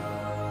mirrored.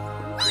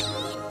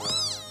 Whee!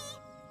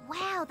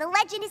 Wow, the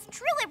legend is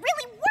true. It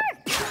really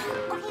worked.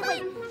 Okay,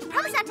 wait.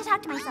 Promise not to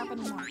talk to myself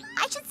anymore.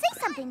 I should say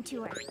something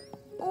to her.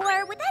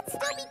 Or would that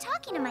still be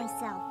talking to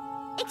myself?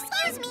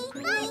 Excuse me.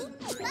 Hi.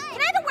 Can I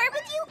have a word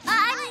with you?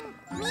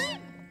 Me?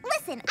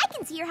 Listen, I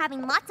can see you're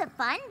having lots of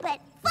fun, but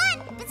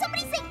fun? Did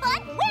somebody say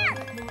fun? Where?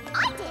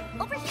 I did.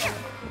 Over here.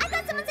 I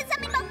thought someone said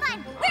something about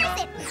fun. Where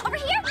is it? Over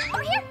here?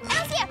 Over here? I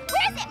don't see it.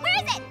 Where is it? Where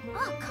is it?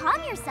 Oh,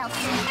 calm yourself,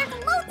 Sue. There's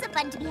loads of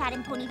fun to be had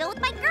in Ponyville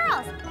with my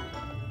girls.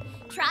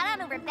 Trot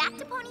on over back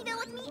to Ponyville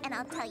with me, and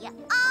I'll tell you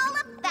all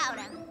about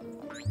them.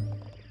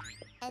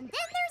 And then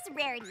there's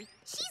Rarity.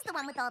 She's the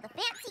one with all the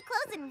fancy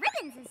clothes and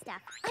ribbons and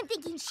stuff. I'm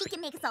thinking she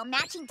can make us all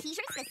matching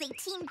t-shirts that say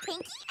Team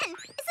Pinkie. And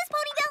is this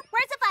Ponyville?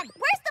 Where's the fun?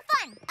 Where's the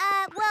fun?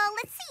 Well,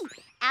 let's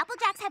see.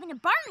 Applejack's having a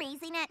barn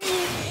raising at...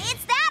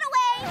 It's that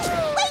away!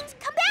 Wait,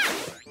 come back!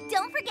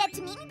 Don't forget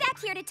to meet me back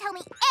here to tell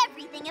me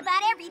everything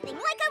about everything,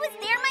 like I was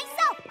there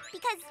myself.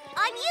 Because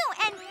I'm you,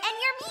 and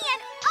you're me,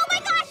 and... Oh my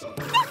gosh!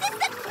 This is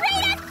the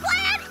greatest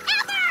plan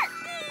ever!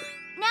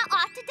 Now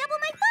off to double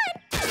my fun.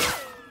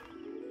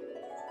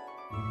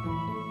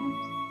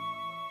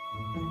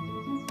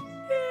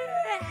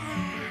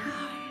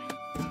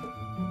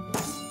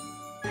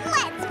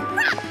 Let's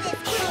rock this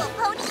cool,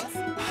 ponies!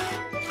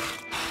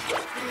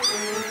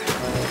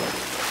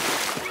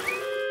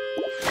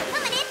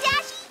 Coming in,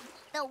 Dashy?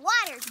 The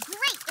water's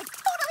great. It's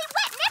totally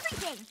wet and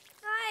everything.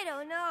 I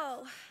don't know.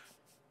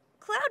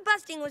 Cloud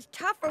busting was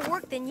tougher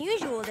work than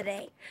usual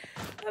today.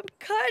 I'm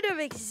kind of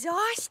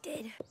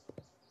exhausted.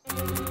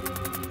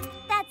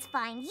 That's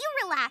fine. You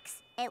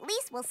relax. At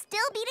least we'll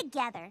still be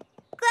together.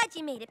 Glad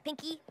you made it,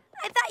 Pinkie.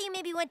 I thought you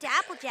maybe went to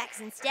Applejack's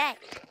instead.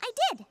 I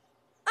did.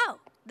 Oh,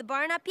 the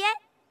barn up yet?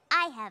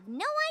 I have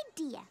no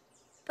idea.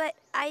 But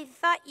I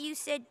thought you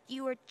said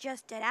you were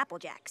just at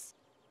Applejack's.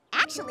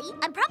 Actually,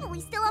 I'm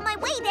probably still on my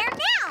way there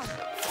now.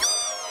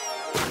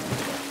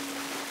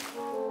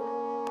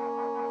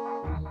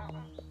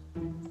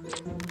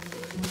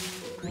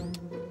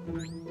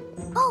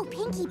 Oh,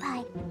 Pinkie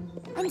Pie.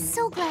 I'm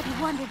so glad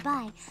you wandered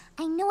by.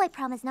 I know I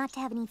promised not to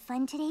have any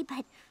fun today,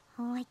 but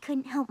oh, I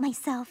couldn't help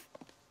myself.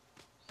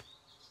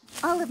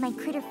 All of my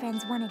critter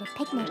friends wanted a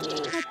picnic.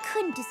 I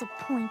couldn't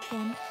disappoint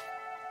them.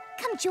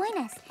 Come join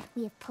us.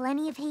 We have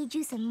plenty of hay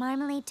juice and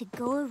marmalade to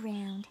go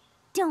around.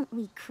 Don't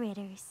we,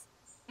 critters?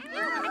 Wait!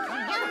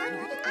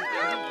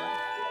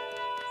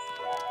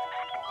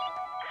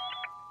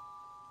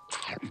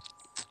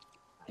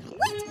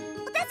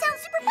 Well, that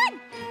sounds super fun!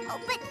 Oh,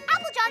 but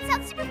Applejack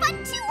sounds super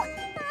fun, too!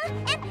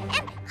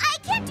 And I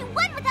can't do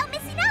one without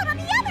missing out on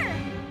the other!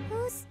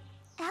 Who's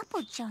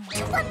Applejack?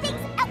 Two fun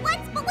things at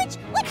once, but which?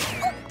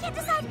 Oh, can't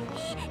decide!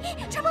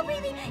 Trouble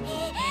breathing!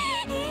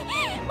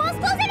 Walls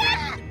closing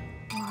in!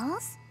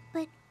 Walls?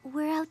 But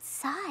we're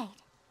outside.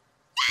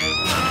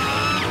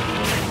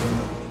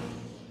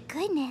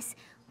 Goodness,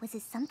 was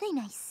it something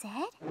I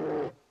said?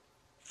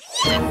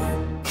 Yes!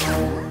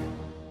 Huh?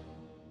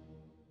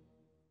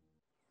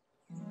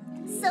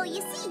 So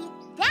you see,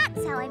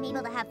 that's how I'm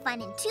able to have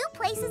fun in two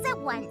places at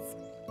once.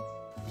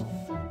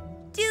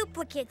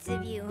 Duplicates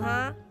of you,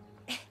 huh?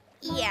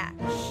 Yeah,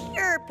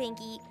 sure,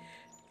 Pinkie.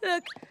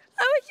 Look,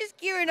 I was just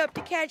gearing up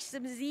to catch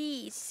some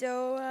Z's,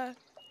 so,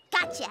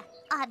 Gotcha.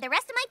 I'll have the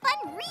rest of my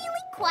fun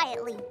really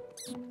quietly.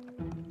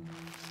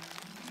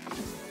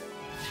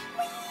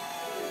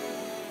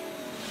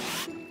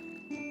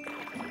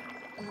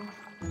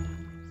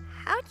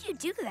 How'd you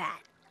do that?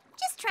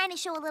 Just trying to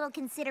show a little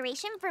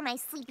consideration for my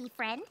sleepy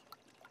friend.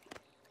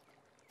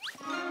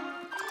 Ooh,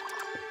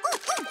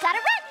 got a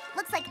rat!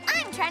 Looks like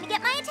I'm trying to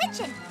get my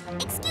attention.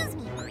 Excuse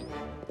me.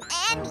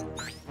 And me.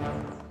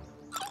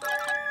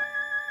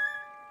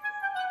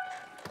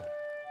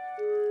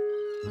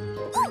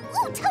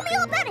 Ooh, tell me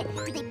all about it.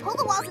 Do they pull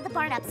the walls of the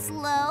barn up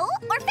slow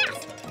or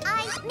fast?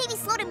 Maybe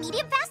slow to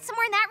medium fast,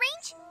 somewhere in that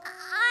range?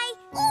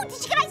 Ooh,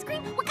 did you get ice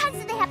cream? What kinds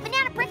did they have?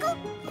 Banana prickle?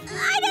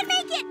 I didn't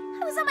make it.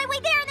 I was on my way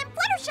there and then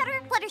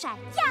Fluttershy.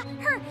 Yeah,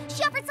 her.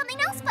 She offered something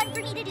else fun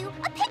for me to do.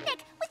 A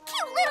picnic with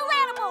cute little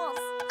animals.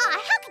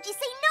 How could you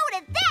say no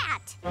to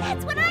that?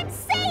 That's what I'm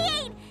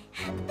saying.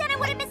 But then I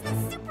would have missed the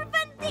super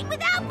fun thing with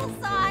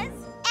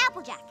applesauce.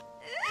 Applejack.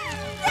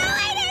 No,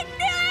 I didn't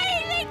do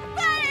anything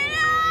fun at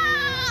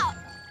all.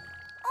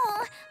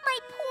 Oh, my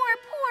poor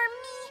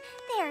me.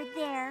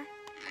 There.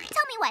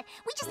 Tell me what,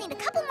 we just need a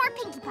couple more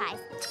Pinkie Pies.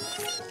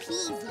 Easy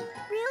peasy.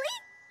 Really?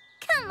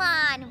 Come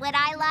on, would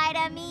I lie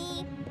to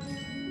me?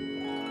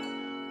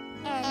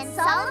 And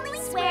solemnly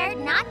swear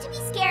not to be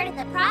scared at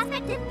the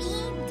prospect of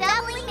being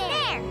doubly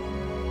there.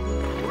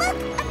 Look,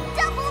 a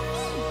double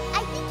me.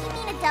 I think you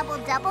mean a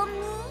double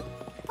me.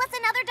 Plus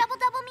another double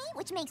me,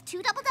 which makes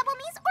two double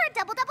me's, or a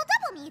double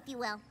me, if you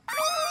will.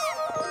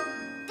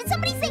 Did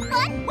somebody say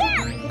fun?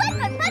 Where?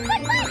 Fun.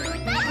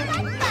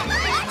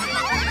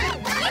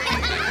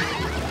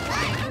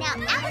 Now,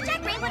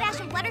 Applejack, Rainbow Dash,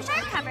 and Fluttershy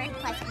are covered,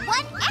 plus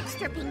one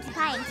extra Pinkie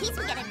Pie in case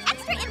we get an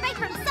extra invite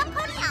from some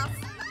pony else.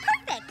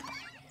 Perfect.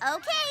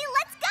 Okay,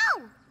 let's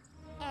go.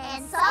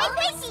 And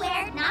solemnly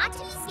swear not to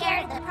be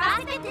scared at the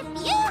prospect of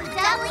being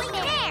doubly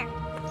there.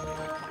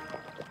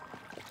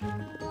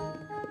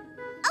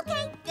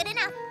 Okay, good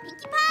enough.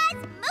 Pinkie Pies,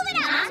 moving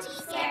on. Not to be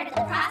scared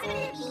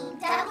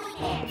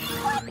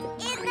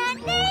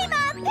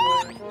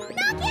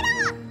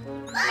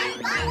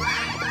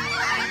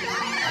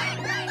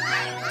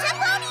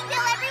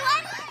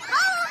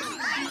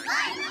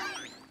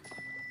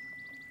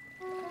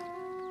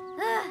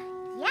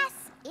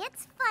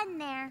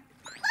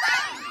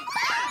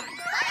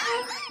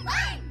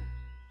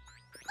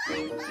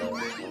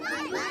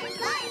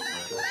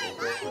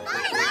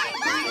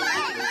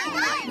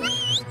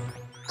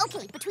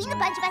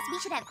bunch of us, we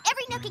should have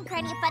every nook and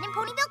cranny of fun in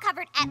Ponyville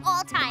covered at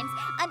all times.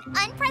 An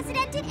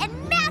unprecedented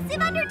and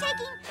massive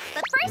undertaking.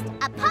 But first,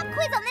 a pop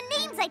quiz on the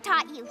names I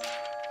taught you.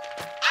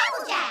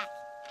 Applejack.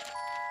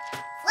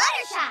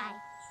 Fluttershy.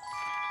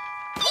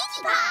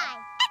 Pinkie Pie.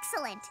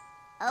 Excellent.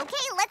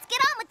 Okay, let's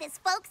get on with this,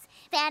 folks.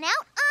 Fan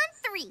out on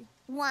 3.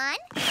 1.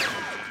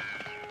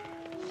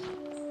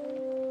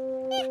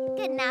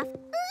 Good enough.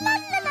 La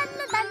la la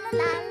la la la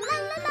la la la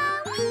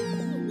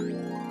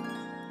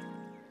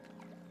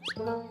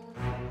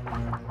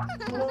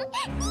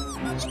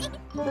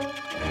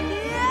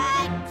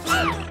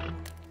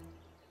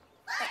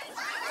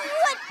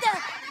What the?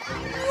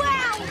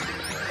 Wow!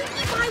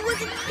 Pinkie Pie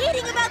wasn't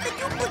kidding about the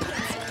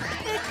duplicates.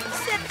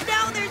 Except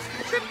now there's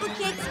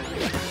triplicates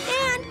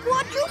and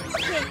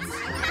quadruplicates.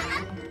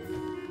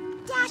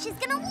 Dash is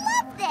gonna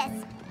love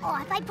this. Oh,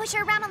 if I push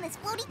her around on this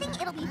floaty thing,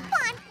 it'll be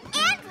fun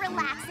and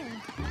relaxing.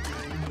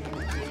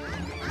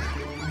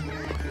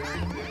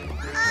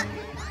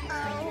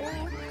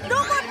 Uh-oh. No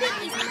more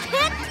Pinkies! I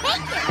can't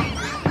take it!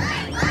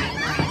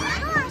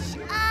 Gosh,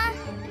 I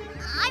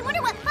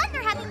wonder what fun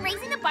they're having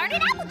raising the barn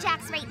at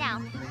Applejack's right now.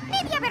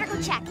 Maybe I better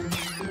go check.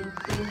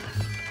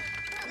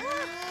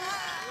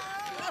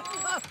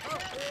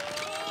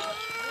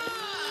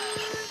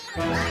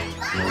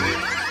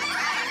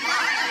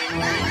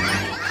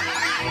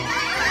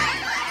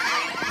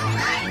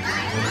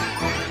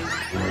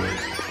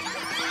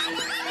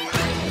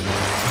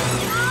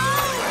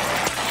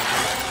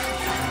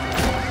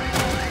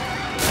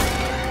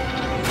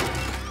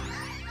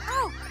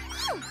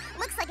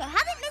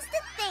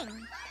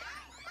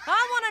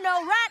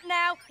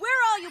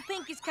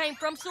 Pinkies came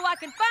from so I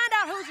can find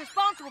out who's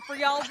responsible for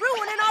y'all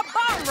ruining our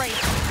barn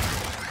race.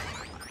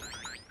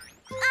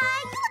 You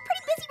look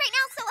pretty busy right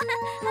now, so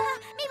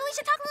maybe we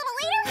should talk a little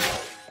later.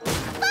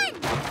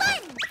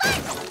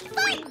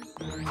 Fun!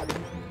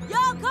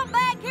 Y'all come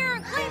back here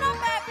and clean up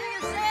after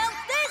yourselves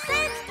this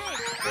instant.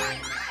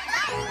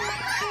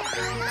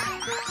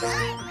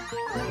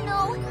 Oh no,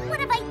 what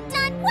have I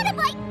done? What have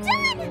I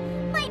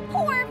done? My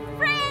poor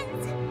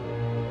friends.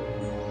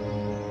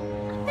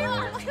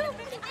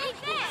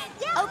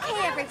 Okay,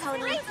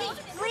 everypony,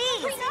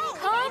 please,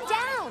 calm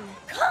down.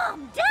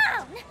 Calm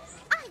down!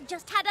 I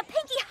just had a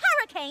Pinkie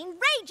hurricane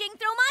raging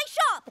through my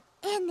shop.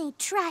 And they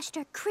trashed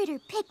our critter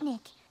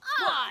picnic.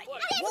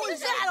 What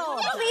was that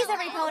all? Please,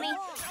 everypony,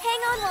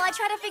 hang on while I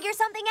try to figure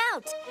something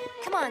out.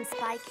 Come on,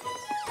 Spike.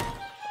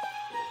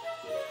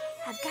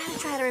 I've got to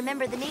try to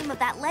remember the name of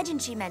that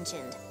legend she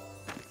mentioned.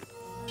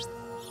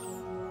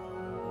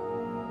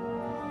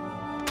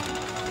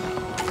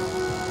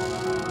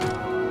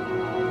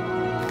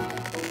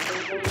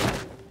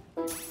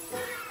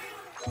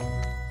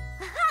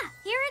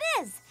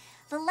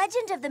 The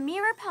Legend of the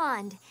Mirror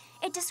Pond.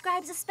 It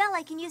describes a spell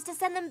I can use to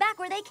send them back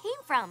where they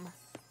came from.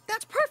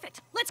 That's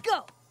perfect. Let's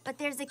go. But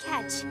there's a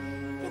catch.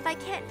 If I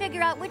can't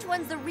figure out which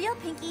one's the real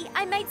Pinkie,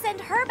 I might send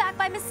her back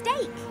by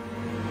mistake.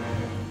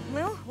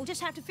 Well, we'll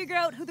just have to figure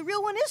out who the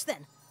real one is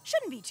then.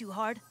 Shouldn't be too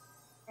hard.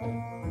 Does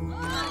any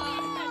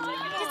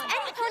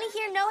pony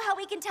here know how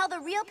we can tell the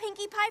real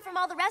Pinkie Pie from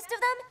all the rest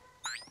of them?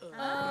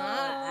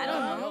 I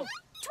don't know.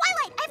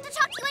 Twilight, I have to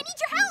talk to you. I need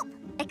your help.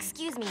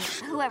 Excuse me,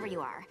 whoever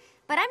you are.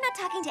 But I'm not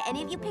talking to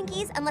any of you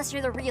Pinkies unless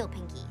you're the real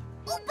Pinkie.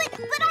 Oh, but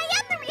I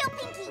am the real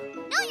Pinkie.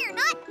 No, you're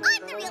not.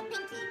 I'm the real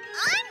Pinkie.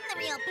 I'm the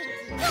real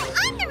Pinkie. No,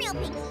 I'm the real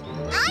Pinkie.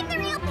 I'm the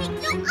real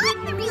Pinkie. No,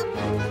 I'm the real Pinkie. I'm the real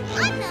Pinkie.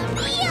 I'm the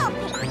real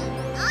Pinkie.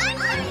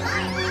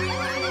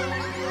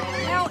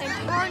 How in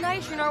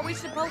tarnation are we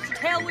supposed to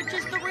tell which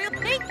is the real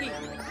Pinkie?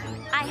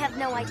 I have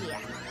no idea.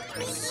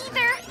 Me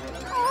either.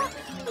 Oh,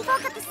 we've all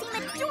got the same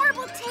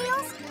adorable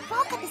tails. We've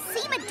all got the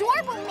same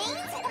adorable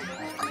manes.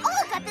 We've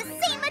all got the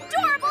same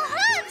adorable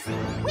hooves.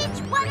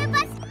 Which one of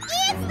us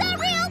is the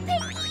real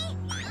Pinkie?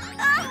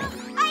 I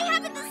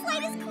haven't the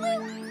slightst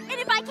clue. And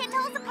if I can't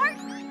tell us apart,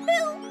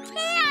 who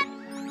can?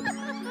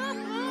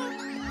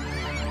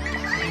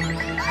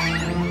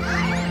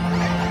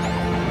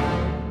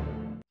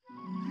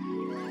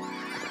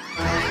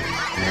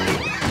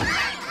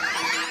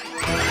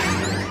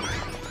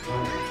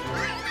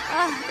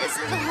 This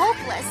is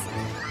hopeless.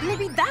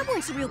 Maybe that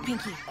one's the real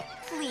Pinkie.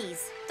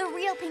 Please, the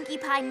real Pinkie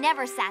Pie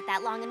never sat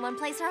that long in one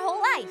place her whole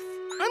life.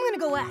 I'm gonna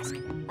go ask.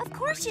 Of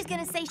course she's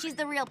gonna say she's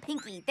the real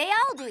Pinkie. They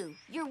all do.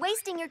 You're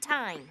wasting your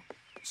time.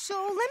 So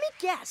let me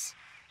guess.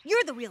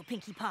 You're the real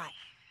Pinkie Pie.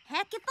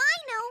 Heck if I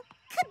know.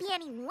 Could be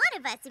any one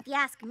of us if you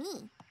ask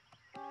me.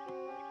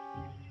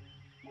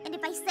 And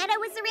if I said I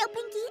was the real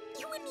Pinkie,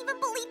 you wouldn't even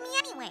believe me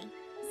anyway.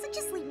 So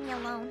just leave me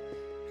alone.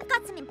 I've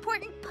got some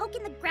important poke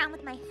in the ground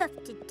with my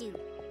hoof to do.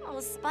 Oh,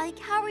 Spike,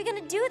 how are we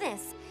gonna do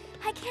this?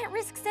 I can't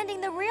risk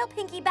sending the real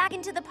Pinkie back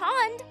into the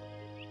pond.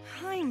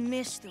 I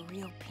miss the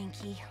real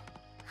Pinkie.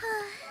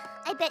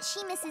 I bet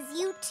she misses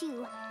you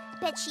too.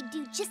 Bet she'd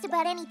do just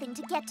about anything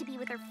to get to be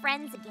with her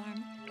friends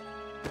again.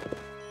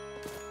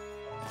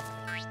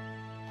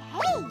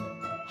 Hey!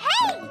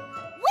 Hey!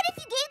 What if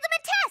you gave them a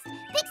test?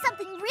 Pick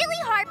something really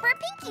hard for a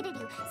Pinkie to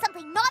do.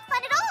 Something not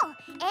fun at all.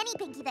 Any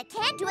Pinkie that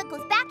can't do it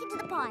goes back into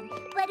the pond.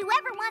 But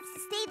whoever wants to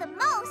stay the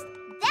most,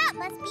 that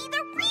must be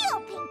the real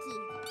Pinkie.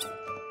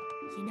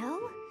 You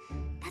know,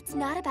 that's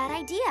not a bad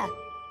idea.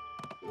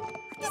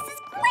 This is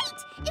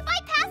great! If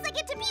I pass, I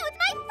get to be with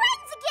my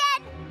friends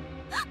again!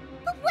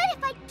 But what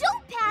if I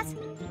don't pass?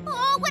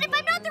 Oh, what if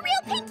I'm not the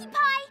real Pinkie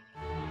Pie?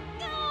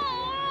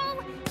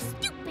 Oh,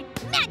 stupid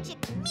magic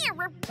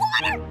mirror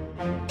water!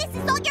 This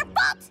is all your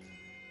fault!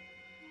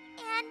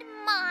 And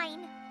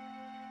mine.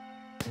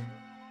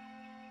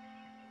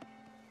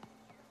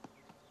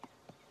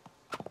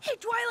 Hey,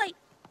 Twilight!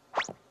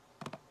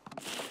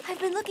 I've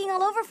been looking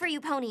all over for you,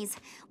 ponies.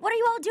 What are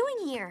you all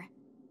doing here?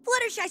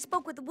 Fluttershy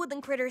spoke with the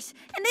woodland critters,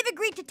 and they've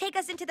agreed to take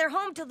us into their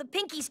home till the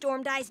Pinkie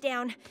storm dies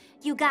down.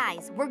 You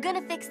guys, we're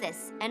gonna fix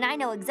this, and I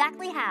know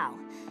exactly how.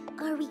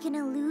 Are we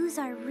gonna lose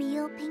our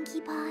real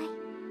Pinkie Pie?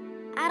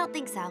 I don't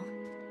think so.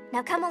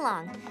 Now come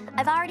along.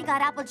 I've already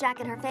got Applejack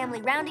and her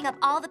family rounding up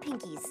all the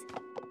Pinkies.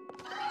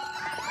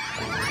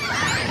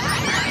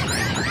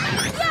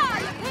 Yeah,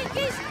 you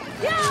Pinkies!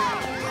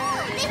 Yeah!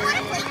 They want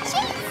to play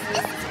chase!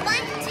 This is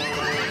fun, too!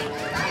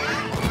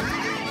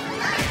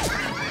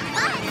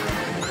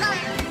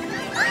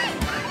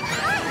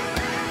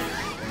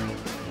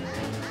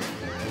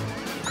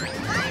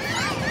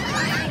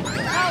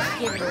 I'll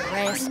give it a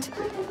rest.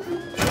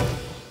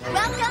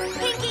 Welcome,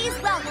 Pinkies,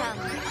 welcome.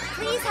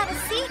 Please have a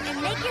seat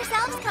and make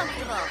yourselves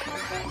comfortable.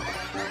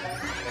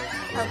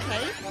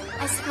 Okay,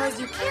 I suppose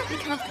you can't be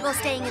comfortable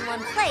staying in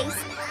one place,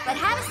 but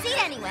have a seat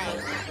anyway.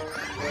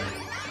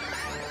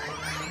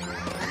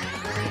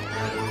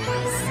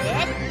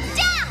 Sit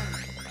down!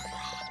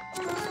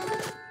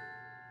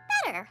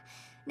 Better.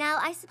 Now,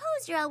 I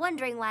suppose you're all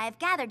wondering why I've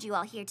gathered you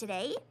all here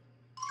today.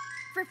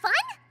 For fun?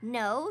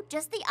 No,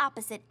 just the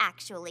opposite,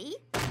 actually.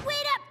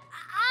 Wait up!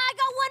 I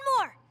got one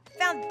more!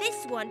 Found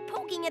this one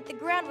poking at the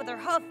ground with her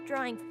hoof,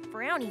 drawing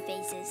frowny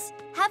faces.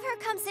 Have her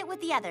come sit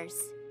with the others.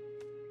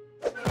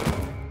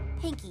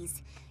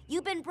 Pinkies,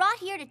 you've been brought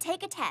here to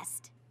take a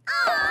test.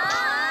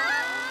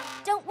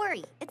 Aww! Don't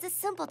worry, it's a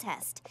simple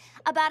test.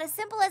 About as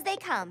simple as they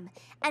come.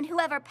 And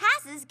whoever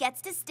passes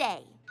gets to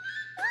stay.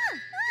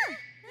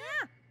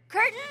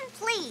 Curtain,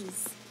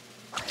 please.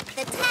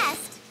 The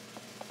test,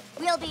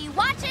 we'll be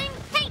watching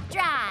paint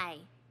dry.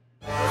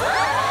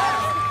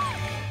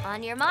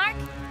 On your mark,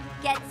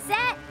 get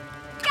set,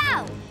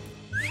 go!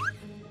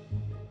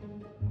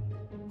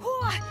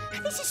 Oh,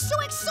 this is so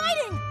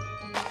exciting!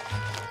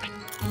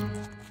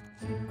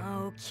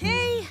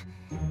 Okay,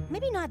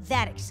 maybe not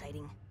that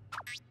exciting.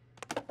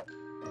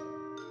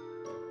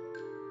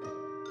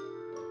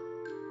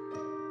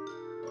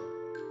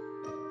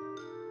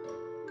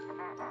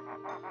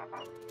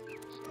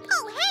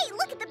 Oh, hey,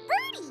 look at the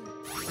birdie!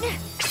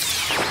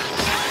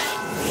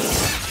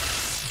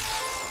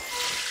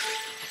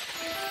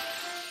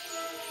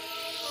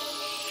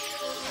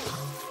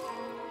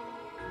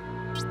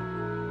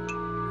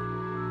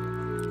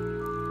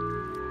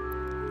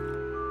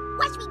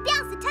 Watch me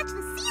bounce and touch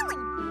the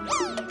ceiling!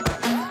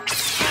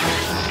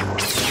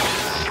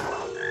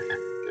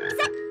 Is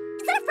that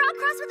a frog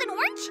crossed with an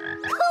orange?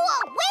 Cool!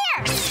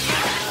 Where?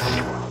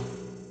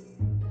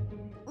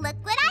 Look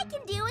what I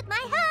can do with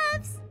my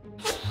hooves!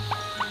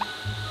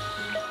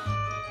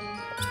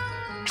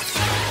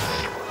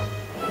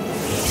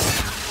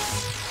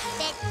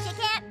 Bet you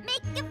can't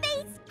make a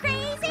face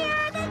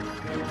crazier than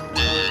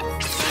this!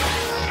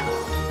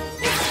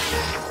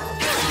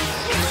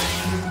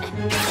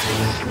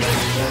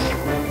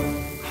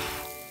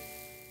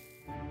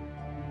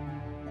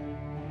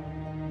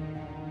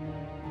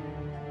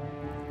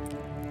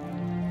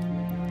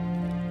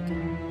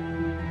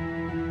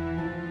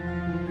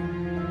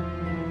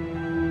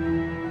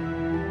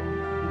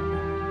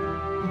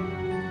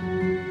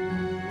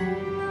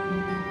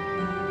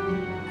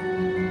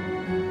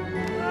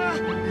 I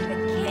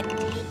can't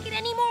take it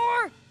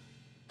anymore!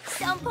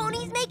 Some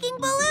ponies making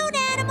balloon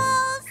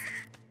animals!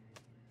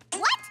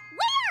 What?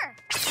 Where?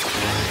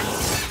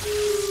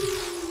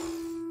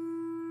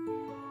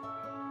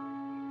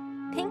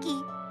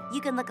 Pinkie,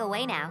 you can look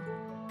away now.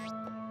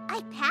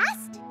 I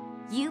passed?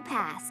 You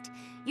passed.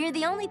 You're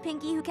the only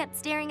Pinkie who kept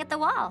staring at the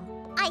wall.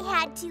 I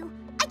had to.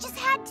 I just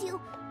had to.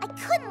 I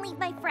couldn't leave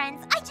my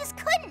friends. I just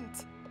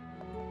couldn't.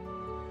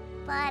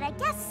 But I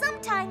guess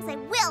sometimes I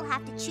will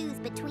have to choose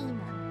between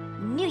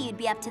them. Knew you'd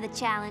be up to the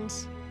challenge.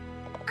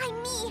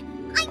 I'm me.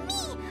 I'm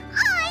me.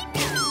 I'm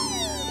me!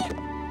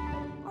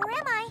 Or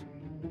am I?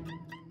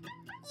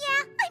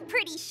 Yeah, I'm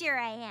pretty sure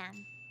I am.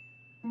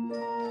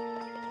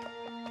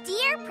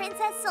 Dear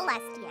Princess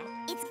Celestia,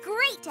 it's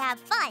great to have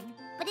fun,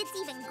 but it's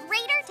even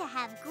greater to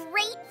have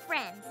great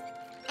friends.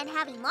 And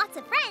having lots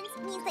of friends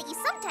means that you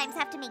sometimes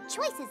have to make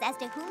choices as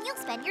to whom you'll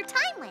spend your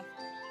time with.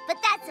 But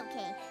that's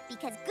okay,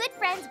 because good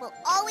friends will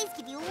always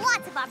give you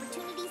lots of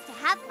opportunities to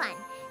have fun.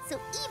 So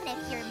even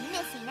if you're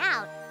missing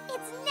out,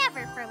 it's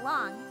never for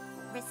long.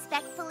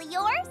 Respectfully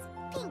yours,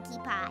 Pinkie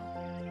Pie.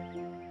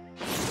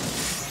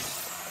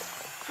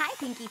 Hi,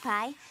 Pinkie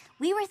Pie.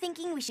 We were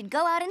thinking we should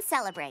go out and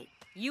celebrate.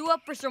 You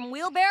up for some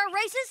wheelbarrow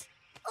races?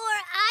 Or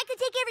I could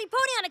take every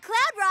pony on a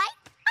cloud ride.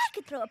 I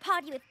could throw a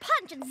party with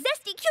punch and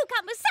zesty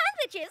cucumber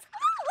sandwiches.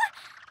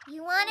 Ooh!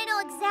 You want to know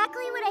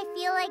exactly what I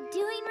feel like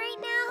doing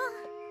right now?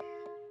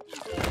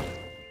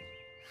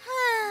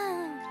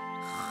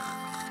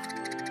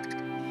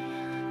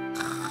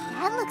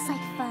 That looks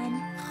like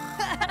fun.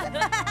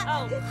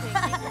 Oh,